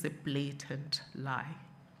is a blatant lie.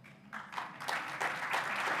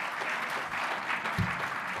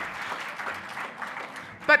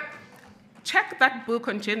 But check that book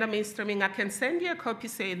on gender mainstreaming. I can send you a copy,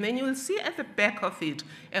 say, and then you will see at the back of it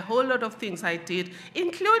a whole lot of things I did,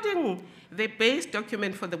 including the base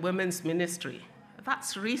document for the women's ministry.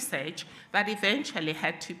 That's research that eventually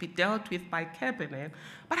had to be dealt with by cabinet.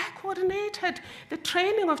 But I coordinated the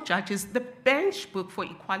training of judges. The bench book for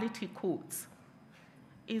equality courts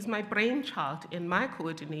is my brainchild in my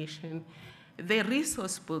coordination. The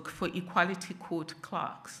resource book for equality court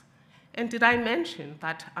clerks. And did I mention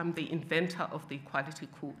that I'm the inventor of the equality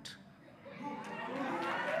court?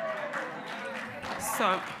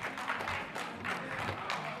 So,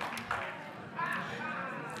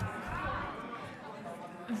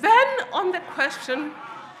 then on the question,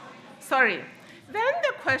 then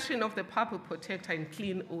the question of the public protector and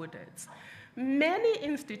clean audits. Many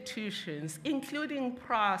institutions, including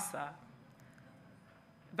PRASA,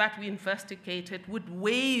 that we investigated would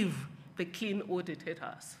waive the clean audit at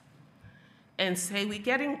us and say, we're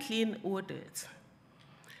getting clean audits.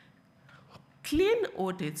 Clean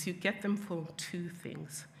audits, you get them for two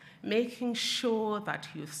things: making sure that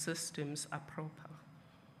your systems are proper.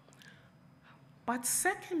 But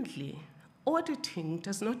secondly, auditing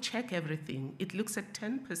does not check everything. It looks at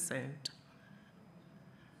 10%.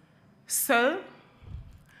 So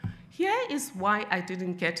here is why I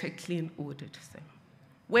didn't get a clean audit thing.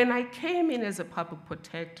 When I came in as a public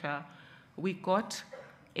protector, we got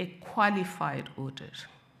a qualified audit.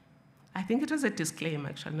 I think it was a disclaimer,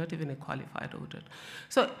 actually, not even a qualified audit.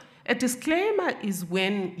 So a disclaimer is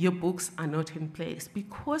when your books are not in place,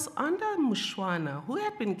 because under Mushwana, who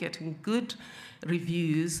had been getting good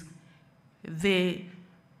reviews, the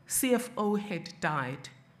CFO had died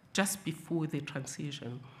just before the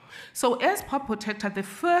transition. So as public protector, the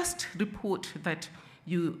first report that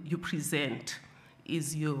you present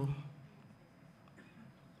is your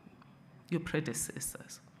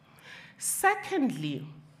predecessors. Secondly,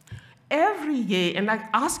 every year, and I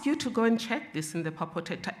ask you to go and check this in the public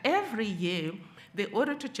protector, every year the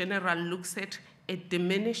Auditor General looks at a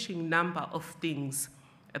diminishing number of things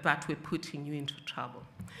that were putting you into trouble.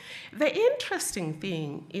 The interesting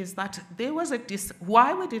thing is that there was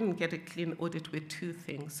why we didn't get a clean audit were two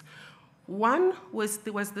things. One was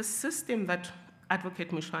there was this system that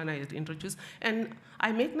Advocate Mushwana had introduced, and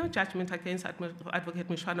I make no judgment against Advocate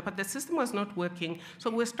Mushwana, but the system was not working, so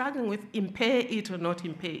we're struggling with impair it or not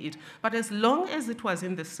impair it. But as long as it was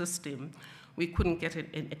in the system, we couldn't get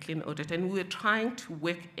a clean audit, and we were trying to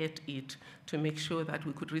work at it to make sure that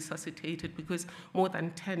we could resuscitate it, because more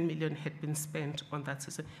than 10 million had been spent on that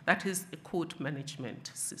system. That is a court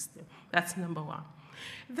management system. That's number one.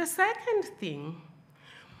 The second thing,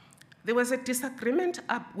 there was a disagreement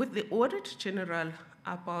with the Auditor General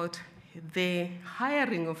about the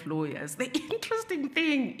hiring of lawyers. The interesting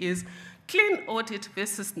thing is clean audit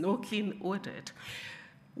versus no clean audit.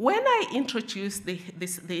 When I introduced the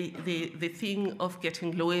thing of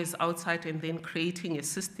getting lawyers outside and then creating a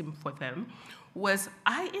system for them, was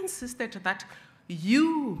I insisted that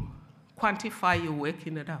you quantify your work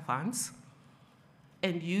in advance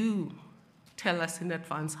and you tell us in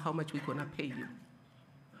advance how much we're going to pay you.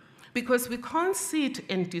 Because we can't sit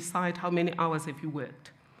and decide how many hours have you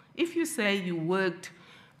worked. If you say you worked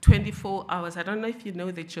 24 hours, I don't know if you know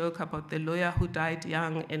the joke about the lawyer who died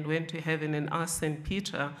young and went to heaven and asked St.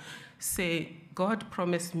 Peter, say, God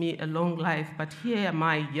promised me a long life, but here am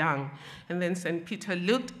I young. And then St. Peter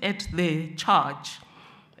looked at the charge,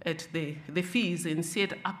 at the fees, and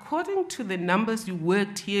said, according to the numbers you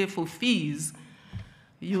worked here for fees,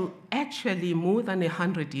 you're actually more than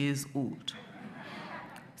 100 years old.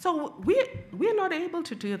 So we're not able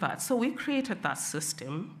to do that. So we created that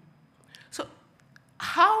system. So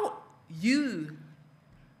how you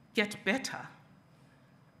get better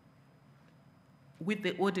with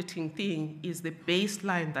the auditing thing is the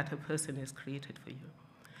baseline that a person has created for you.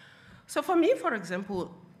 So for me, for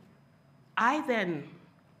example, I then,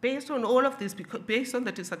 based on all of this, based on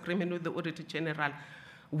the disagreement with the Auditor General,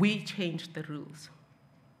 we changed the rules.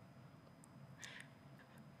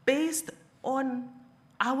 Based on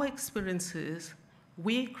our experiences,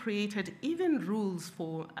 we created even rules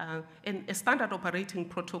for a standard operating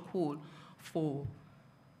protocol for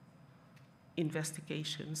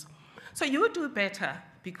investigations. So you do better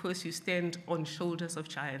because you stand on shoulders of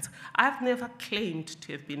giants. I've never claimed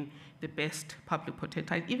to have been the best public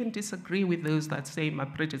protector. I even disagree with those that say my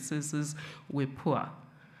predecessors were poor.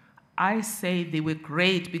 I say they were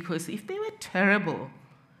great because if they were terrible,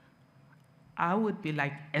 I would be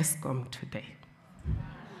like ESCOM today.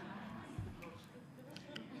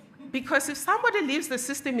 Because if somebody leaves the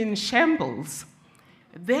system in shambles,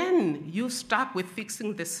 then you're stuck with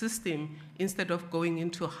fixing the system instead of going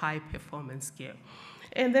into high performance gear.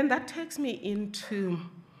 And then that takes me into,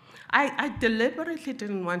 I deliberately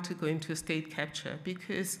didn't want to go into state capture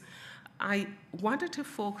because I wanted to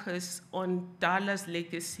focus on Dullah's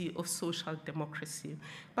legacy of social democracy,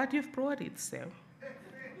 but you've brought it there.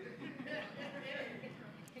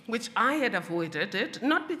 Which I had avoided it,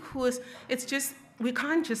 not because it's just, we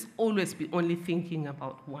can't just always be only thinking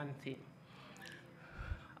about one thing.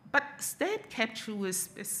 But state capture was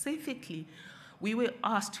specifically, we were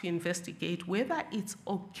asked to investigate whether it's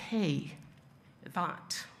okay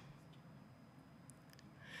that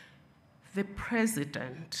the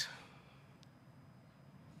president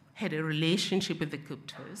had a relationship with the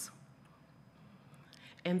Guptas,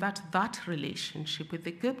 and that relationship with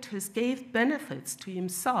the Guptas gave benefits to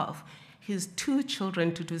himself, his two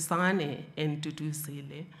children, Duduzane and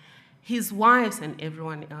Duduzile, his wives and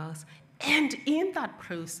everyone else. And in that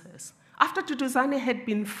process, after Duduzane had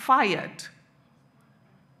been fired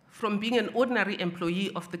from being an ordinary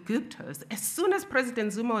employee of the Guptas, as soon as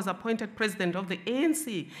President Zuma was appointed president of the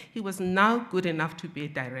ANC, he was now good enough to be a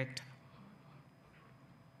director.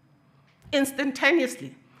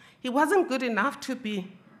 Instantaneously. He wasn't good enough to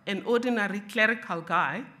be an ordinary clerical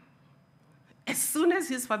guy. As soon as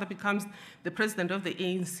his father becomes the president of the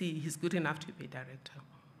ANC, he's good enough to be a director.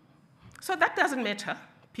 So that doesn't matter.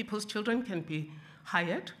 People's children can be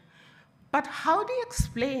hired. But how do you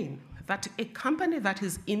explain that a company that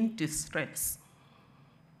is in distress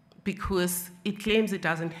because it claims it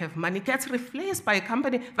doesn't have money gets replaced by a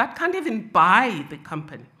company that can't even buy the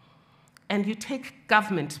company, and you take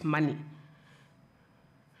government money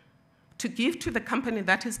to give to the company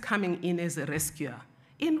that is coming in as a rescuer?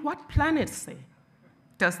 In what planet, say,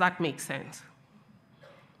 does that make sense?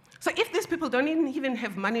 So if these people don't even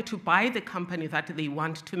have money to buy the company that they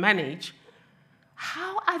want to manage,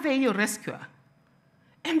 how are they your rescuer?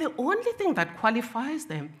 And the only thing that qualifies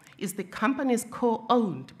them is the company is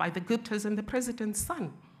co-owned by the Guptas and the president's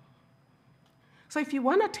son. So if you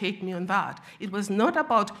want to take me on that, it was not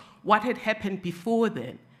about what had happened before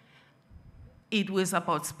then. It was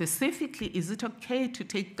about specifically, is it okay to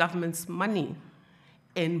take government's money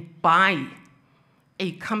and buy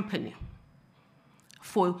a company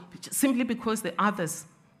simply because the others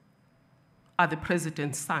are the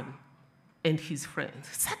president's son and his friends?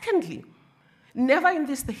 Secondly, never in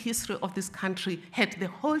the history of this country had the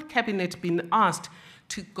whole cabinet been asked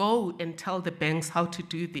to go and tell the banks how to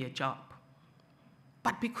do their job.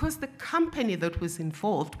 But because the company that was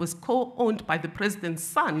involved was co-owned by the president's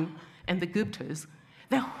son and the Guptas,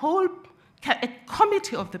 the whole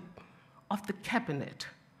committee of the cabinet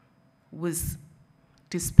was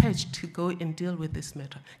dispatched to go and deal with this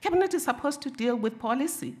matter. Cabinet is supposed to deal with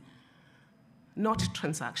policy, not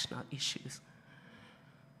transactional issues.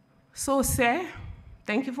 So, sir,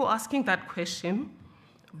 thank you for asking that question,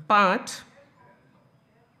 but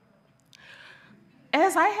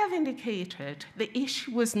as I have indicated, the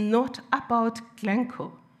issue was not about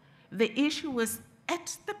Glencore. The issue was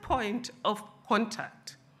at the point of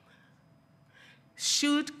contact.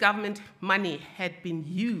 Should government money had been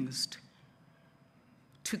used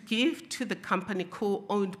to give to the company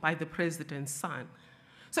co-owned by the president's son?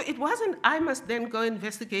 So it wasn't, I must then go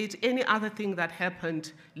investigate any other thing that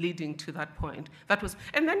happened leading to that point. That was,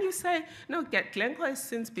 and then you say, no, Glencore has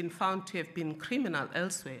since been found to have been criminal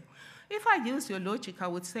elsewhere. If I use your logic, I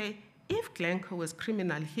would say, if Glencore was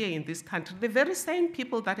criminal here in this country, the very same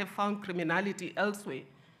people that have found criminality elsewhere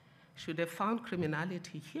should have found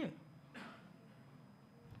criminality here.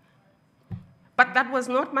 But that was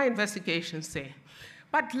not my investigation, say.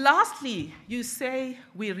 But lastly, you say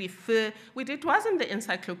we refer, it wasn't the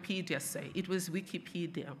encyclopedia, say, it was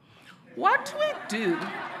Wikipedia. What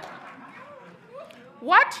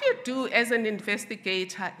you do as an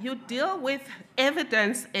investigator, you deal with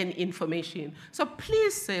evidence and information. So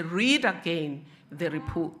please read again the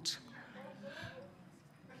report.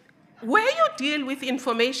 Where you deal with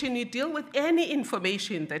information, you deal with any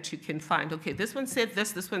information that you can find. Okay, this one said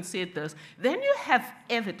this one said this. Then you have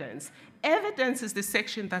evidence. Evidence is the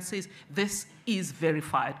section that says this is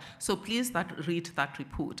verified. So please read that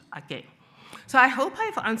report again. So I hope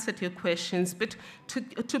I've answered your questions, but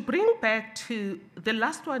to bring back to the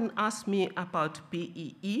last one asked me about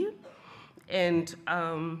BEE, and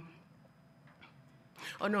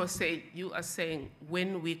you are saying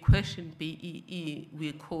when we question BEE,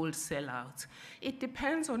 we're called sellouts. It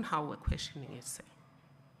depends on how we're questioning it, say.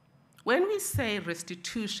 When we say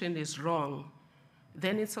restitution is wrong,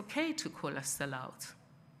 then it's okay to call us sellouts.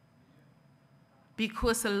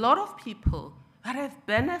 Because a lot of people that have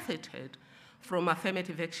benefited from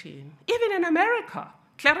affirmative action, even in America,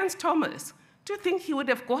 Clarence Thomas, do you think he would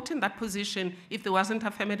have gotten that position if there wasn't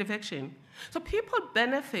affirmative action? So people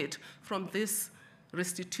benefit from these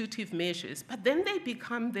restitutive measures, but then they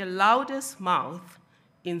become the loudest mouth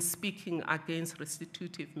in speaking against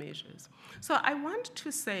restitutive measures. So I want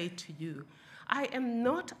to say to you, I am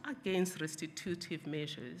not against restitutive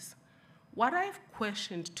measures. What I've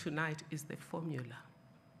questioned tonight is the formula.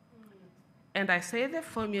 And I say the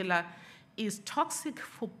formula is toxic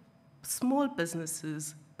for small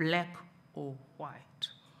businesses, black or white.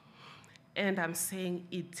 And I'm saying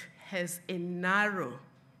it has a narrow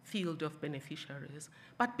field of beneficiaries.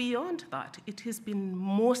 But beyond that, it has been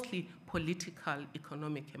mostly political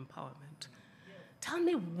economic empowerment. Tell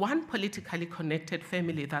me one politically connected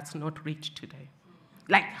family that's not rich today,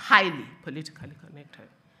 like highly politically connected.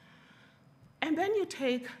 And then you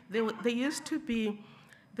take, there used to be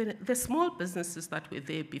the small businesses that were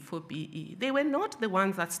there before BE. They were not the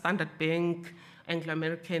ones that Standard Bank,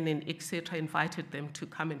 Anglo-American, and et cetera invited them to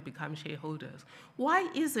come and become shareholders. Why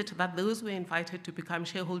is it that those who were invited to become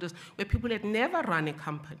shareholders were people who had never run a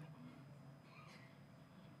company?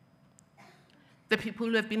 The people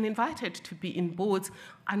who have been invited to be in boards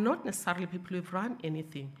are not necessarily people who have run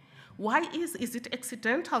anything. Why is it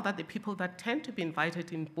accidental that the people that tend to be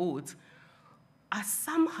invited in boards are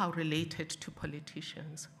somehow related to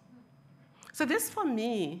politicians? So this, for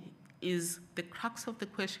me, is the crux of the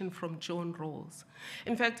question from John Rawls.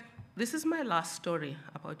 In fact, this is my last story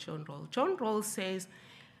about John Rawls. John Rawls says,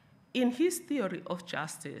 in his theory of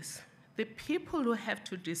justice, the people who have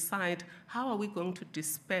to decide how are we going to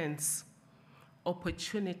dispense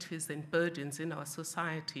opportunities and burdens in our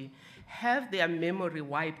society have their memory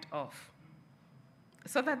wiped off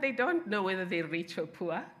so that they don't know whether they're rich or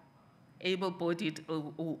poor, able-bodied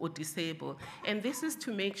or disabled. And this is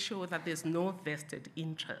to make sure that there's no vested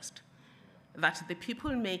interest, that the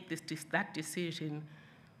people make that decision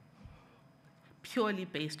purely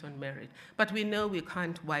based on merit. But we know we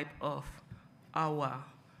can't wipe off our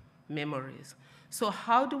memories. So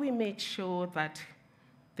how do we make sure that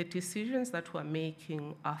the decisions that we're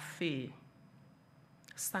making are fair?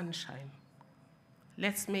 Sunshine.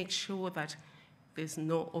 Let's make sure that there's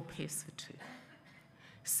no opacity.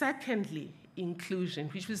 Secondly, inclusion,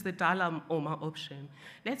 which is the Dullah Omar option.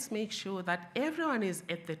 Let's make sure that everyone is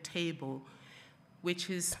at the table, which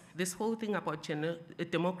is this whole thing about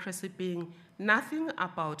democracy being nothing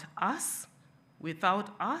about us,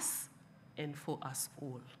 without us, and for us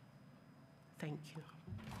all. Thank you.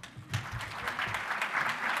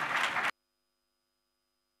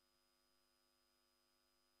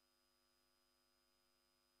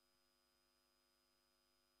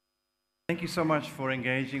 Thank you so much for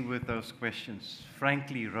engaging with those questions,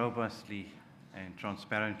 frankly, robustly, and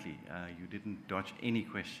transparently. You didn't dodge any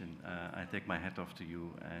question. I take my hat off to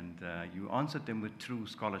you, and you answered them with true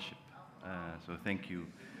scholarship. So thank you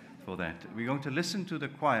for that. We're going to listen to the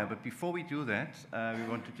choir, but before we do that, we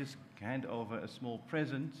want to just hand over a small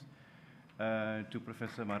present to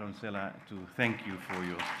Professor Madonsela to thank you for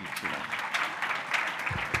your speech tonight.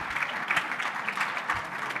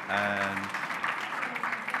 And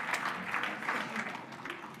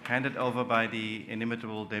handed over by the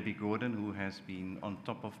inimitable Debbie Gordon, who has been on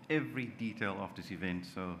top of every detail of this event.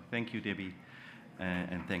 So thank you, Debbie,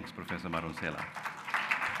 and thanks, Professor Madonsela.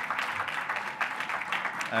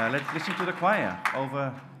 Let's listen to the choir.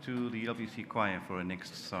 Over to the LBC choir for a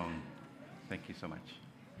next song. Thank you so much.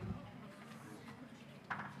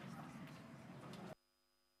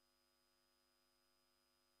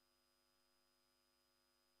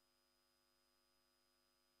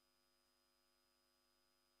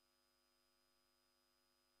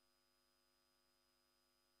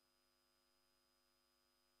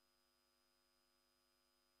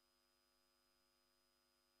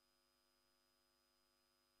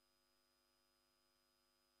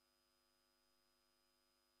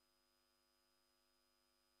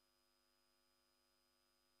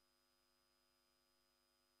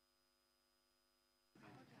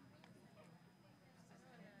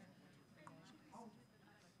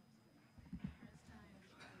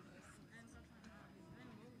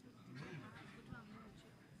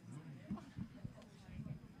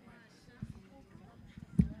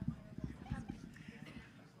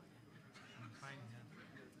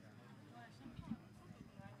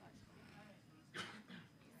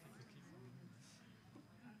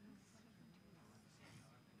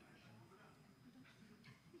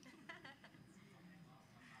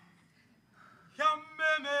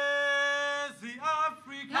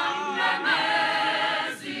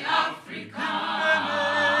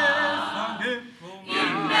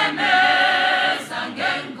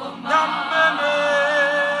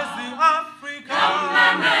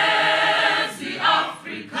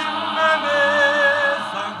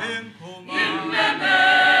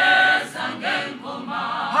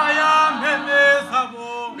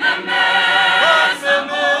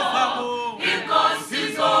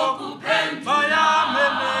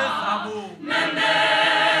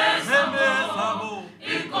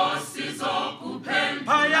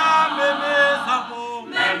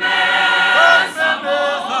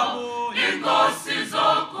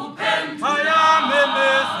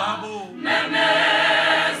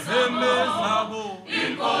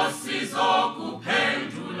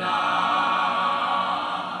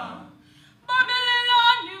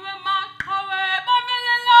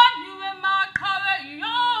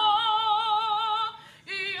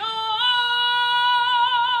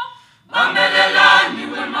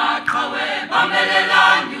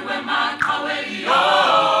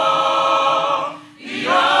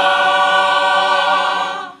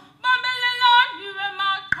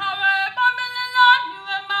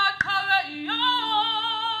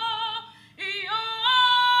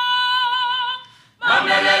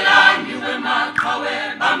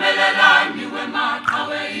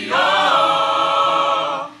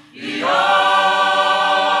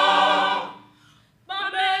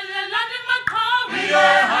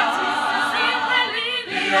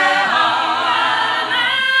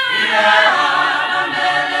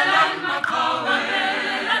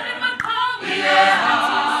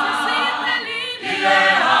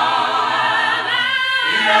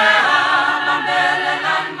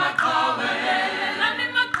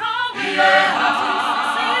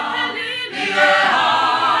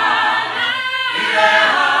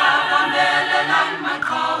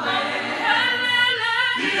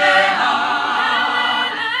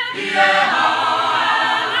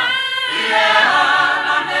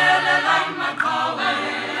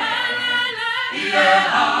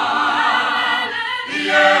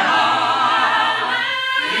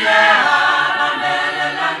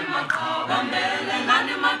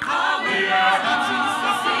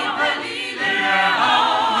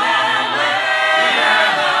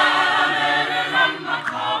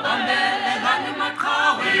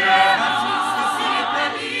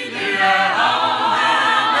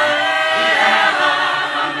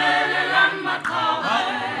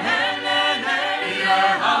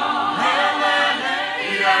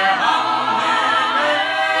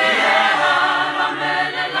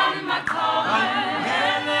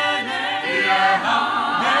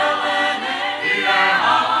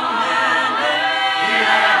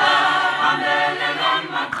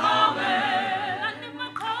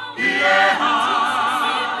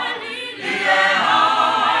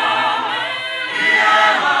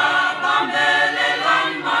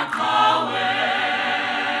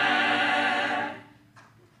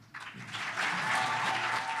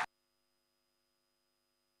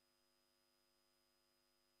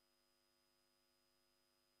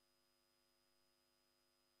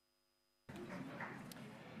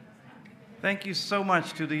 Thank you so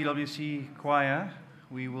much to the EWC choir.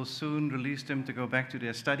 We will soon release them to go back to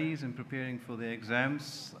their studies and preparing for their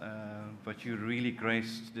exams. But you really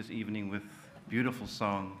graced this evening with beautiful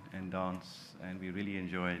song and dance, and we really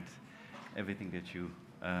enjoyed everything that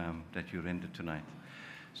you rendered tonight.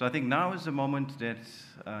 So I think now is the moment that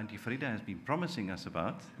Auntie Farida has been promising us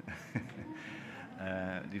about.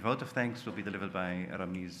 The vote of thanks will be delivered by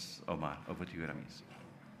Ramiz Omar. Over to you, Ramiz.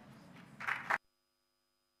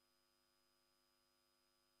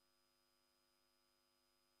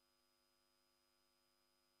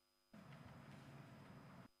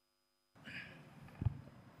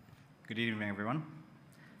 Good evening, everyone.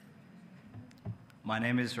 My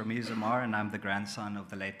name is Ramiz Omar, and I'm the grandson of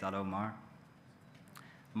the late Dullah Omar.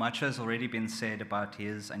 Much has already been said about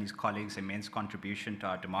his and his colleagues' immense contribution to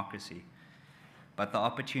our democracy, but the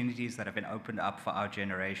opportunities that have been opened up for our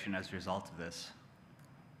generation as a result of this,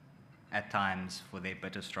 at times for their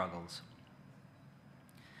bitter struggles.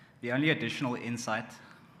 The only additional insight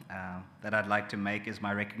that I'd like to make is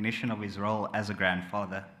my recognition of his role as a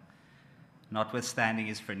grandfather. Notwithstanding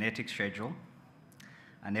his frenetic schedule,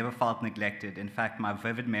 I never felt neglected. In fact, my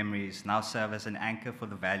vivid memories now serve as an anchor for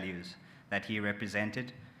the values that he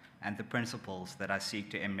represented and the principles that I seek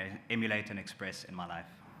to emulate and express in my life.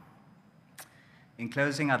 In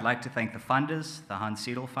closing, I'd like to thank the funders, the Hans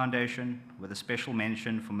Seidel Foundation, with a special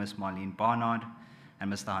mention for Ms. Marlene Barnard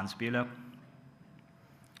and Mr. Hans Bühler,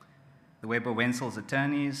 the Weber Wenzel's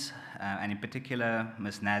attorneys, and in particular,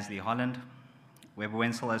 Ms. Nasli Holland. Weber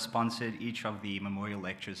Wenzel has sponsored each of the memorial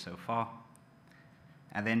lectures so far.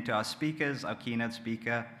 And then to our speakers, our keynote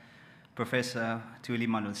speaker, Professor Thuli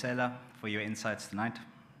Madonsela, for your insights tonight.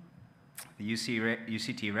 The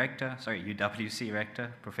UWC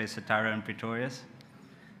Rector, Professor Tyrone Pretorius.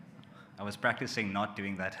 I was practicing not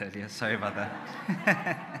doing that earlier, sorry about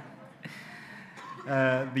that.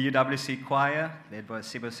 The UWC Choir, led by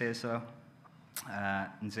Siboseso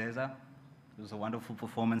Nzeza. It was a wonderful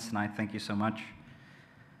performance tonight, thank you so much.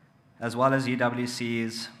 As well as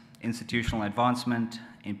UWC's institutional advancement,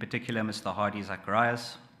 in particular Mr. Hardy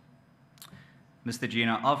Zacharias, Mr.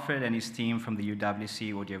 Gino Alfred and his team from the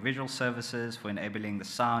UWC Audiovisual Services for enabling the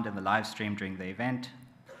sound and the live stream during the event,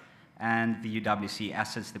 and the UWC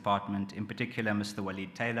Assets Department, in particular Mr.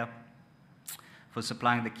 Waleed Taylor, for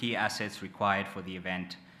supplying the key assets required for the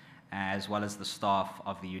event, as well as the staff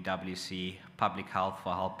of the UWC Public Health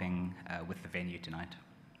for helping with the venue tonight.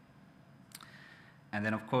 And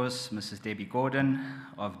then, of course, Mrs. Debbie Gordon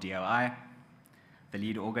of DOI, the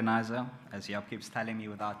lead organizer. As Jaap keeps telling me,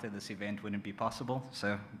 without her, this event wouldn't be possible,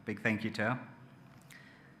 so big thank you to her.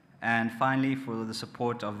 And finally, for the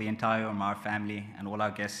support of the entire Omar family and all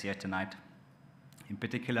our guests here tonight, in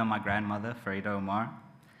particular my grandmother, Farida Omar,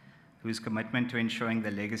 whose commitment to ensuring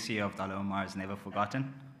the legacy of Dullah Omar is never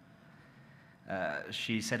forgotten.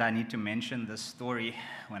 She said I need to mention this story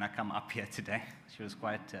when I come up here today. She was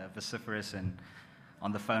quite vociferous and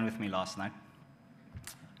on the phone with me last night.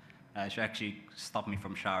 She actually stopped me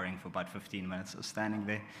from showering for about 15 minutes of standing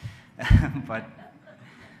there. But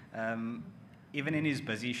even in his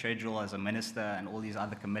busy schedule as a minister and all these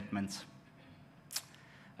other commitments,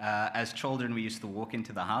 as children we used to walk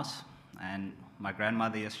into the house, and my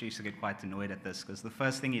grandmother used to get quite annoyed at this, because the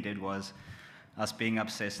first thing he did was, us being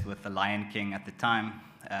obsessed with the Lion King at the time,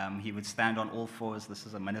 he would stand on all fours. This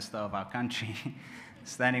is a minister of our country,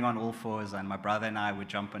 standing on all fours, and my brother and I would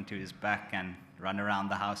jump onto his back and run around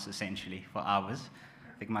the house essentially for hours.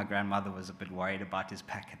 I think my grandmother was a bit worried about his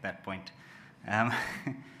back at that point.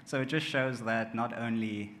 So it just shows that not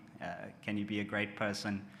only can you be a great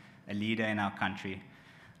person, a leader in our country,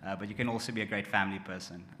 but you can also be a great family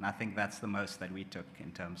person. And I think that's the most that we took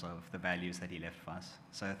in terms of the values that he left for us.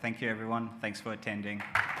 So thank you, everyone. Thanks for attending.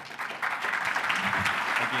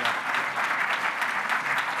 Thank you.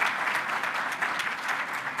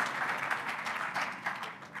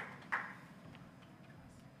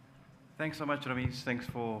 Thanks so much, Ramesh. Thanks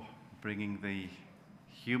for bringing the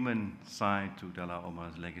human side to Dullah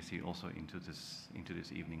Omar's legacy also into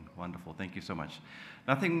this evening. Wonderful. Thank you so much.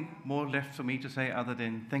 Nothing more left for me to say other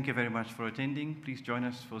than thank you very much for attending. Please join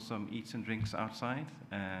us for some eats and drinks outside.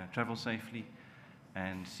 Travel safely,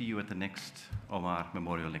 and see you at the next Omar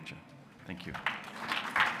Memorial Lecture. Thank you.